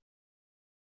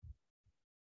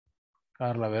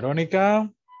 Carla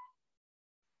Verónica.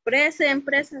 Present,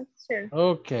 teacher.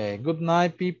 Okay, good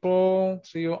night, people.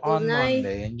 See you on night.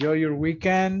 Monday. Enjoy your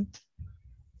weekend.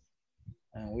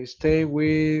 And we stay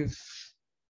with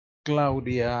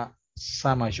Claudia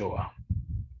Samayoa.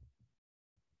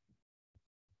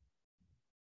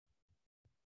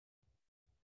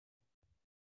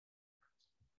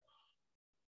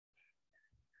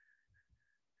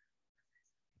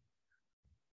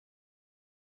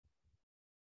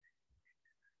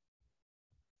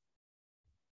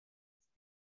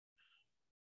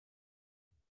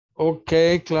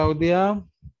 Okay, Claudia.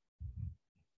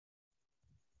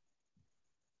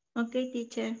 Okay,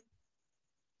 teacher.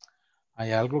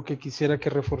 ¿Hay algo que quisiera que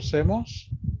reforcemos?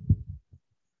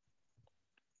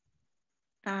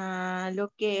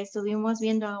 Lo que estuvimos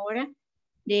viendo ahora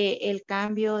de el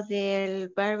cambio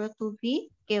del verbo to be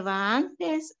que va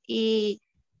antes y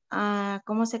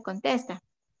cómo se contesta.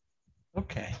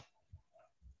 Ok.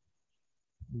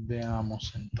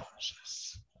 Veamos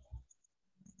entonces.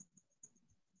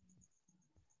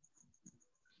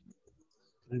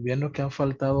 Estoy viendo que han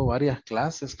faltado varias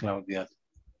clases, Claudia.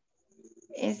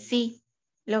 Sí,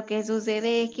 lo que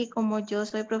sucede es que como yo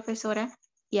soy profesora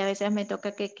y a veces me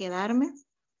toca que quedarme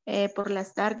por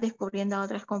las tardes cubriendo a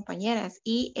otras compañeras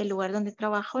y el lugar donde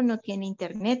trabajo no tiene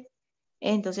internet,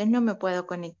 entonces no me puedo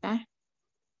conectar.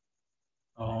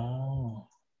 Oh.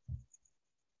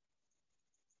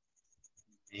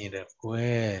 Mire,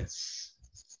 pues.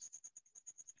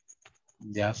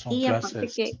 Ya son Y aparte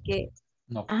clases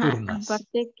nocturnas.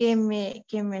 aparte que me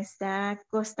está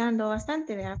costando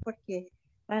bastante, ¿verdad? Porque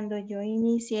cuando yo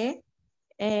inicié,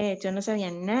 yo no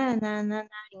sabía nada de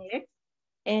inglés.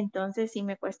 Entonces sí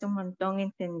me cuesta un montón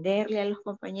entenderle a los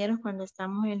compañeros cuando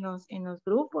estamos en los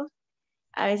grupos.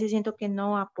 A veces siento que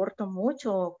no aporto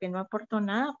mucho o que no aporto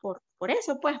nada por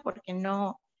eso, pues, porque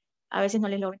no a veces no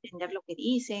les logro entender lo que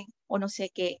dicen o no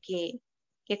sé qué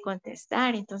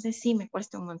contestar. Entonces sí, me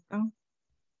cuesta un montón.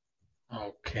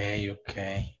 Ok, ok.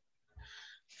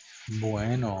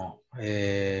 Bueno,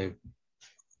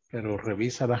 pero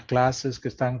revisa las clases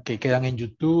que quedan en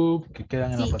YouTube, que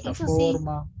quedan en la Sí, eso sí.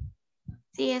 plataforma.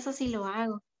 Sí, eso sí lo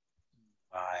hago.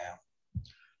 Vaya.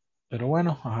 Pero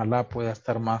bueno, ojalá pueda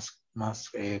estar más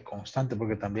constante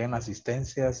porque también las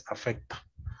asistencias afecta.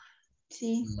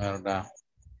 Sí. ¿Verdad?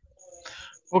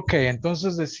 Ok,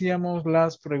 entonces decíamos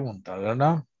las preguntas,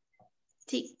 ¿verdad?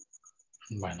 Sí.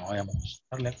 Bueno, vayamos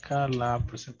a darle acá la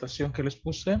presentación que les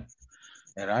puse.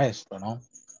 Era esto, ¿no?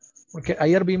 Porque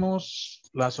ayer vimos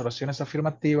las oraciones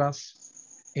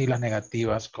afirmativas y las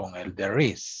negativas con el there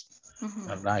is,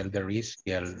 ¿verdad? El there is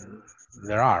y el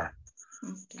there are.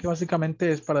 Que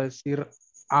básicamente es para decir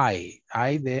hay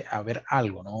de haber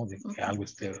algo, ¿no? De que algo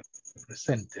esté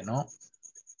presente, ¿no?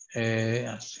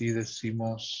 Así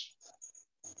decimos,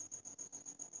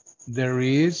 there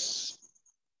is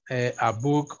a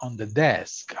book on the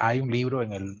desk. Hay un libro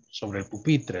sobre el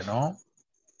pupitre, ¿no?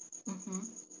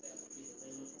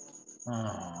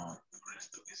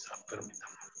 Esto quizá,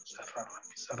 permítame cerrar la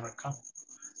pizarra acá.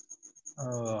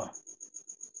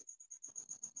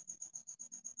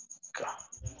 Acá.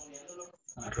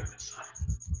 A regresar.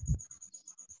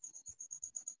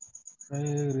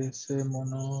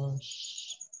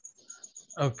 Regresémonos.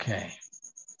 Ok.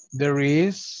 There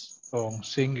is con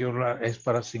singular es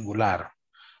para singular.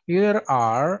 Y there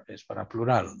are es para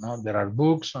plural, ¿no? There are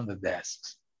books on the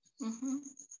desks.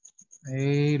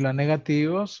 Y la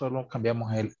negativa solo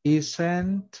cambiamos el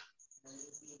isn't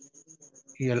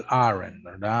y el aren't,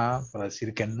 ¿verdad? Para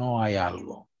decir que no hay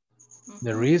algo.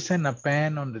 There isn't a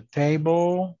pen on the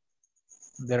table.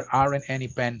 There aren't any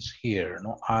pens here.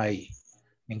 No hay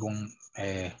ningún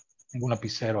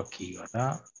lapicero aquí,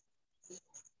 ¿verdad?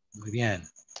 Muy bien.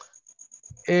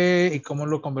 ¿Y cómo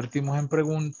lo convertimos en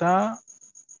pregunta?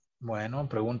 Bueno,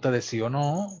 pregunta de sí o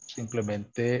no.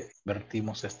 Simplemente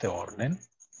vertimos este orden.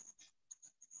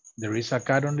 There is a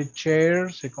cat on the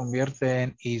chair. Se convierte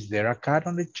en is there a cat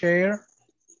on the chair?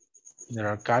 There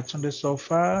are cats on the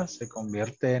sofa. Se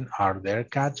convierte en are there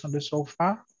cats on the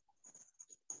sofa?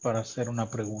 Para hacer una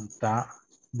pregunta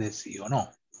de sí o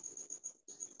no.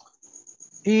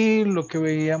 Y lo que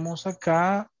veíamos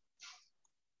acá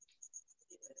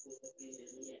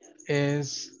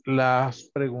es las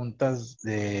preguntas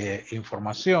de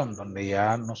información, donde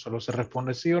ya no solo se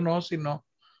responde sí o no, sino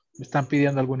me están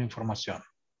pidiendo alguna información.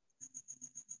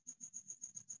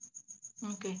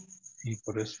 Ok. Y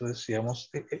por eso decíamos,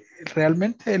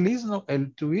 realmente el is no,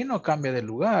 el to be no cambia de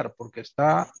lugar, porque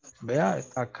está, vea,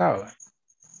 está acá. ¿Ve?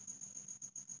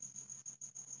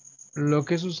 Lo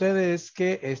que sucede es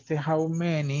que este how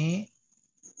many,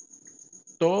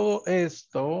 todo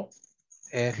esto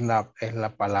es la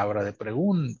palabra de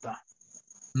pregunta.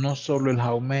 No solo el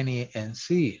how many en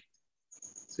sí,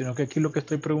 sino que aquí lo que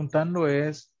estoy preguntando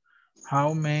es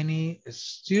how many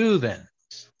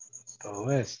students,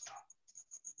 todo esto.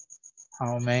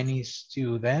 How many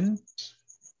students,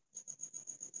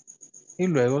 y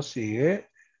luego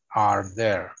sigue are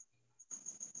there,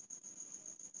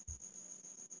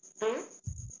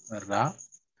 ¿verdad?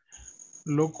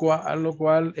 Lo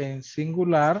cual en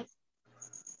singular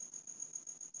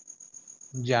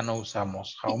ya no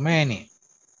usamos how many,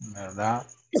 ¿verdad?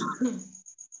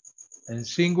 En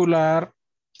singular,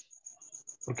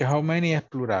 porque how many es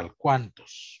plural,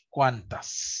 ¿cuántos?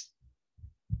 ¿Cuántas?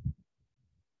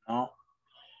 ¿No?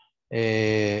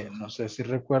 No sé si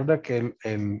recuerda que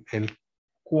el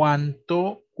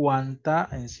cuánto, cuánta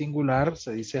en singular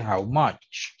se dice how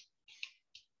much.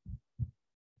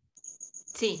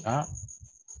 Sí. ¿Ah?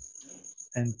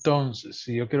 Entonces,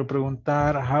 si yo quiero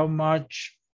preguntar how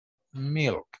much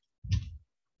milk,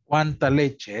 ¿cuánta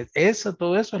leche?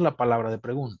 Todo eso es la palabra de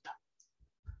pregunta.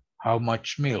 How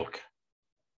much milk.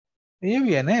 Y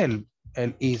viene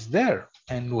el is there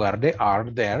en lugar de are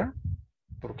there,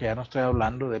 porque ya no estoy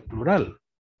hablando de plural,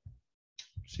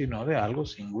 sino de algo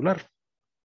singular.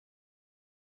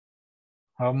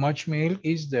 How much milk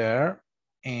is there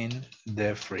in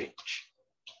the fridge?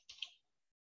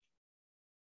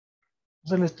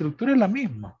 Entonces la estructura es la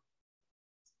misma.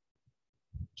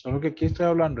 Solo que aquí estoy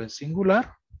hablando en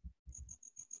singular.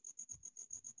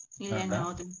 Y en la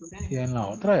otra plural. Y en la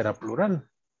otra era plural.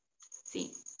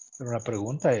 Sí. Pero la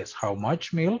pregunta es, how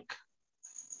much milk?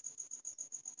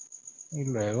 Y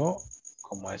luego,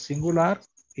 como es singular,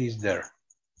 is there.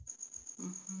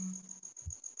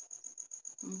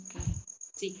 Okay.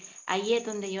 Sí, ahí es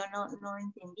donde yo no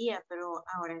entendía, pero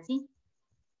ahora sí.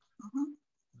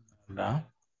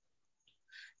 ¿Verdad?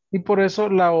 Y por eso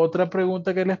la otra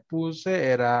pregunta que les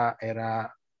puse la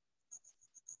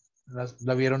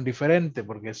vieron diferente,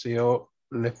 porque si yo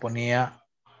les ponía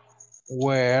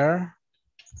where,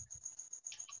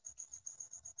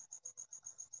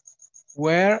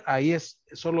 ahí es,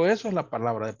 solo eso es la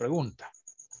palabra de pregunta.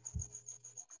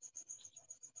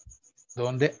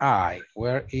 ¿Dónde hay?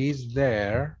 Where is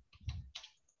there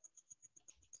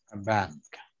a bank?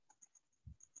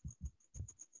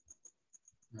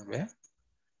 ¿Me ve?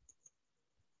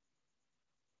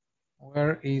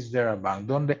 Where is there a bank?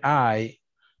 ¿Dónde hay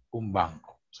un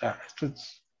banco? O sea, esto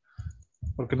es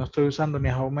porque no estoy usando ni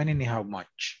how many ni how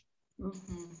much.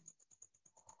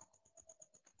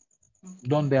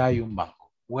 ¿Dónde hay un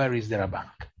banco? Where is there a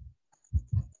bank?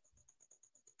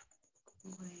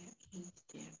 Where is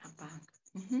there a bank?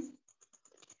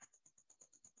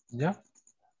 ¿Ya?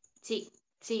 Sí,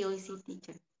 sí, hoy sí,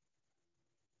 teacher.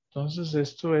 Entonces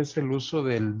esto es el uso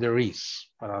del there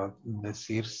is para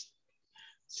decir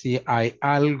si hay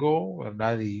algo,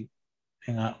 ¿verdad? Y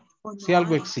si no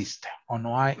algo hay. existe o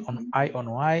no hay, o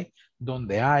no hay,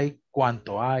 dónde hay,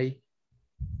 cuánto hay.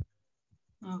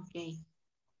 Ok.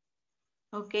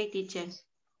 Ok, teacher.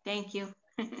 Thank you.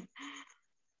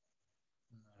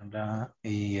 ¿Verdad?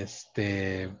 Y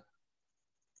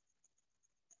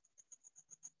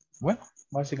bueno,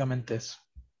 básicamente eso.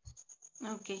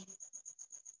 Ok.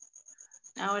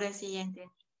 Ahora sí ya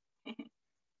entendí.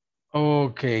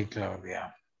 Ok,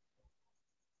 Claudia.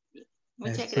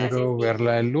 Muchas gracias, Espero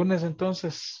verla teacher. el lunes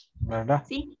entonces, ¿verdad?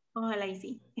 Sí, ojalá y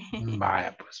sí.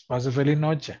 Vaya, pues pase feliz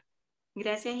noche.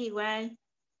 Gracias igual.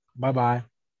 Bye bye.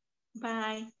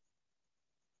 Bye.